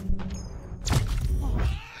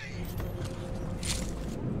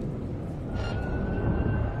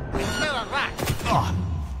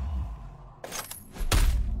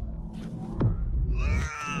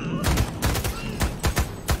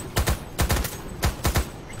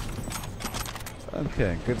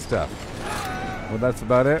 Okay, good stuff. Well, that's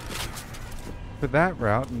about it for that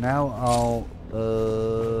route. Now I'll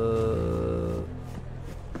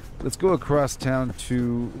let's go across town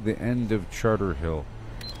to the end of Charter Hill,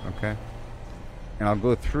 okay? And I'll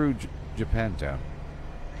go through Japantown.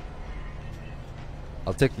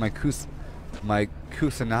 I'll take my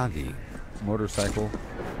Kusanagi motorcycle,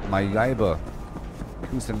 my Yaiba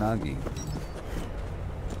Kusanagi.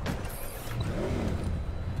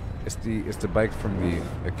 It's the bike from the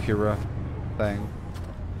Akira thing.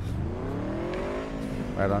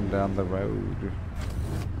 Right on down the road.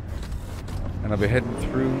 And I'll be heading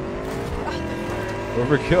through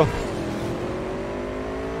Overkill.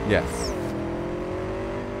 Yes.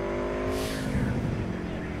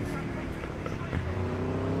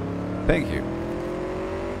 Thank you.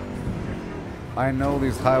 I know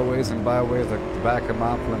these highways and byways like the back of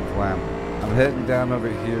my flim-flam. I'm heading down over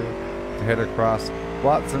here to head across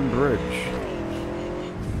Watson Bridge.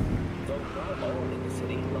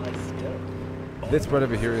 This right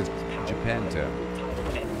over here is Japantown.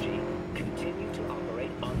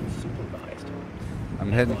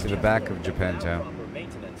 I'm heading to the back of Japantown.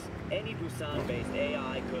 Any Busan-based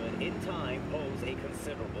AI could, in time, pose a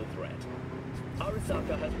considerable threat.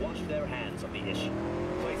 Arasaka has washed their hands of the issue,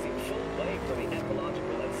 placing full blame for the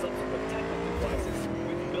ecological and subsequent technical crisis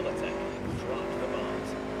with Militech, who dropped the bombs.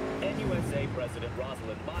 NUSA President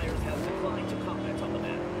Rosalind Myers has declined to comment on the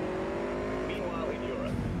matter. Meanwhile, in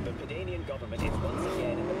Europe, the Canadian government is once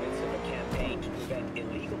again in the midst of a campaign to prevent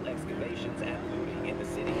illegal excavations and looting in the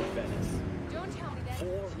city of Venice. 4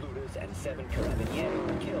 looters and 7 carabinieri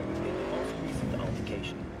were killed in the most recent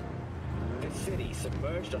altercation. The city,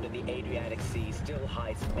 submerged under the Adriatic Sea, still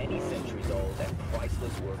hides many centuries old and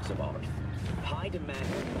priceless works of art. High demand.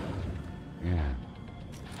 Yeah.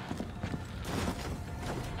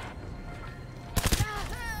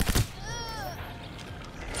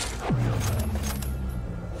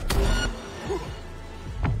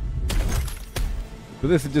 But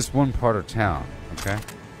this is just one part of town, okay?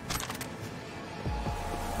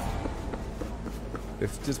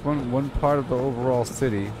 It's just one part of the overall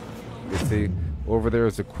city. You see, over there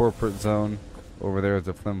is a corporate zone. Over there is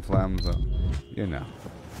a flim-flam zone. You know.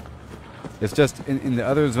 It's just, in the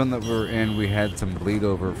other zone that we're in, we had some bleed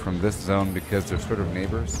over from this zone because they're sort of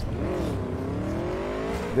neighbors.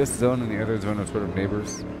 This zone and the other zone are sort of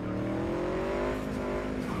neighbors.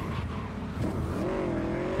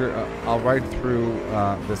 Here, I'll ride through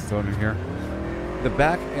this zone in here. The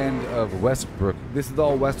back end of Westbrook. This is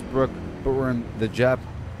all Westbrook, but we're in the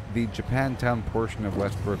Japantown portion of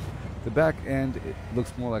Westbrook. The back end, it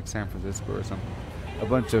looks more like San Francisco or something. A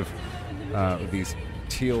bunch of these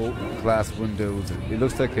teal glass windows. It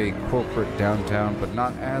looks like a corporate downtown, but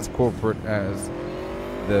not as corporate as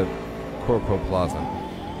the Corpo Plaza.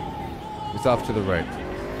 It's off to the right.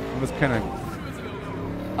 I'm just kind of...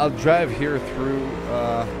 I'll drive here through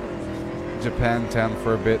Japantown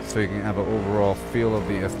for a bit so you can have an overall feel of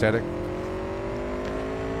the aesthetic.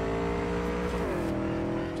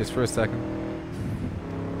 Just for a second.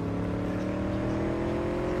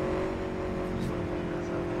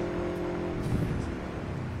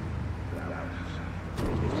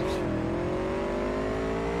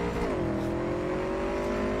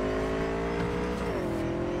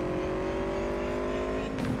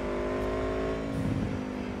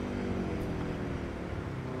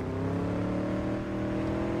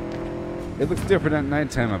 It looks different at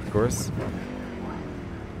nighttime, of course.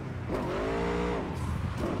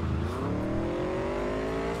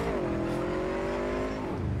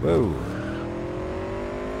 Whoa.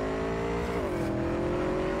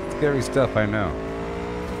 Scary stuff, I know.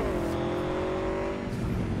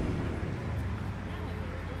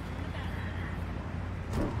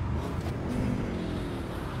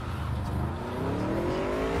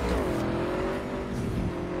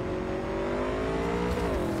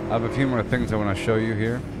 I have a few more things I want to show you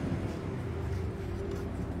here.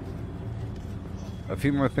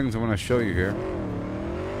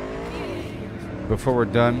 Before we're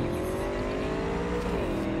done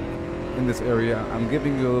in this area, I'm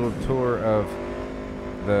giving you a little tour of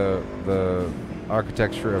the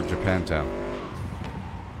architecture of Japantown.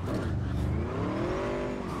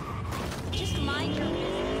 Just mind your business.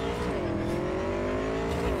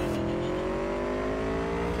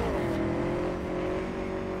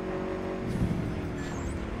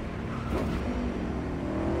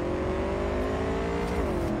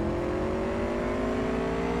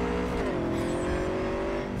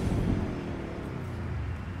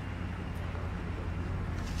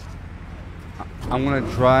 I'm going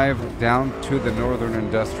to drive down to the Northern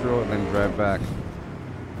Industrial and then drive back.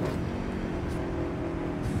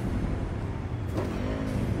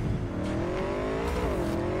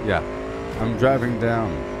 Yeah, I'm driving down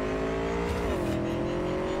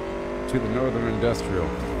to the Northern Industrial.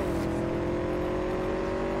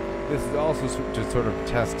 This is also to sort of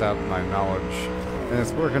test out my knowledge, and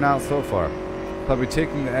it's working out so far. I'll be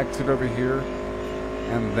taking the exit over here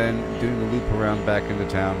and then doing a loop around back into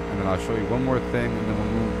town, and then I'll show you one more thing, and then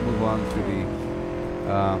we'll move on to the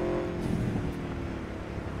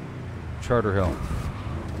Charter Hill.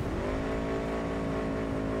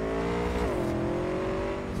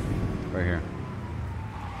 Right here.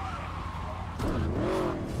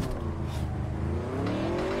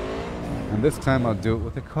 And this time I'll do it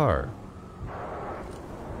with a car.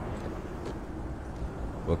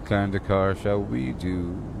 What kind of car shall we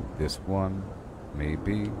do? This one?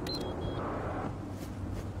 Maybe.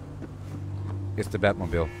 It's the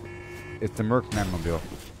Batmobile. It's the Mercmanmobile.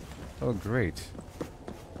 Oh, great.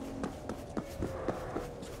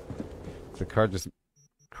 The car just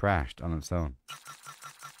crashed on its own.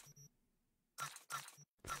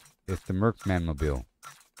 It's the Mercmanmobile.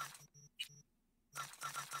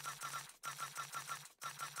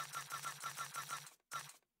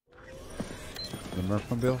 The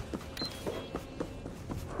Mercmobile?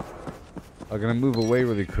 I'm gonna move away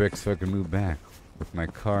really quick so I can move back with my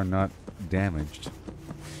car not damaged.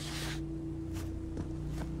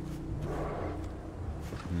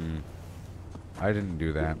 I didn't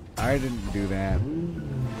do that. I didn't do that.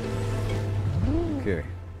 Okay.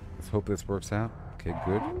 Let's hope this works out. Okay,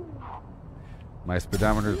 good. My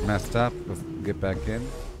speedometer's messed up. Let's get back in.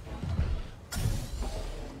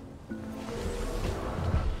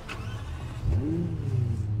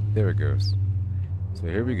 There it goes. So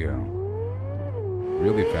here we go.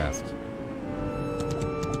 Really fast.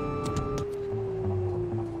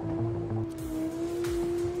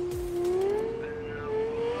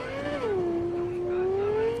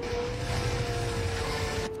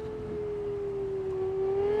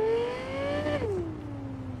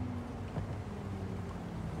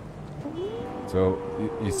 So,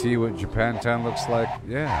 you see what Japantown looks like?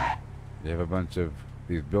 Yeah. You have a bunch of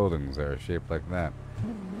these buildings that are shaped like that.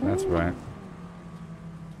 That's right.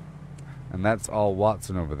 And that's all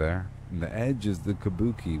Watson over there. And the edge is the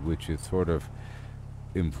Kabuki, which is sort of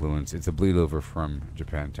influence. It's a bleed over from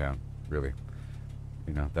Japantown, really.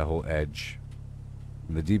 You know, that whole edge.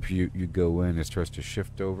 And the deeper you go in, it starts to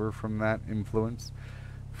shift over from that influence.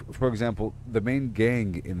 For example, the main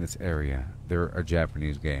gang in this area, they're a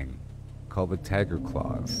Japanese gang called the Tiger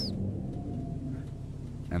Claws.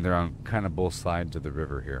 And they're on kind of both sides of the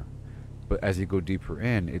river here. But as you go deeper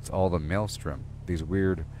in, it's all the Maelstrom. These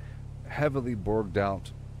weird, heavily borged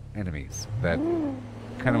out enemies that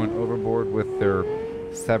kind of went overboard with their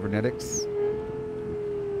cybernetics.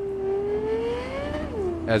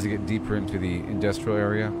 As you get deeper into the industrial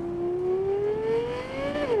area.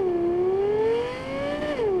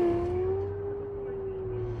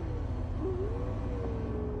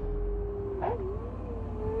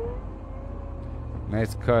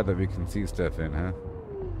 Nice car that we can see stuff in, huh?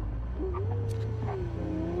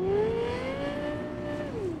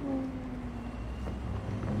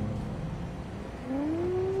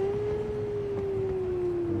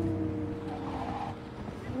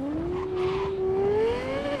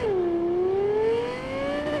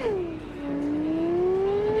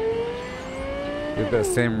 We've got the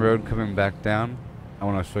same road coming back down. I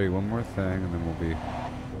want to show you one more thing and then we'll be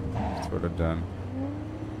sort of done.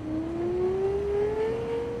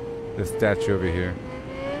 This statue over here.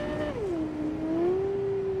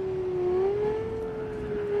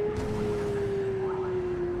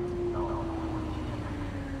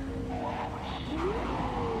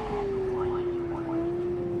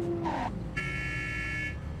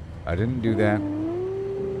 I didn't do that.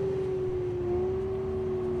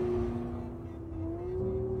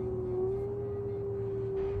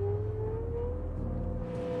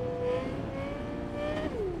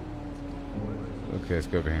 Okay, let's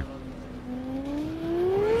go over here.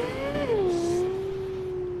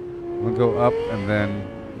 We'll go up and then...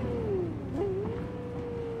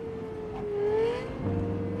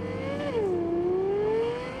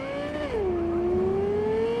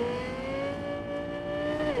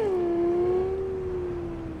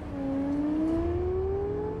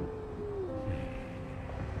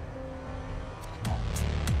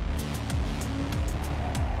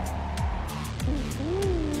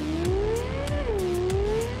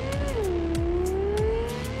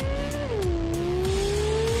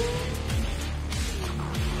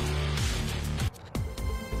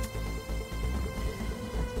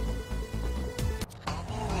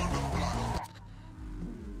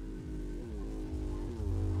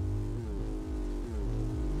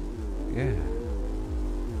 Yeah.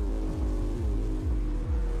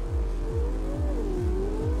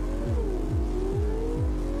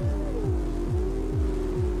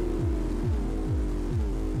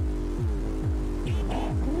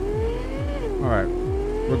 All right.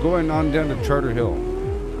 We're going on down to Charter Hill.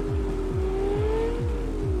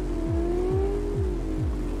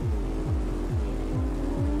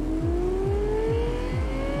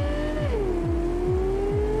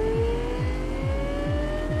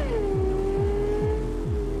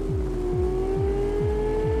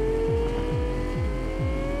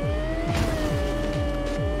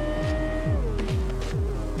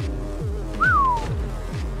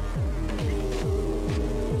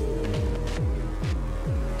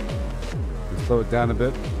 Slow it down a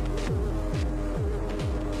bit.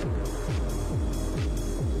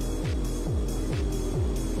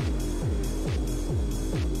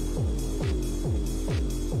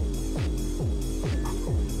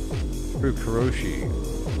 Through Kuroshi.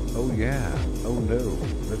 Oh yeah. Oh no.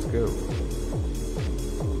 Let's go.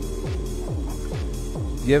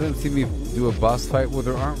 You haven't seen me do a boss fight? Well,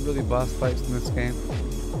 there aren't really boss fights in this game.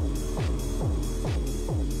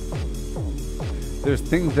 There's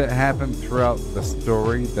things that happen throughout the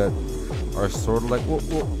story that are sort of like, well,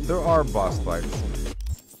 there are boss fights.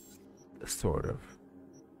 Sort of.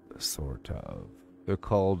 They're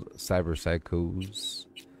called Cyber Psychos.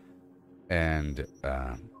 And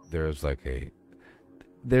there's like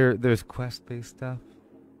there's quest-based stuff.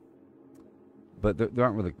 But there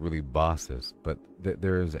aren't really bosses. But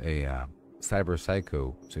there's a Cyber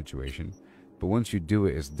Psycho situation. But once you do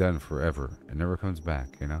it, it's done forever. It never comes back,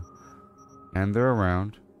 you know? And they're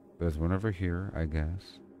around. There's one over here, I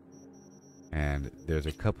guess. And there's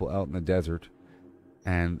a couple out in the desert.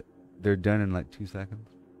 And they're done in like 2 seconds.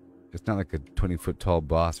 It's not like a 20-foot tall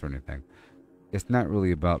boss or anything. It's not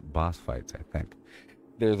really about boss fights, I think.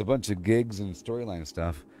 There's a bunch of gigs and storyline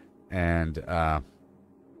stuff. And, yeah,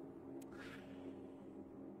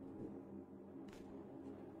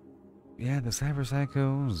 the Cyber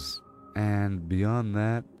Psychos. And beyond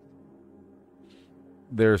that,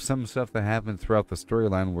 there's some stuff that happens throughout the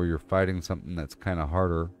storyline where you're fighting something that's kind of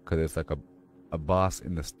harder because it's like a boss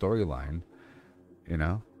in the storyline, you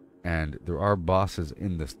know? And there are bosses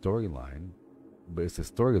in the storyline, but it's a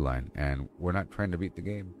storyline, and we're not trying to beat the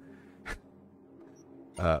game.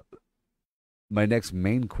 My next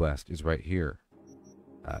main quest is right here,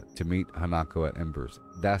 to meet Hanako at Embers.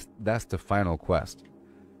 That's the final quest.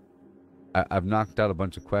 I've knocked out a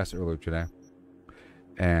bunch of quests earlier today.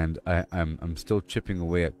 And I'm still chipping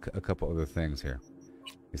away at a couple other things here.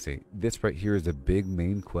 You see, this right here is a big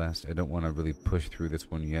main quest. I don't want to really push through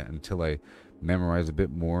this one yet until I memorize a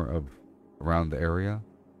bit more of around the area.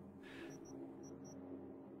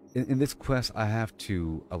 In this quest, I have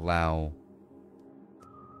to allow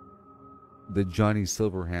the Johnny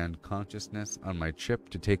Silverhand consciousness on my chip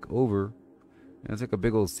to take over. And it's like a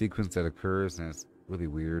big old sequence that occurs, and it's really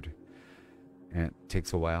weird. And it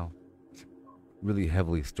takes a while. Really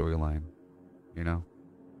heavily storyline, you know?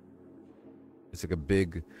 It's like a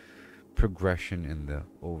big progression in the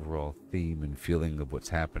overall theme and feeling of what's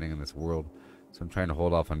happening in this world. So I'm trying to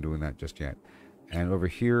hold off on doing that just yet. And over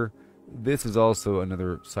here, this is also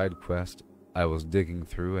another side quest I was digging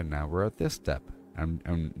through, and now we're at this step.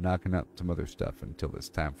 I'm knocking out some other stuff until it's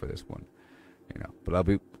time for this one, you know? But I'll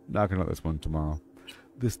be knocking out this one tomorrow.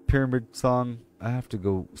 This pyramid song, I have to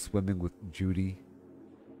go swimming with Judy.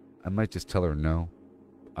 I might just tell her no.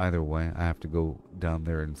 Either way, I have to go down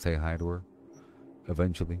there and say hi to her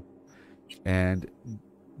eventually. And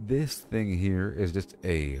this thing here is just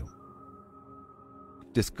a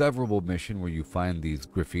discoverable mission where you find these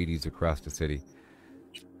graffitis across the city.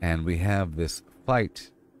 And we have this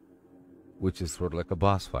fight which is sort of like a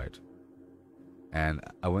boss fight. And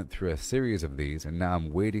I went through a series of these, and now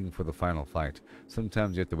I'm waiting for the final fight.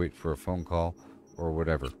 Sometimes you have to wait for a phone call or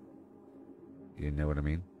whatever. You know what I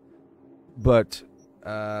mean? But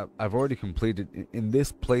I've already completed, in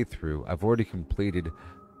this playthrough, I've already completed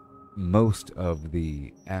most of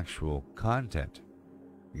the actual content,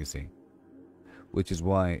 you see. Which is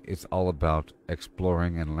why it's all about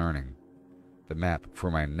exploring and learning the map for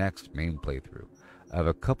my next main playthrough. I have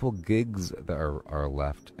a couple gigs that are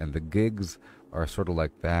left, and the gigs are sort of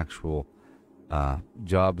like the actual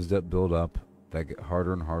jobs that build up, that get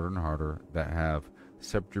harder and harder and harder, that have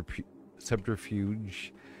subterfuge,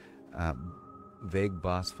 vague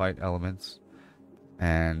boss fight elements,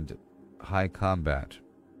 and high combat,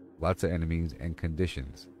 lots of enemies and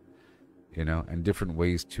conditions, you know, and different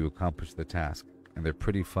ways to accomplish the task, and they're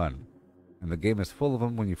pretty fun. And the game is full of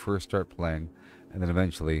them when you first start playing, and then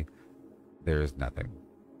eventually there is nothing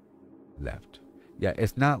left. Yeah,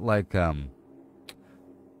 it's not like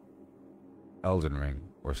Elden Ring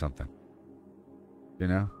or something, you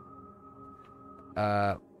know?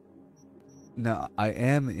 Now, I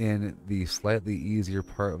am in the slightly easier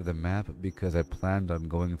part of the map because I planned on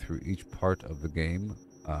going through each part of the game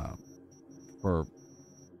for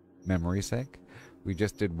memory's sake. We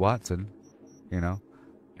just did Watson, you know,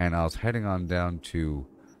 and I was heading on down to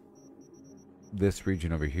this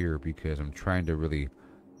region over here because I'm trying to really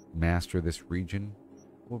master this region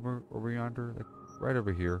over yonder, like right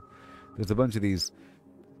over here. There's a bunch of these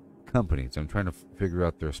companies. I'm trying to figure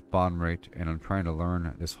out their spawn rate, and I'm trying to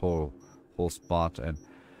learn this whole spot. And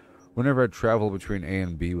whenever I travel between A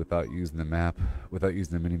and B without using the map, without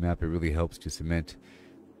using the mini map, it really helps to cement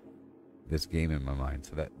this game in my mind.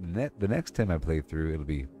 So that the next time I play through, it'll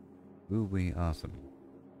be really awesome.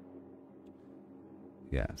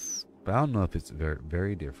 Yes, but I don't know if it's very,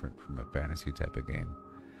 very different from a fantasy type of game.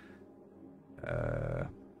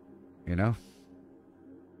 You know?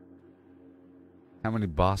 How many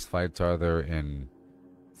boss fights are there in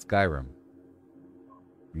Skyrim?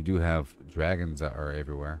 You do have dragons that are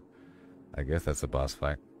everywhere. I guess that's a boss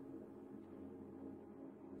fight.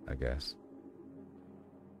 I guess.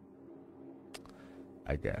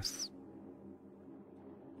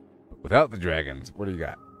 But without the dragons, what do you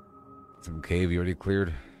got? Some cave you already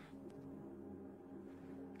cleared?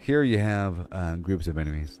 Here you have groups of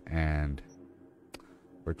enemies, and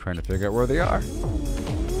we're trying to figure out where they are.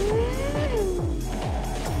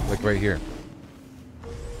 Like right here.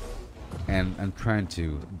 And I'm trying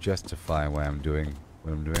to justify why I'm doing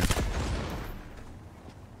what I'm doing.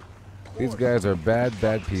 These guys are bad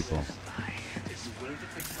people.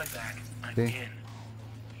 See?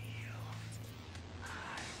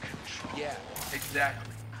 Yeah,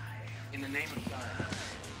 exactly. In the name of science.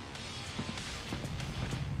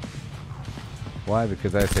 Why?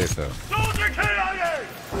 Because I say so.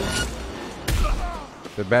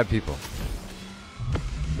 They're bad people.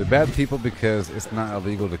 They're bad people because it's not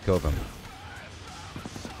illegal to kill them.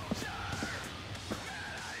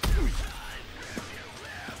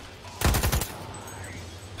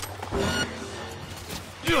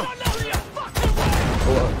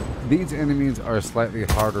 Well, these enemies are slightly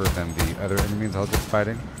harder than the other enemies I was just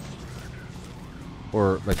fighting.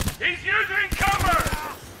 Or, like, He's using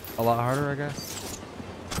cover! a lot harder, I guess.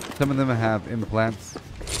 Some of them have implants.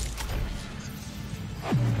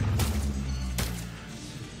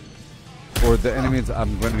 Or the enemies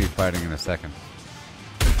I'm going to be fighting in a second.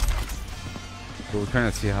 But we're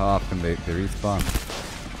trying to see how often they respawn.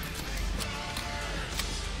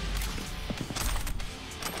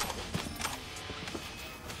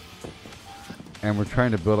 And we're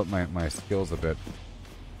trying to build up my skills a bit.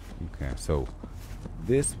 Okay, so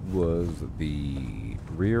this was the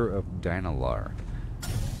rear of Dynalar.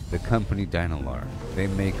 The company Dynalar. They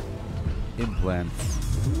make implants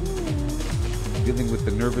dealing with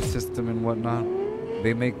the nervous system and whatnot.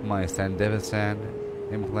 They make my Sandevisan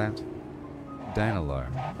implant. Dynalar.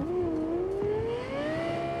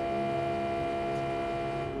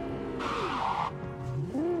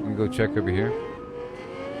 Let me go check over here.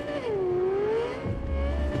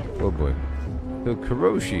 Oh boy. So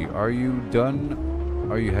Kuroshi, are you done?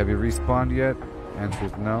 Have you respawned yet? Answer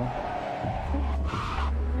is no.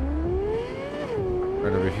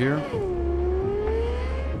 Right over here.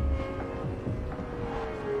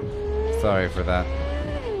 Sorry for that.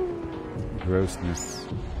 Grossness.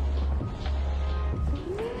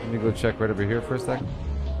 Let me go check right over here for a second.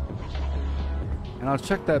 And I'll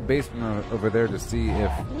check that basement over there to see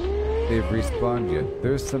if they've respawned yet.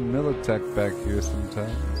 There's some Militech back here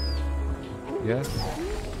sometimes. Yes?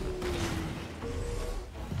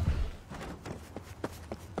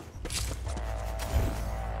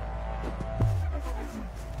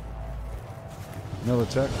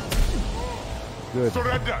 Militech. Good.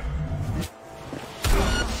 Surrender!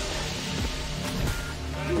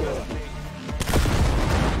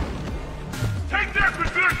 Take their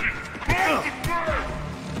position!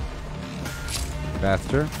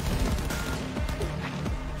 Faster.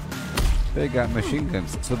 They got machine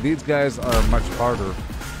guns. So these guys are much harder.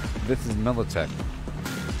 This is Militech.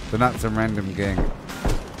 They're not some random gang.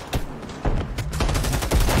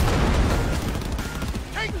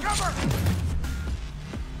 Take cover!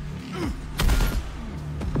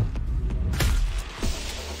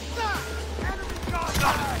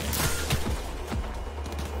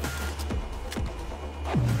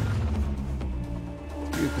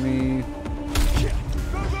 Excuse me.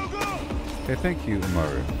 Okay, thank you,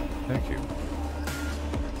 Umaru. Thank you.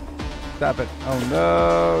 Stop it. Oh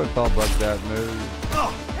no, it's all bugged out. No.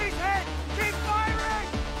 He's hit! Keep firing!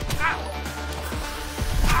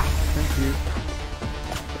 Thank you.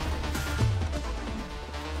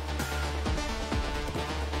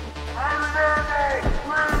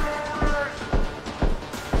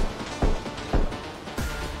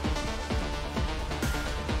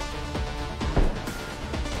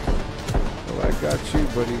 Oh, I got you,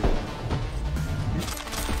 buddy.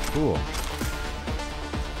 Cool.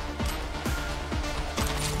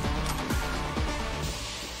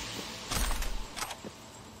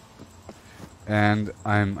 And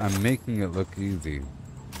I'm making it look easy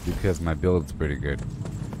because my build's pretty good.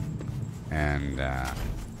 And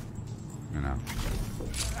you know,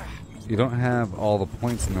 you don't have all the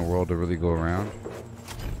points in the world to really go around.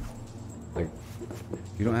 Like,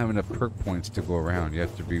 you don't have enough perk points to go around. You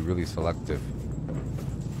have to be really selective.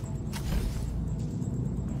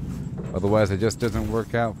 Otherwise, it just doesn't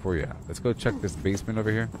work out for you. Let's go check this basement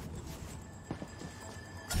over here.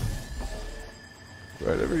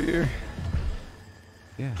 Right over here.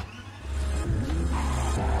 Yeah.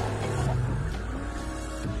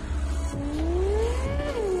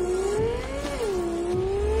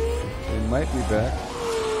 They might be back.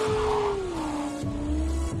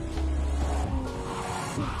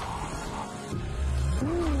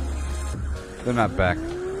 They're not back.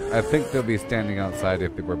 I think they'll be standing outside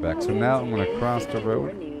if they were back. So now I'm going to cross the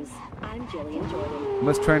road.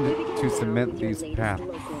 Let's try to cement these paths.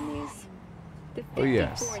 Oh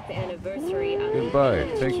yes. Goodbye.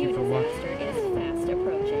 Thank you for watching. Is fast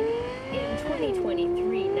approaching. In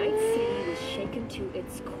 2023, Night City was shaken to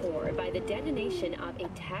its core by the detonation of a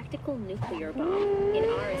tactical nuclear bomb in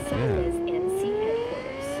Arasaka's NC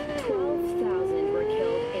headquarters. 12,000 were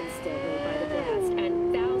killed instantly by the blast,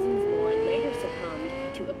 and thousands more later succumbed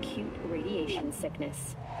to acute radiation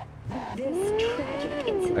sickness. This tragic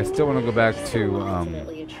incident I still want to go back to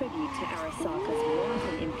ultimately a tribute to Arasaka's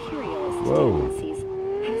wanton imperialist Whoa. tendencies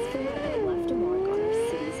has forever left a mark on our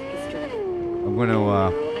city's history. I'm going to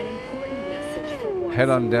head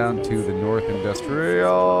on down to the North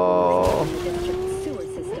Industrial.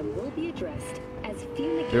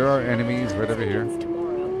 There are enemies right over here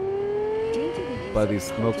by these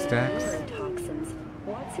smokestacks.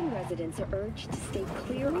 Watson residents are urged to stay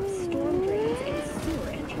clear of storm drains and sewer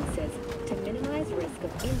entrances to minimize risk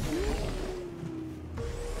of injury.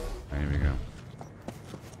 There we go.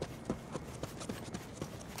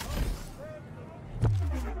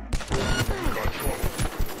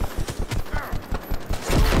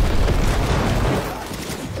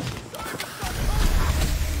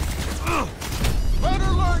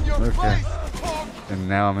 Okay. And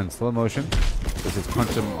now I'm in slow motion. This is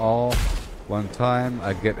punch them all one time.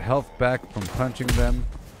 I get health back from punching them.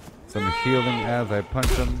 Some healing as I punch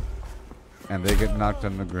them. And they get knocked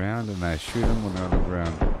on the ground, and I shoot them when they're on the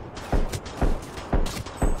ground.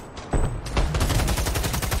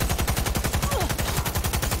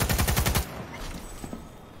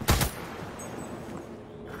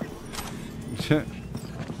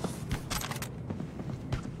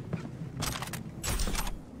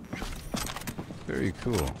 Very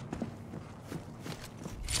cool.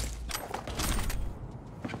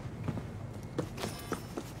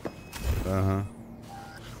 Uh-huh.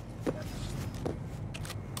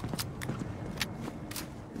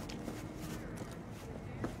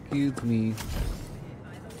 Excuse me.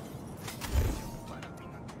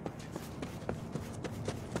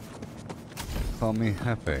 Call me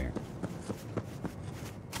Hefe.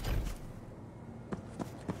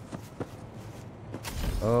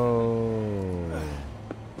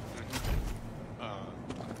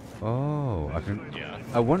 Oh, I can.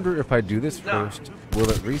 I wonder if I do this first, will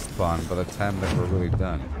it respawn by the time that we're really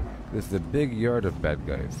done? This is a big yard of bad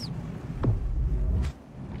guys.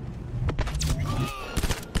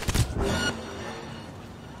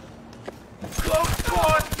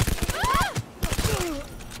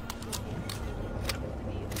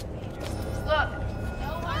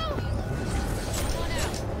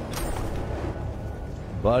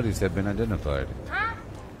 Bodies have been identified.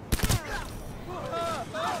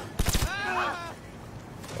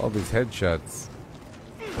 All these headshots.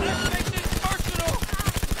 Let's make this personal!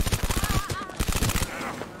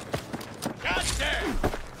 Goddamn!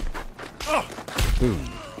 Boom.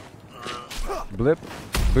 Blip.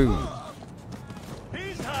 Boom.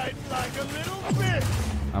 He's hiding like a little bitch!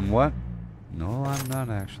 I'm what? No, I'm not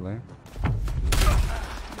actually.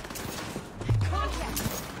 Contact!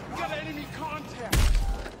 We got enemy contact!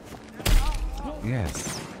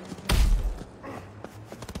 Yes.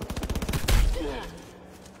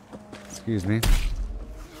 Excuse me.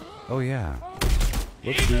 Oh yeah.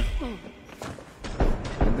 Whoopsie.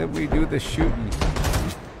 And then we do the shooting.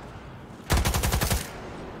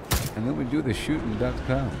 And then we do the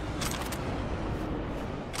shooting.com.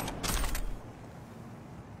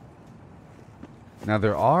 Now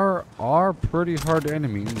there are pretty hard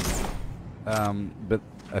enemies, but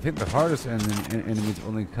I think the hardest enemies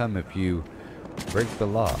only come if you break the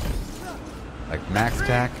law. Like max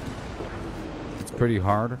tack, it's pretty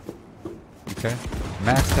hard. Okay,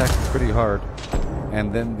 max tack is pretty hard,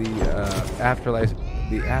 and then the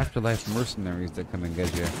afterlife mercenaries that come and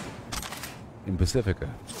get you in Pacifica,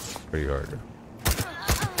 pretty hard.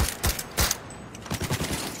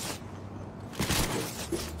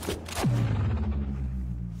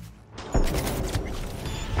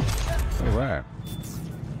 Alright.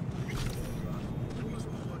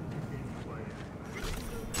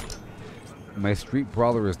 My street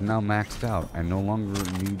brawler is now maxed out. I no longer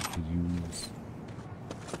need to use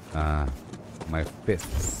my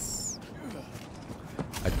fists.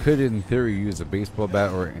 I could in theory use a baseball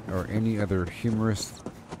bat or any other humorous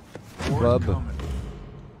club.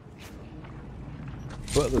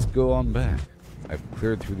 But let's go on back. I've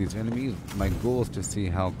cleared through these enemies. My goal is to see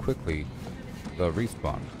how quickly they'll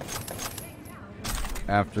respawn.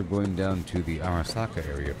 After going down to the Arasaka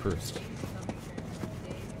area first.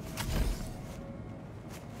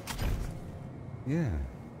 Yeah.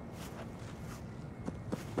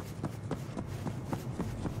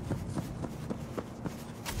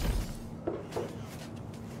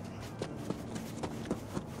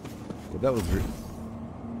 Well, that was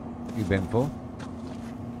eventful.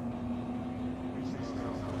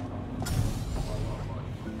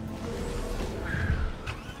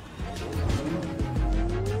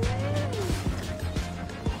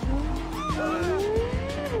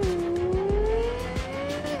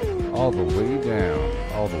 All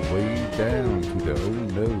the way down to the oh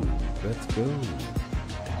no. Let's go.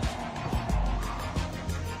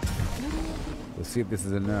 Let's see if this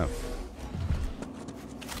is enough.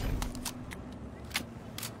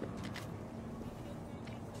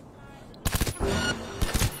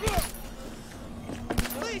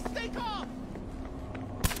 Please stay calm!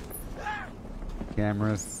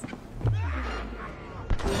 Cameras.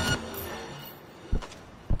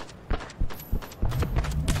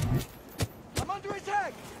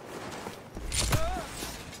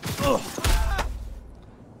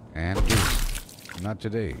 And boom. Not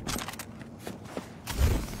today.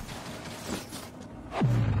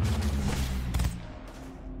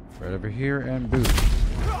 Right over here and boom. Need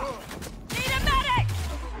a medic!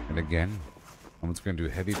 And again, I'm just going to do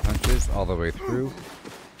heavy punches all the way through.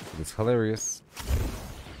 It's hilarious.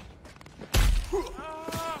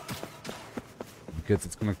 Because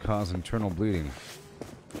it's going to cause internal bleeding.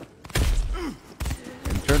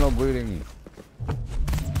 Internal bleeding.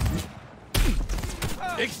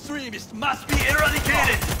 Extremists must be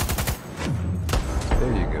eradicated!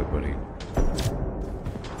 There you go, buddy.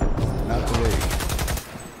 Not today.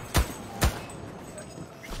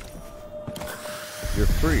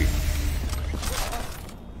 You're free.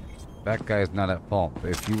 That guy's not at fault.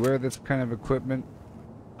 If you wear this kind of equipment,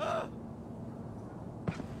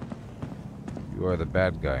 you are the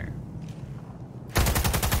bad guy.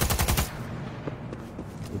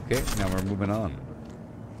 Okay, now we're moving on.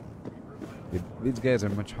 These guys are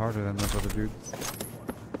much harder than those other dudes.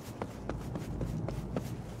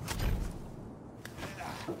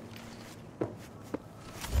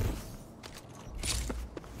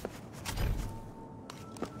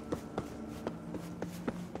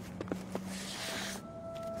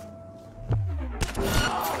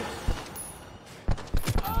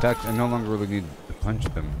 In fact, I no longer really need to punch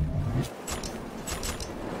them.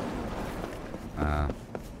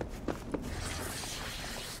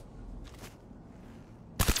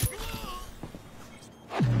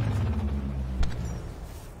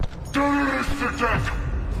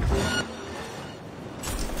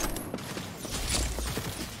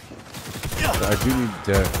 I do need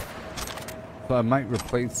to... So I might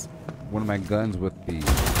replace one of my guns with the...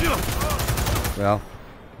 Well,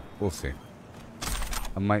 we'll see.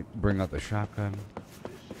 I might bring out the shotgun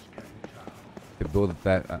to build up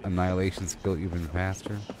that annihilation skill even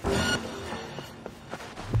faster.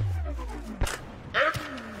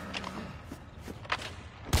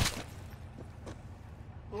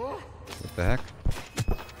 What the heck?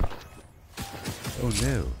 Oh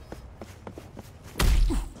no.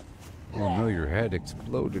 Oh no, your head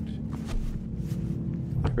exploded.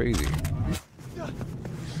 Crazy.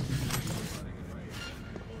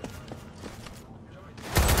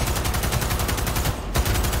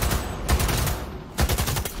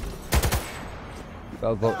 That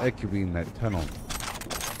was all echoey in that tunnel.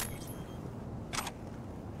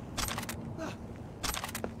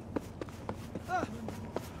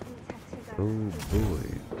 Oh boy.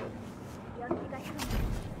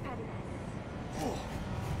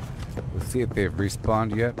 Let's see if they've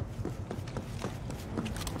respawned yet.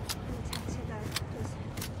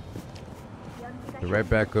 They're right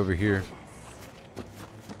back over here.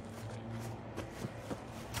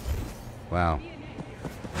 Wow.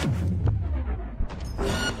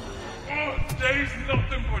 There's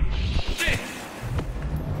nothing but shit!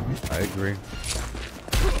 I agree.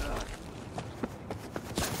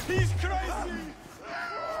 He's crazy!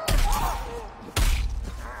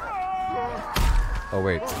 Oh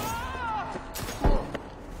wait.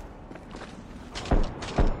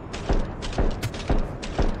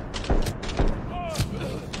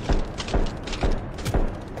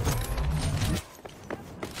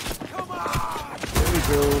 There we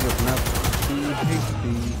go, but not too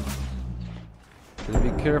hasty. Gotta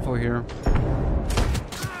be careful here.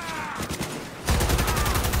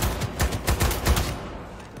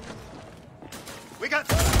 We got.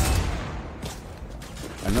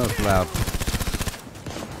 I know it's loud.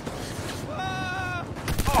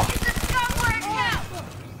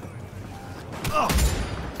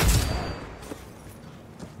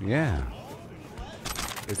 Yeah.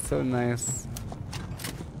 It's so nice.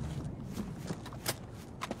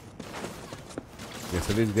 Yeah,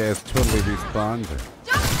 so these guys totally respawned.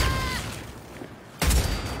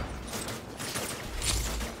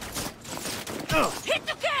 Hit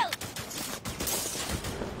to kill!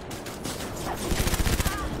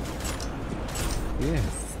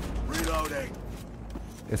 Yes. Reloading.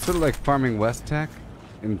 It's sort of like farming West Tech,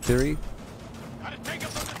 in theory. Gotta take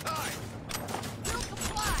up some time.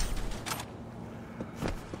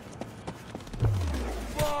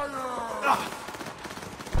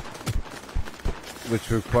 Which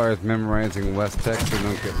requires memorizing West Tech so you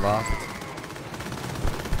don't get lost.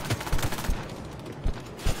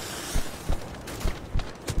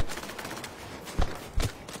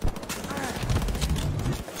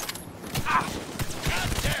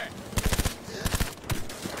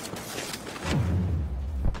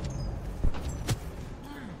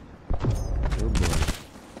 Oh boy.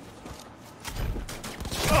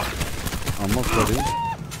 Almost ready.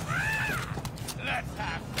 Let's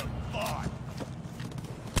have some fun.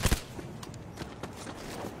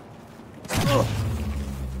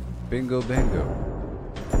 Bingo bango.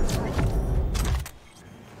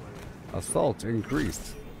 Assault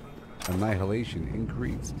increased. Annihilation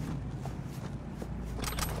increased.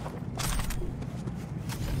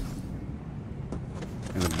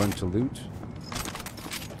 And a bunch of loot.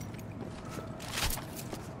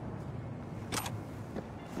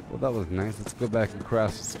 Well, that was nice. Let's go back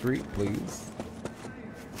across the street, please.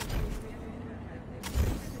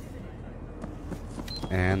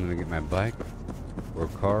 And let me get my bike or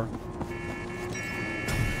car.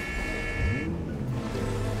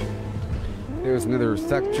 There's another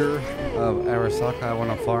sector of Arasaka I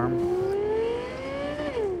want to farm.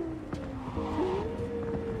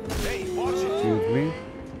 Hey, watch it. Excuse me.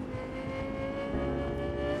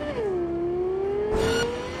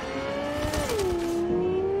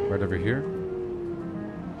 Right over here.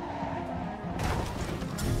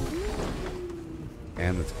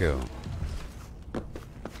 And let's go.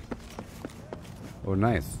 Oh,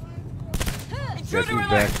 nice. Guess who's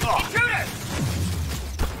back?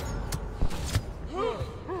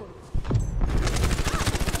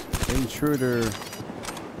 Intruder.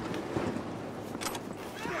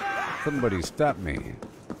 Somebody stop me.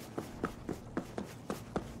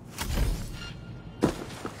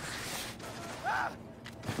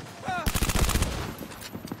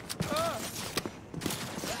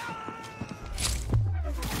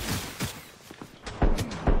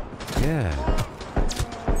 Yeah.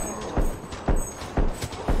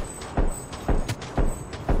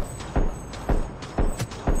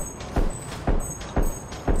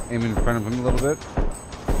 Aim in front of him a little bit.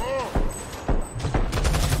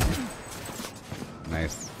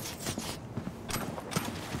 Nice.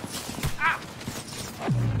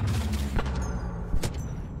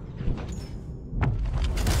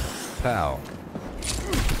 Pow.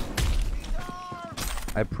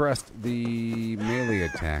 I pressed the melee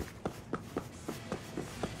attack.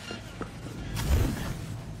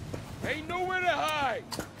 Ain't nowhere to hide,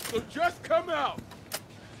 so just come out.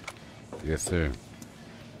 Yes, sir.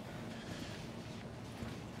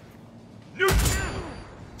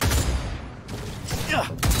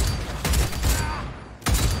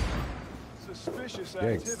 Suspicious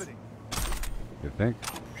Yikes. activity. You think?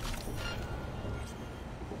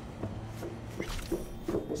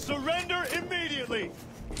 Surrender immediately.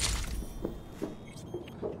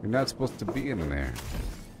 You're not supposed to be in there.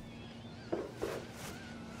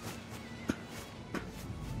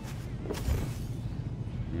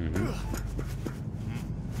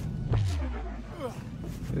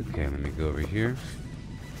 Okay, let me go over here.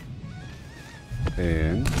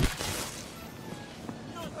 And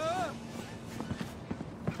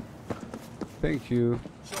thank you.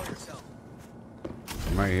 Show yourself.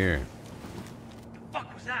 I'm right here.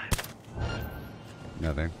 Fuck was that?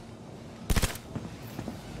 Nothing.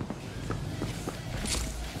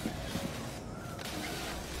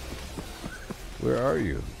 Where are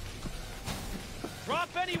you? Drop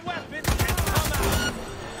any weapons and come out.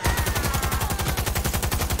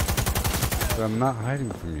 But I'm not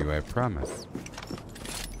hiding from you, I promise.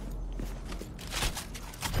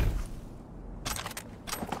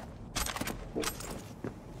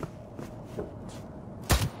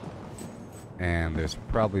 And there's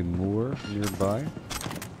probably more nearby.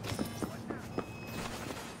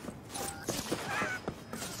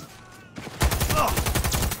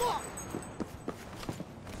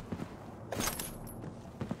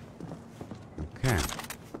 Okay.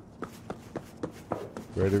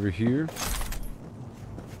 Right over here.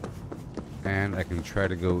 And I can try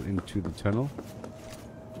to go into the tunnel.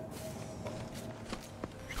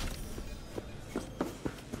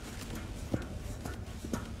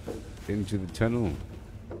 Into the tunnel.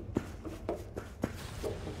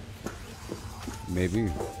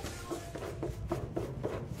 Maybe.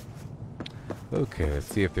 Okay, let's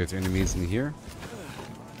see if there's enemies in here.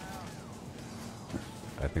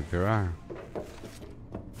 I think there are.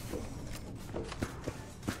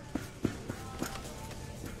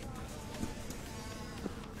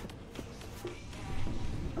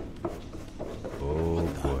 Oh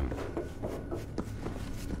boy.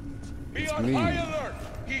 Be It's on me. high alert.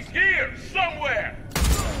 He's here somewhere.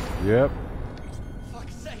 Yep.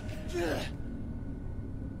 Fuck's sake.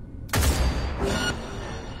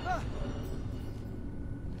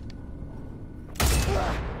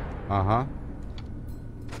 Uh-huh.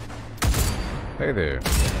 Hey there.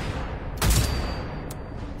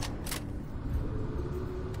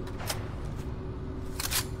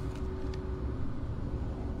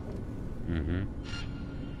 Mm-hmm.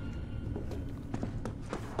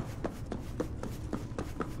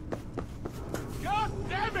 God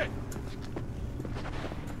damn it!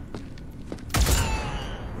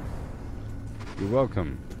 You're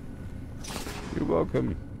welcome. You're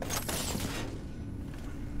welcome.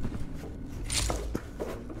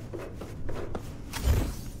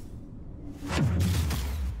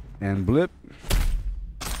 And blip.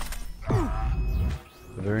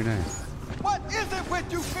 Very nice. What is it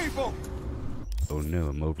with you people? Oh no,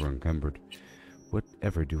 I'm over encumbered.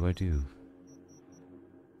 Whatever do I do?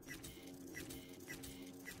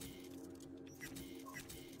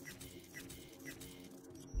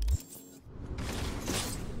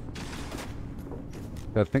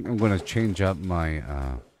 I think I'm going to change up my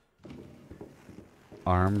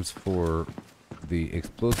arms for the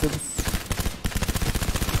explosives.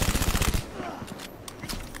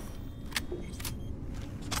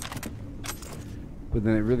 But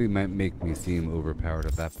then it really might make me seem overpowered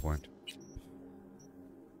at that point.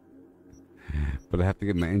 But I have to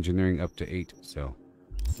get my engineering up to 8, so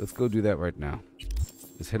let's go do that right now.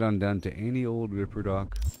 Let's head on down to any old Ripper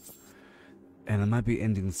Dock. And I might be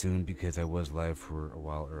ending soon because I was live for a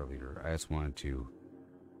while earlier. I just wanted to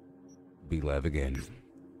be live again.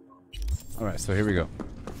 Alright, so here we go.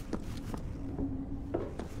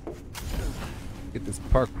 Get this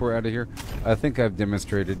parkour out of here. I think I've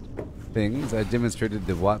demonstrated things. I demonstrated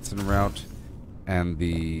the Watson route and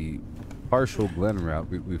the partial Glen route.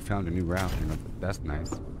 We found a new route, you know, that's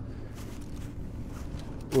nice.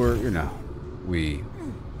 Or, you know, we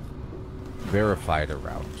verified a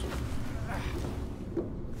route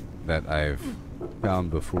that I've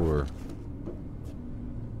found before.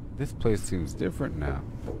 This place seems different now.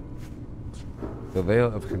 The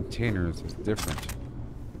layout of containers is different.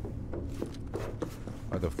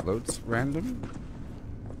 Are the floats random?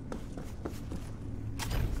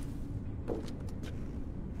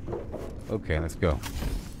 Okay, let's go.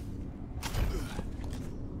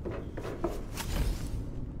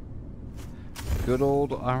 Good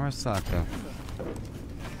old Arasaka.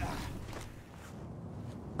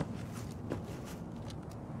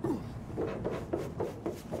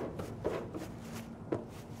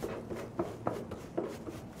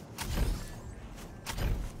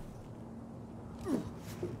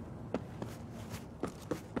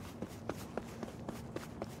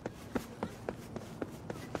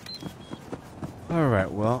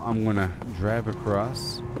 Alright, well, I'm gonna drive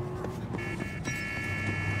across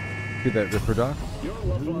to that Ripper Dock. Your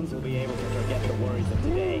loved ones will be able to forget the worries of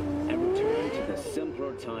today and return to the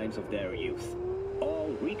simpler times of their youth. All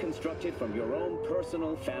reconstructed from your own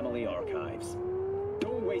personal family archives.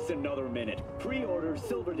 Don't waste another minute. Pre-order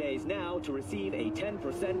Silver Days now to receive a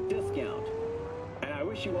 10% discount. And I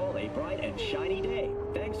wish you all a bright and shiny day.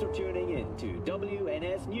 Thanks for tuning in to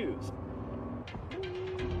WNS News.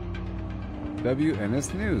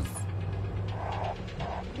 WNS News.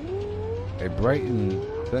 A bright and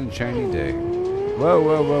sunshiny day. Whoa,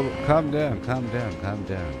 whoa, whoa. Calm down, calm down, calm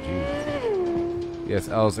down. Jeez. Yes,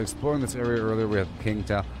 I was exploring this area earlier. We have King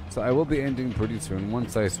Tao. So I will be ending pretty soon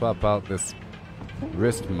once I swap out this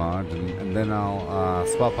wrist mod. And then I'll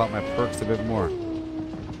swap out my perks a bit more.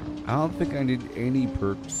 I don't think I need any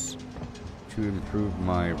perks to improve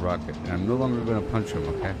my rocket. And I'm no longer going to punch him,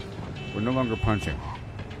 okay? We're no longer punching.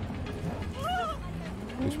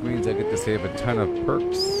 Which means I get to save a ton of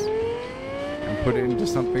perks and put it into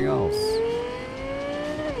something else.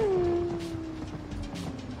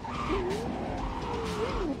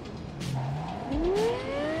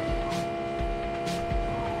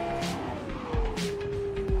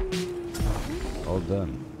 All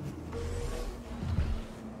done.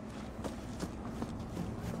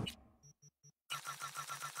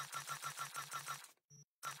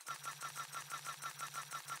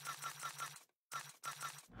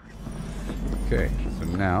 Okay, so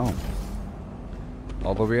now,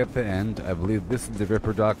 all the way at the end, I believe this is the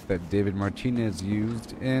Ripper Dock that David Martinez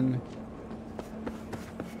used in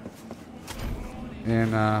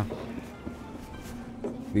the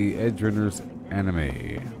Edge Runners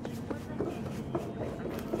anime.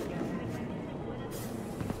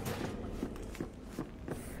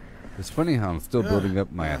 It's funny how I'm still building up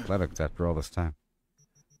my athletics after all this time.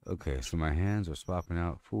 Okay, so my hands are swapping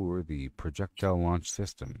out for the projectile launch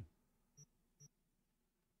system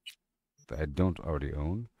that I don't already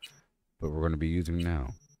own, but we're going to be using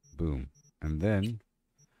now. Boom. And then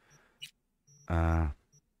I'll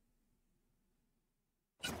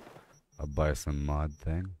buy some mod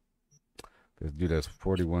thing. This dude has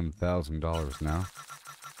 $41,000 now.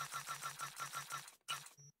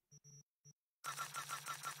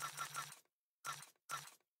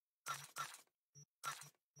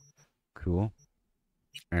 Cool.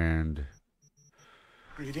 And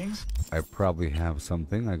Greetings. I probably have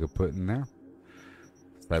something I could put in there.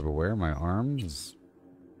 Cyberware, my arms.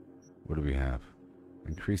 What do we have?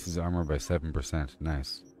 Increases armor by 7%.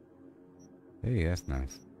 Nice. Hey, that's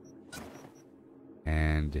nice.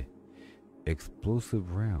 And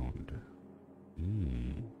explosive round.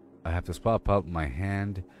 I have to swap out my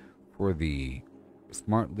hand for the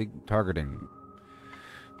smart link targeting.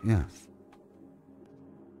 Yes.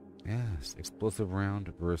 Yes, explosive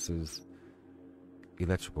round versus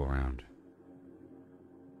electrical round.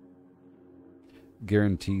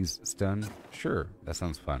 Guarantees stun? Sure, that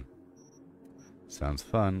sounds fun. Sounds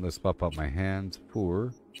fun. Let's swap out my hands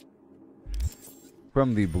for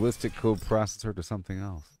from the ballistic code processor to something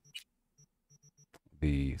else.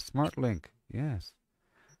 The smart link, yes.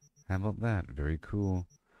 How about that? Very cool.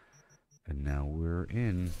 And now we're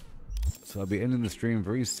in. So I'll be ending the stream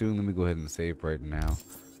very soon. Let me go ahead and save right now.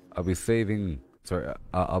 I'll be saving. Sorry,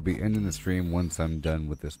 I'll be ending the stream once I'm done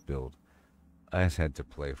with this build. I just had to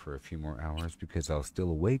play for a few more hours because I was still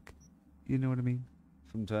awake. You know what I mean?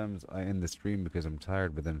 Sometimes I end the stream because I'm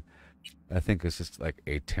tired, but then I think it's just like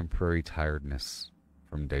a temporary tiredness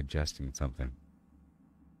from digesting something.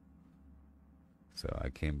 So I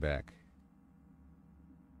came back.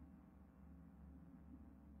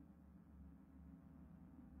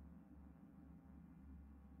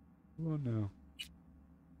 Oh no.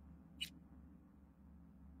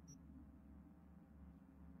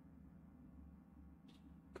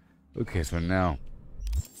 Okay, so now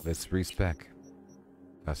let's respec.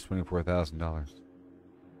 That's $24,000.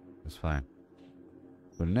 That's fine.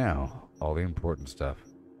 So now, all the important stuff.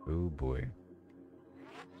 Oh boy.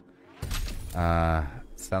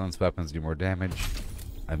 Silence weapons do more damage.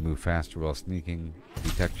 I move faster while sneaking.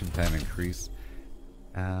 Detection time increase.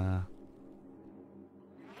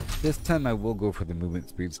 This time I will go for the movement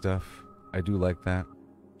speed stuff. I do like that.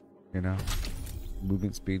 You know?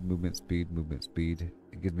 Movement speed, movement speed, movement speed.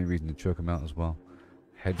 It gives me a reason to choke him out as well.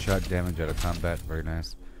 Headshot damage out of combat, very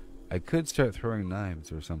nice. I could start throwing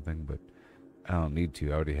knives or something, but I don't need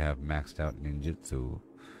to. I already have maxed out ninjutsu.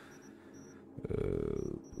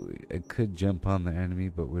 I could jump on the enemy,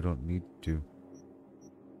 but we don't need to.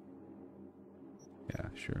 Yeah,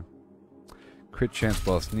 sure. Crit chance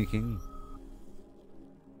while sneaking.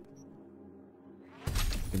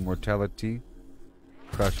 Immortality.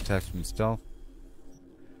 Crouch attacks from stealth.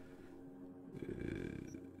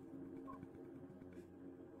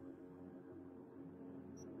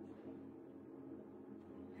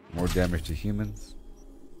 More damage to humans.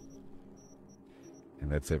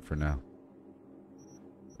 And that's it for now.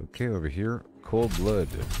 Okay, over here. Cold blood.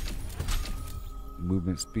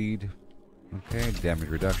 Movement speed. Okay, damage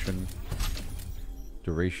reduction.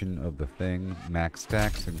 Duration of the thing. Max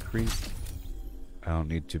stacks increased. I don't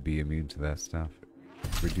need to be immune to that stuff.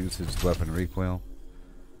 Reduces weapon recoil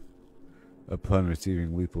upon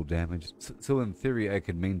receiving lethal damage. So in theory, I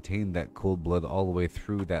could maintain that cold blood all the way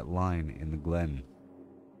through that line in the Glen.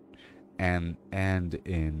 And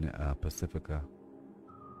in Pacifica.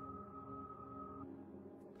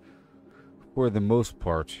 For the most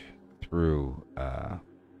part, through the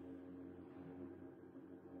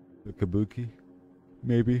Kabuki,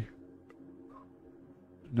 maybe.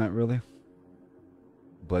 Not really.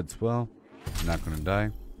 Blood swell. Not gonna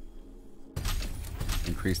die.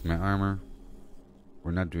 Increase my armor.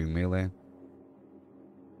 We're not doing melee.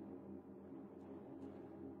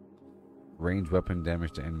 Range weapon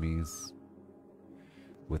damage to enemies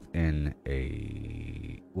within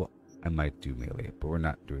a... Well, I might do melee, but we're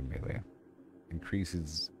not doing melee.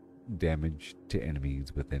 Increases damage to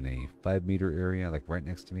enemies within a 5-meter area, like right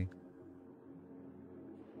next to me.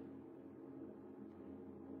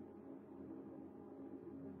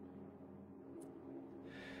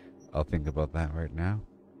 I'll think about that right now.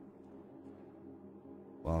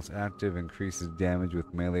 While it's active, increases damage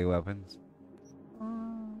with melee weapons.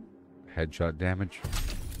 Headshot damage.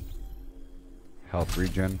 Health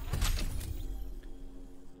regen.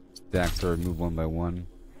 Stacks are removed one by one.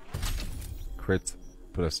 Crits,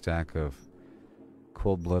 put a stack of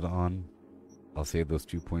cold blood on. I'll save those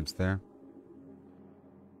 2 points there.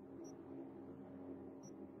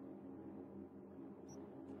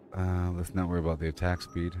 Let's not worry about the attack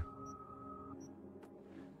speed.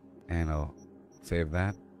 And I'll save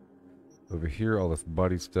that. Over here, all this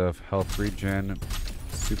body stuff. Health regen.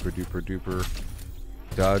 Super duper duper.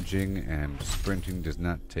 Dodging and sprinting does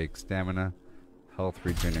not take stamina. Health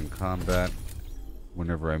regen in combat.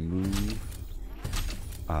 Whenever I move,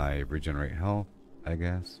 I regenerate health, I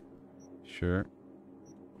guess. Sure.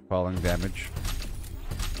 Falling damage.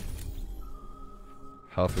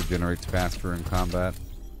 Health regenerates faster in combat.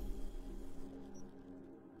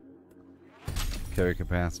 Carry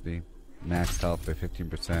capacity. Max health by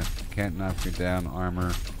 15%. Can't knock me down.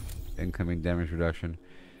 Armor. Incoming damage reduction.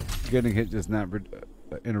 Getting hit does not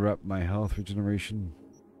interrupt my health regeneration.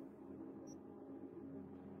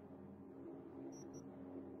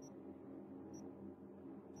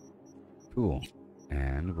 Cool.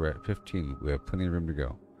 And we're at 15. We have plenty of room to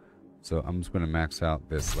go. So I'm just going to max out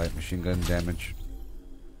this light machine gun damage.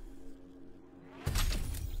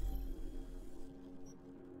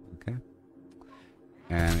 Okay.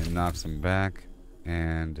 And it knocks them back.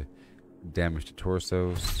 And damage to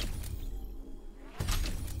torsos.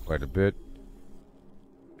 Quite a bit.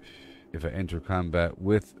 If I enter combat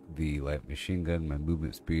with the light machine gun, my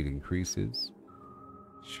movement speed increases.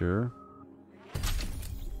 Sure.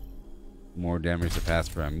 More damage to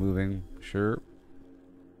pass where I'm moving. Sure.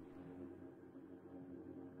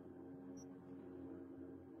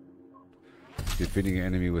 Defeating an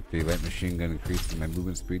enemy with the light machine gun increases my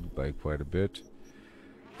movement speed by quite a bit.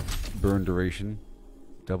 Burn duration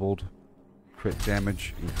doubled. Crit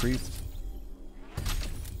damage increased.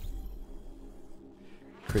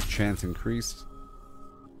 Crit chance increased.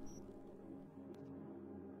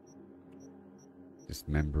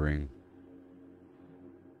 Dismembering.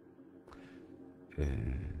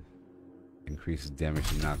 Increases damage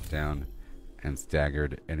to knockdown and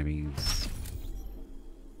staggered enemies.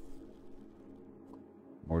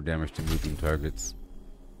 More damage to moving targets.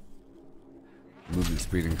 Movement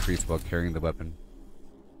speed increased while carrying the weapon.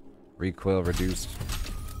 Recoil reduced.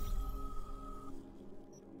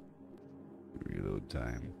 Reload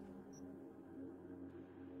time.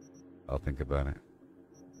 I'll think about it.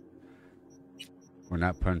 We're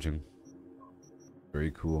not punching.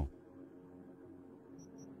 Very cool.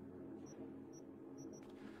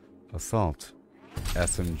 Assault.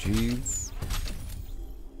 SMGs.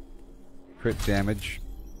 Crit damage.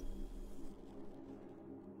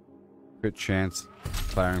 Crit chance.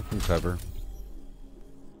 Firing from cover.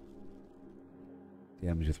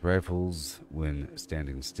 Damage with rifles when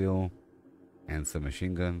standing still, and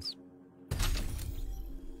submachine guns.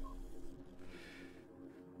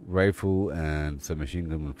 Rifle and submachine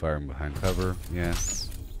gun when firing behind cover, yes.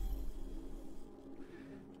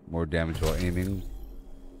 More damage while aiming.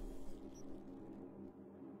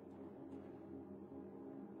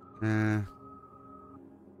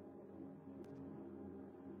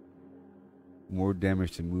 More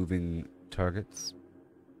damage to moving targets.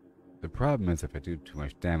 The problem is if I do too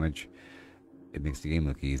much damage, it makes the game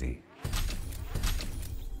look easy.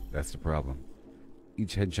 That's the problem.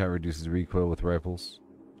 Each headshot reduces recoil with rifles.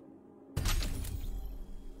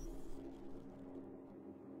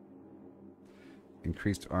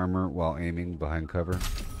 Increased armor while aiming behind cover,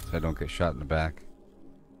 so I don't get shot in the back.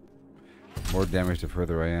 More damage the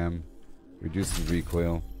further I am. Reduces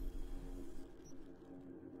recoil.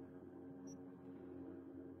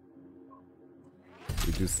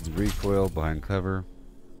 Reduces recoil behind cover.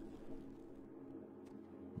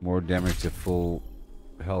 More damage to full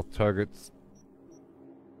health targets.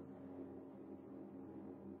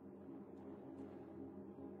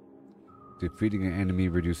 Defeating an enemy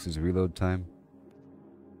reduces reload time.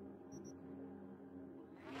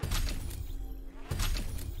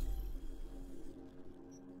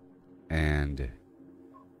 And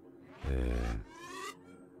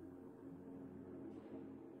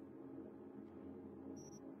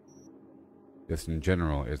just in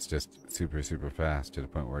general, it's just super fast to the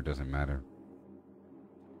point where it doesn't matter.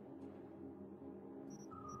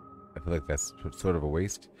 I feel like that's sort of a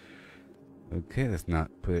waste. Okay, let's not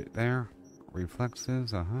put it there.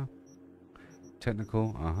 Reflexes,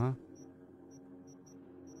 Technical,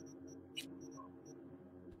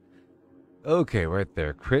 Okay, right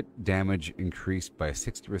there. Crit damage increased by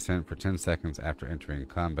 60% for 10 seconds after entering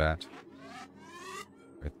combat.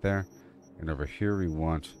 Right there. And over here we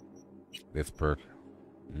want this perk.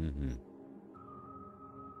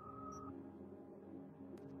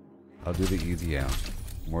 I'll do the easy out.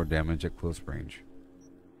 More damage at close range.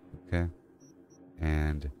 Okay.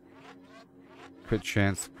 And crit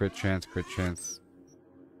chance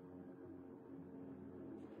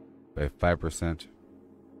by 5%.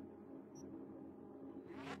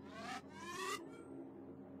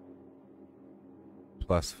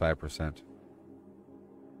 Plus 5%.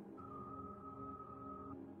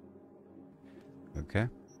 Okay.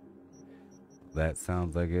 That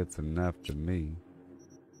sounds like it's enough to me.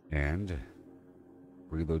 And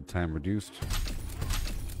reload time reduced.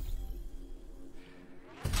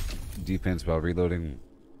 Defense while reloading.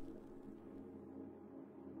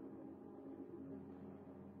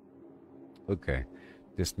 Okay.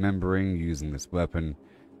 Dismembering using this weapon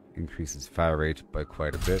increases fire rate by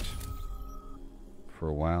quite a bit. For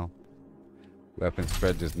a while. Weapon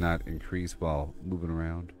spread does not increase while moving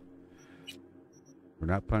around. We're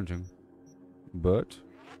not punching, but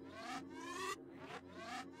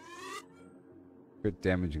crit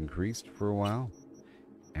damage increased for a while.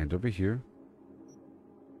 And over here,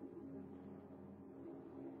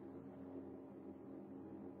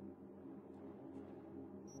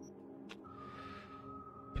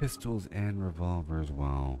 pistols and revolvers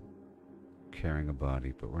while carrying a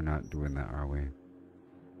body, but we're not doing that, are we?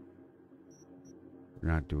 We're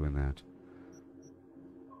not doing that.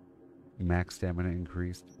 Max stamina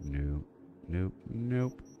increased? Nope.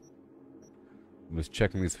 I'm just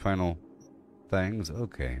checking these final things.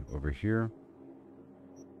 Okay, over here.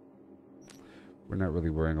 We're not really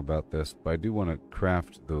worrying about this, but I do want to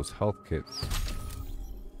craft those health kits.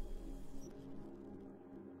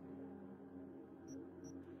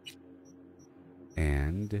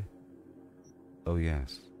 And oh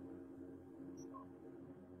yes.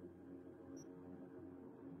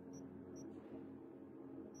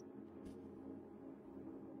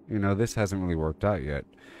 You know, this hasn't really worked out yet.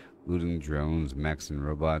 Looting drones, mechs, and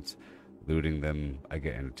robots. Looting them, I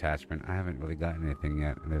get an attachment. I haven't really gotten anything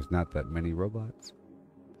yet, and there's not that many robots.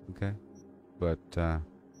 Okay. But, I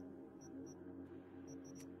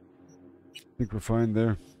think we're fine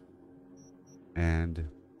there. And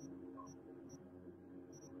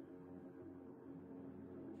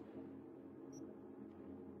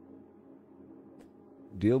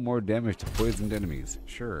deal more damage to poisoned enemies.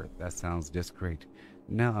 Sure, that sounds just great.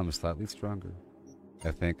 Now I'm slightly stronger.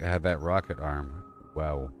 I think I have that rocket arm.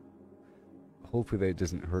 Wow. Hopefully that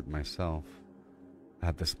doesn't hurt myself. I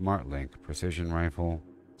have the Smart Link, precision rifle,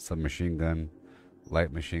 submachine gun,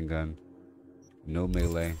 light machine gun, no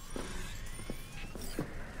melee.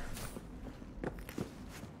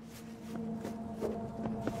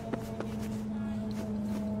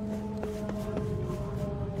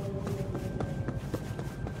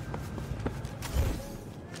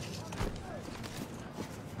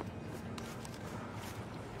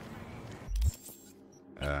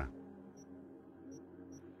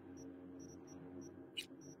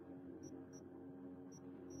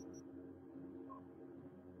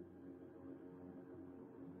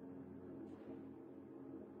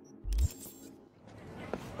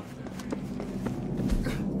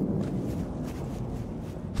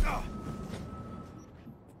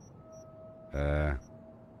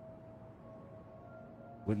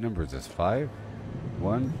 What number is this? 5?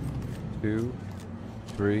 1, 2,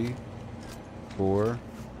 3, 4,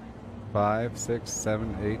 5, 6,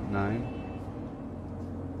 7, 8, 9.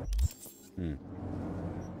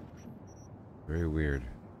 Very weird.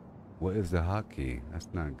 What is the hotkey? That's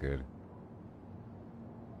not good.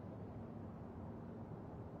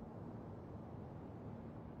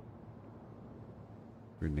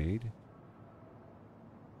 Grenade?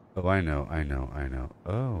 Oh, I know.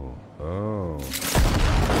 Oh.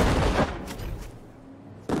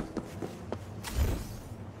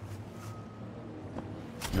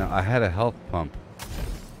 Now, I had a health pump.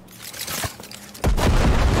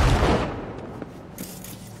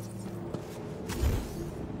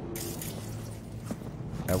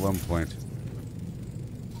 At one point.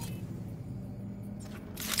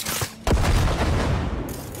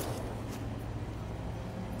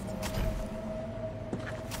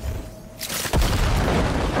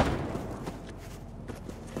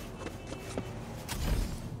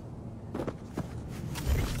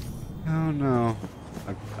 Oh no.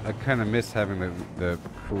 I kind of miss having the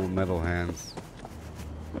cool metal hands.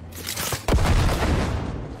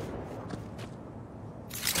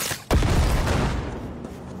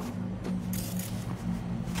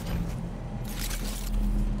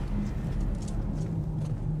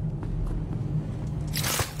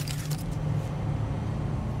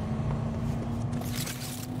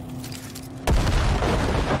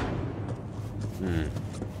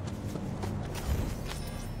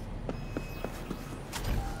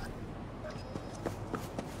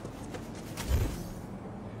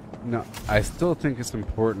 No, I still think it's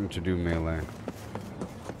important to do melee.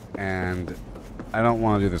 And I don't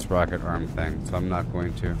want to do this rocket arm thing, so I'm not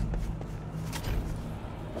going to.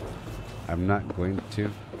 I'm going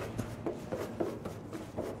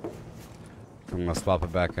to swap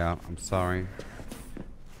it back out. I'm sorry.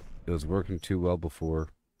 It was working too well before.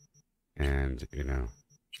 And, you know,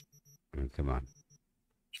 I mean, come on.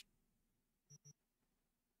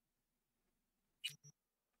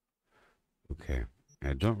 Okay.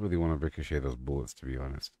 I don't really want to ricochet those bullets, to be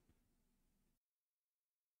honest.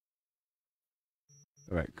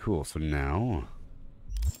 Alright, cool. So now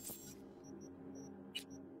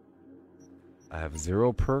I have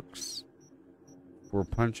 0 perks for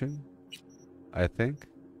punching, I think.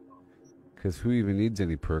 Because who even needs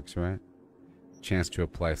any perks, right? Chance to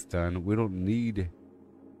apply stun. We don't need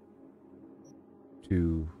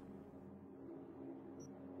to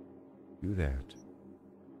do that.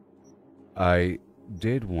 I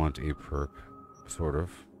did want a perk, sort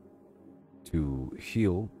of, to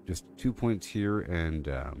heal. Just 2 points here and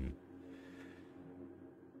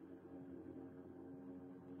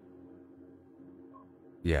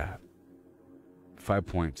yeah, 5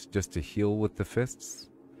 points just to heal with the fists.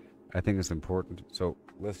 I think it's important. So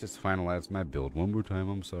let's just finalize my build one more time.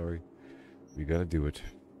 I'm sorry. We gotta do it.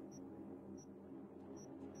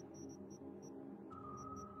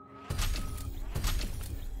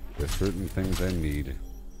 There's certain things I need.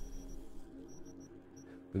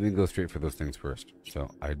 Let me go straight for those things first.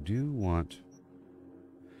 So I do want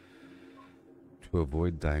to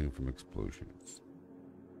avoid dying from explosions.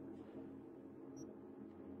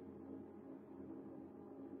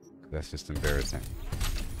 That's just embarrassing.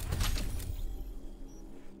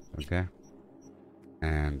 Okay.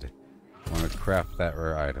 And I want to craft that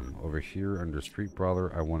rare item. Over here under Street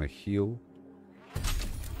Brawler, I want to heal.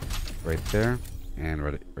 Right there. And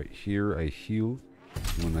right here, I heal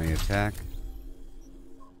when I attack.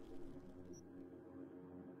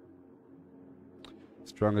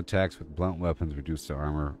 Strong attacks with blunt weapons reduce the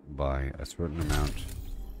armor by a certain amount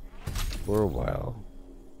for a while.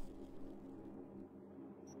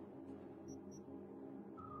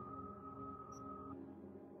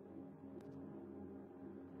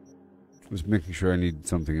 Just making sure I need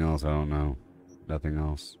something else. I don't know. Nothing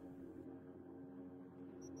else.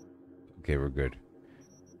 Okay, we're good.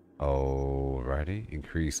 Alrighty.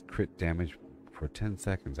 Increase crit damage for 10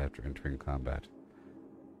 seconds after entering combat.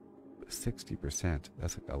 60%.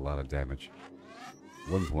 That's like a lot of damage.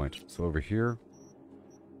 1 point. So over here,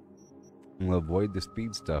 I'm going to avoid the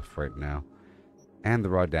speed stuff right now. And the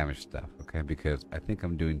raw damage stuff, okay? Because I think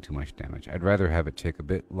I'm doing too much damage. I'd rather have it take a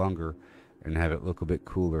bit longer and have it look a bit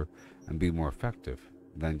cooler and be more effective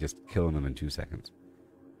than just killing them in 2 seconds.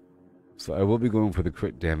 So I will be going for the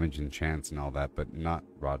crit damage and chance and all that, but not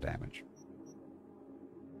raw damage.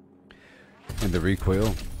 And the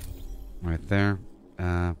recoil, right there.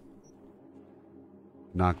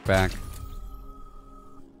 Knockback.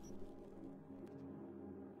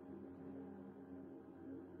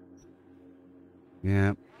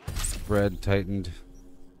 Yeah. Spread tightened.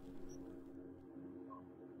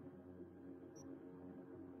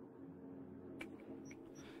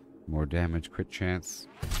 More damage, crit chance.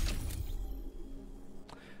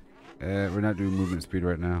 We're not doing movement speed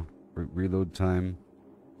right now. Reload time.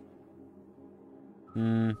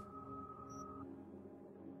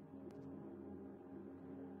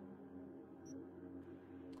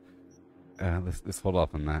 Let's hold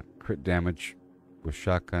off on that. Crit damage with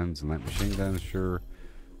shotguns and light machine guns, sure.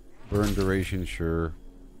 Burn duration, sure.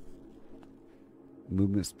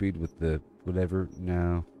 Movement speed with the whatever,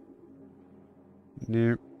 no.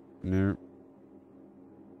 Nope. Nope.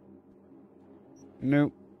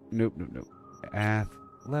 Nope. Nope, nope, nope.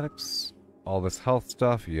 Athletics. All this health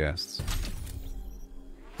stuff, yes.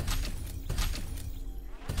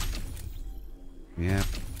 Yep.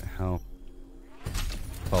 Health.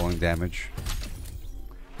 Falling damage.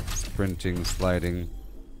 Sprinting, sliding.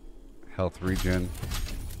 Health regen.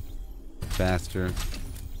 Faster.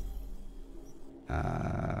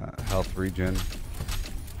 Health regen.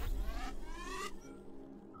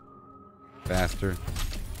 Faster.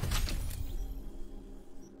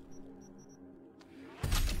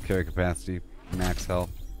 Carry capacity. Max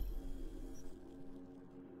health.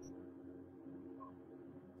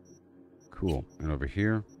 Cool. And over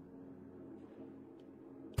here,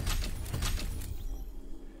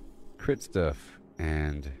 crit stuff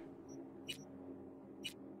and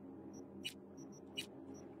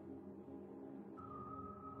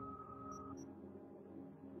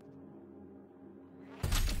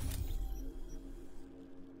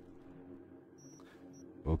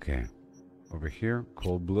okay. Over here,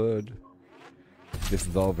 cold blood. This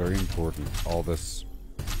is all very important. All this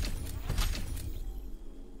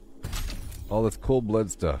cold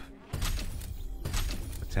blood stuff.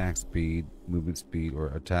 Attack speed, movement speed, or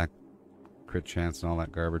attack crit chance and all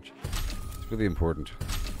that garbage. It's really important.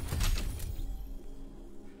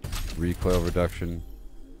 Recoil reduction.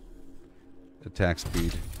 Attack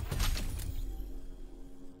speed.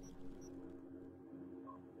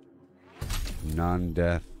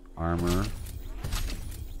 Non-death armor.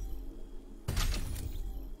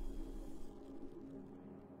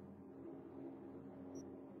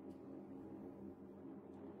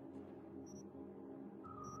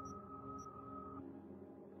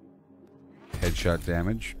 Headshot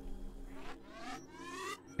damage.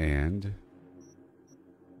 And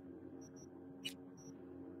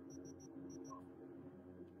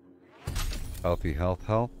healthy health.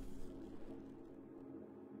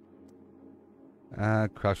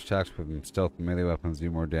 Crouch attacks with stealth and melee weapons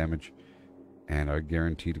do more damage and are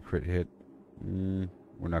guaranteed a crit hit. We're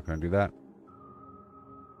not going to do that.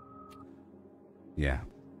 Yeah.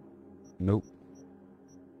 Nope.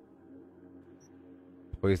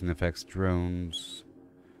 Poison affects drones.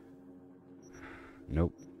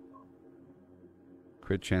 Nope.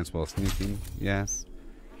 Crit chance while sneaking. Yes.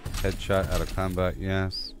 Headshot out of combat.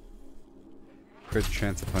 Yes. Crit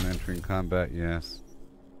chance upon entering combat. Yes.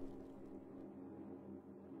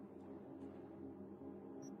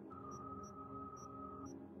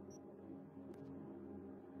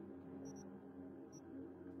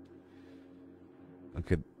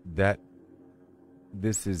 Okay,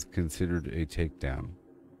 this is considered a takedown.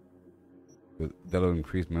 But that'll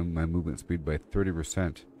increase my movement speed by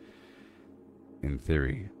 30%. In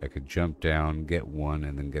theory, I could jump down, get one,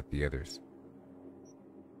 and then get the others.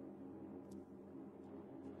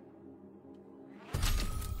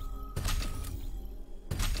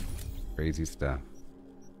 Crazy stuff.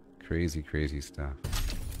 Crazy, crazy stuff.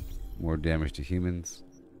 More damage to humans.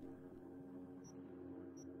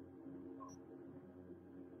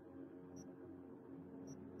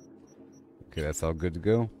 Okay, that's all good to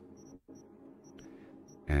go.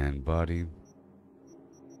 And body.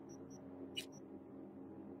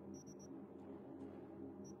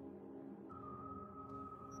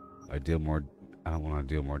 I don't want to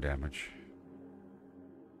deal more damage.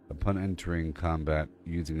 Upon entering combat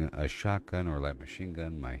using a shotgun or light machine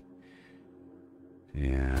gun, my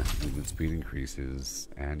movement speed increases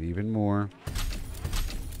and even more.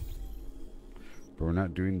 But we're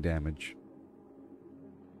not doing damage.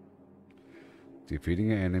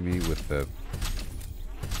 Defeating an enemy with the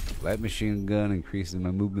light machine gun increases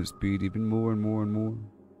my movement speed even more and more and more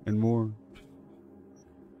and more.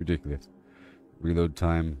 Ridiculous. Reload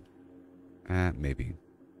time. Maybe.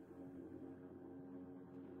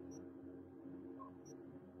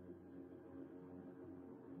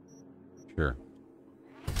 Sure.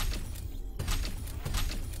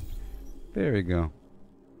 There we go.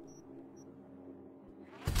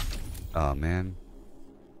 Oh man.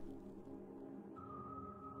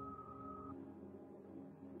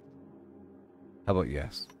 How about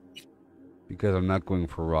yes? Because I'm not going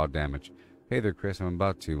for raw damage. Hey there, Chris. I'm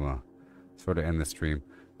about to sort of end the stream.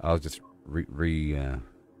 I'll just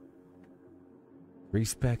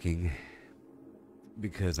respecking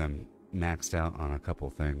because I'm maxed out on a couple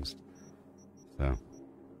things. So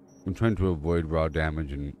I'm trying to avoid raw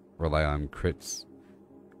damage and rely on crits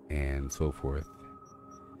and so forth.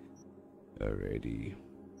 Alrighty.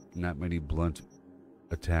 Not many blunt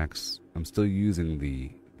attacks. I'm still using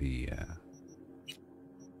the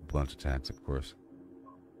blunt attacks, of course.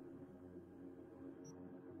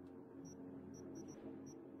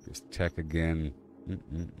 Just tech again. You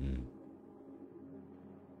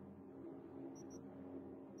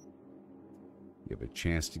have a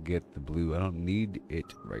chance to get the blue. I don't need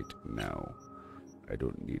it right now. I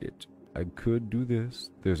don't need it. I could do this.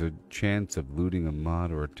 There's a chance of looting a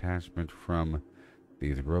mod or attachment from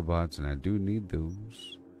these robots, and I do need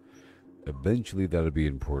those. Eventually, that'll be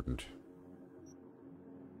important.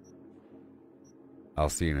 I'll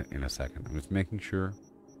see in a second. I'm just making sure.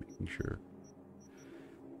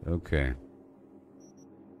 Okay.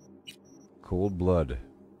 Cold blood.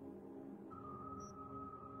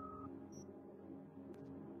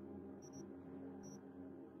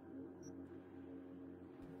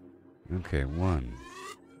 Okay, 1,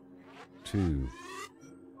 2.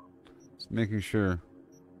 Just making sure.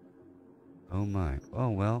 Oh my. Oh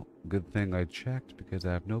well, good thing I checked because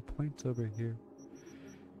I have no points over here.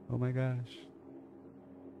 Oh my gosh.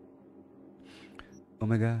 Oh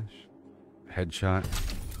my gosh. Headshot.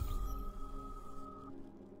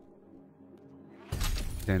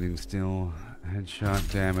 Standing still.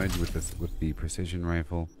 Headshot damage with the precision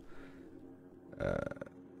rifle.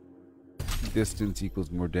 Distance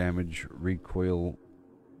equals more damage. Recoil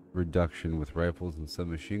reduction with rifles and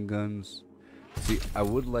submachine guns. See, I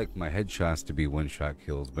would like my headshots to be one-shot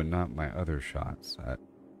kills, but not my other shots.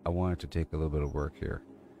 I want it to take a little bit of work here.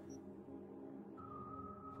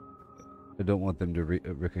 I don't want them to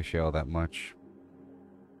ricochet all that much.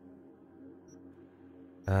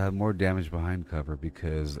 More damage behind cover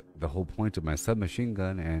because the whole point of my submachine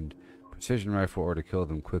gun and precision rifle are to kill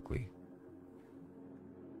them quickly.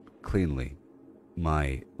 Cleanly.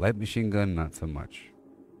 My light machine gun, not so much.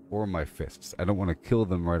 Or my fists. I don't want to kill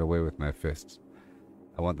them right away with my fists.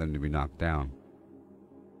 I want them to be knocked down.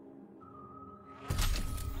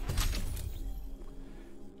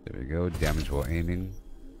 There we go. Damage while aiming.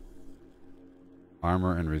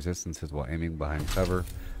 Armor and resistances while aiming behind cover.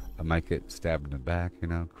 I might get stabbed in the back, you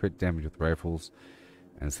know. Crit damage with rifles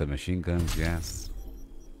and submachine guns, yes.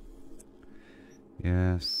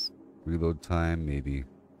 Yes. Reload time, maybe.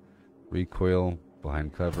 Recoil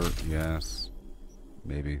behind cover, yes.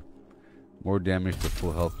 Maybe. More damage to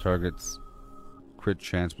full health targets. Crit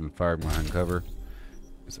chance when firing behind cover.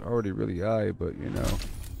 It's already really high, but you know,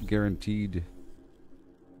 guaranteed.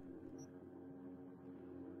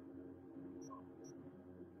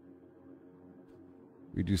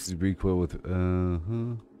 Reduces recoil with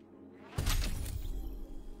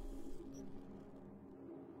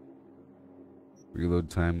Reload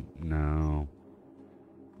time, no.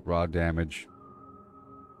 Raw damage.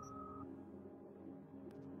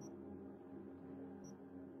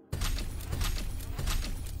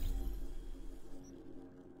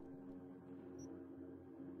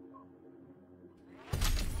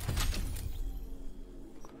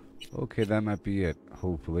 Okay, that might be it,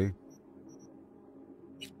 hopefully.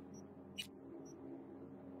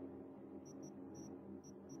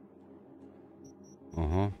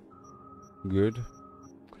 Good.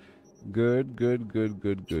 Good.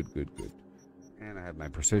 And I have my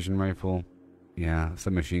precision rifle. Yeah,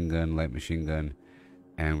 submachine gun, light machine gun.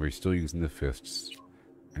 And we're still using the fists.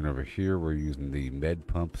 And over here we're using the med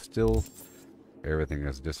pump still. Everything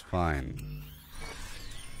is just fine.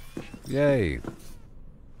 Yay!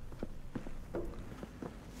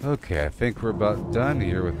 Okay, I think we're about done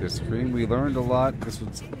here with this stream. We learned a lot. This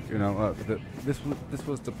was, you know, this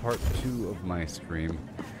was the part 2 of my stream.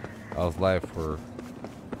 I was live for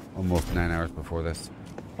almost 9 hours before this,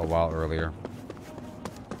 a while earlier.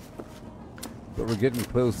 But we're getting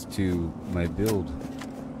close to my build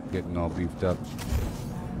getting all beefed up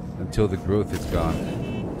until the growth is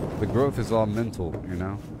gone. The growth is all mental, you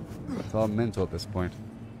know? It's all mental at this point.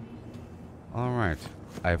 Alright.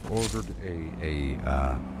 I've ordered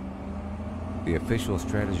the official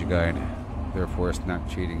strategy guide. Therefore, it's not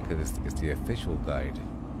cheating because it's the official guide.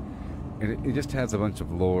 And it just has a bunch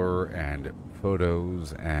of lore and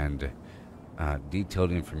photos and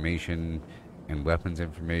detailed information and weapons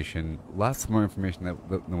information. Lots more information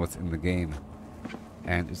than what's in the game.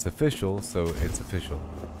 And it's official, so it's official.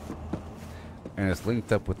 And it's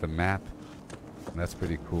linked up with the map. That's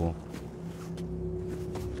pretty cool.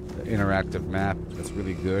 The interactive map, that's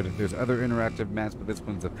really good. There's other interactive maps, but this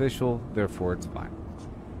one's official, therefore it's fine.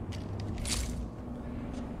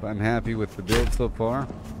 but I'm happy with the build so far.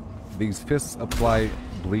 These fists apply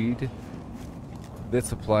bleed.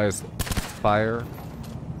 This applies fire.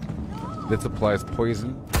 This applies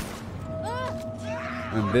poison.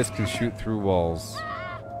 And this can shoot through walls.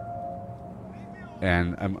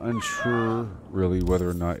 And I'm unsure really whether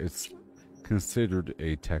or not it's considered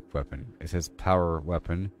a tech weapon. It says power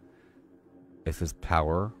weapon. It says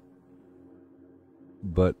power.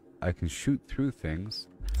 But I can shoot through things.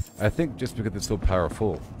 I think just because it's so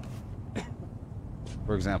powerful.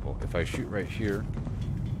 For example, if I shoot right here,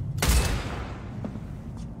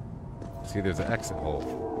 see there's an exit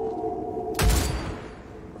hole.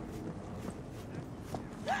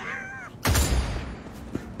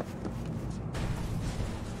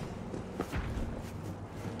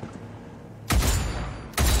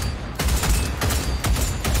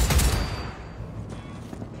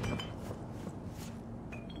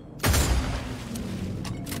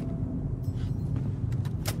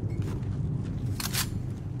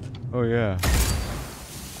 Oh yeah.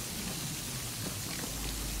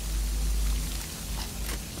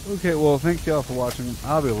 Okay, well, thank y'all for watching.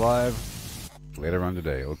 I'll be live later on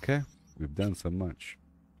today, okay? We've done so much.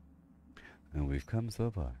 And we've come so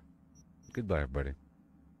far. Goodbye, everybody.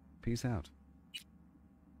 Peace out.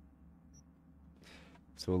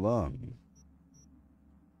 So long.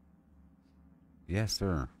 Yes,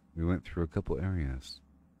 sir. We went through a couple areas.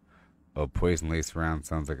 Oh, poison lace round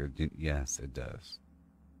sounds like a... Yes, it does.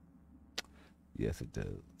 Yes, it does.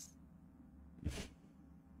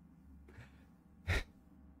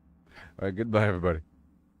 Alright, goodbye, everybody.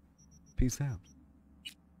 Peace out.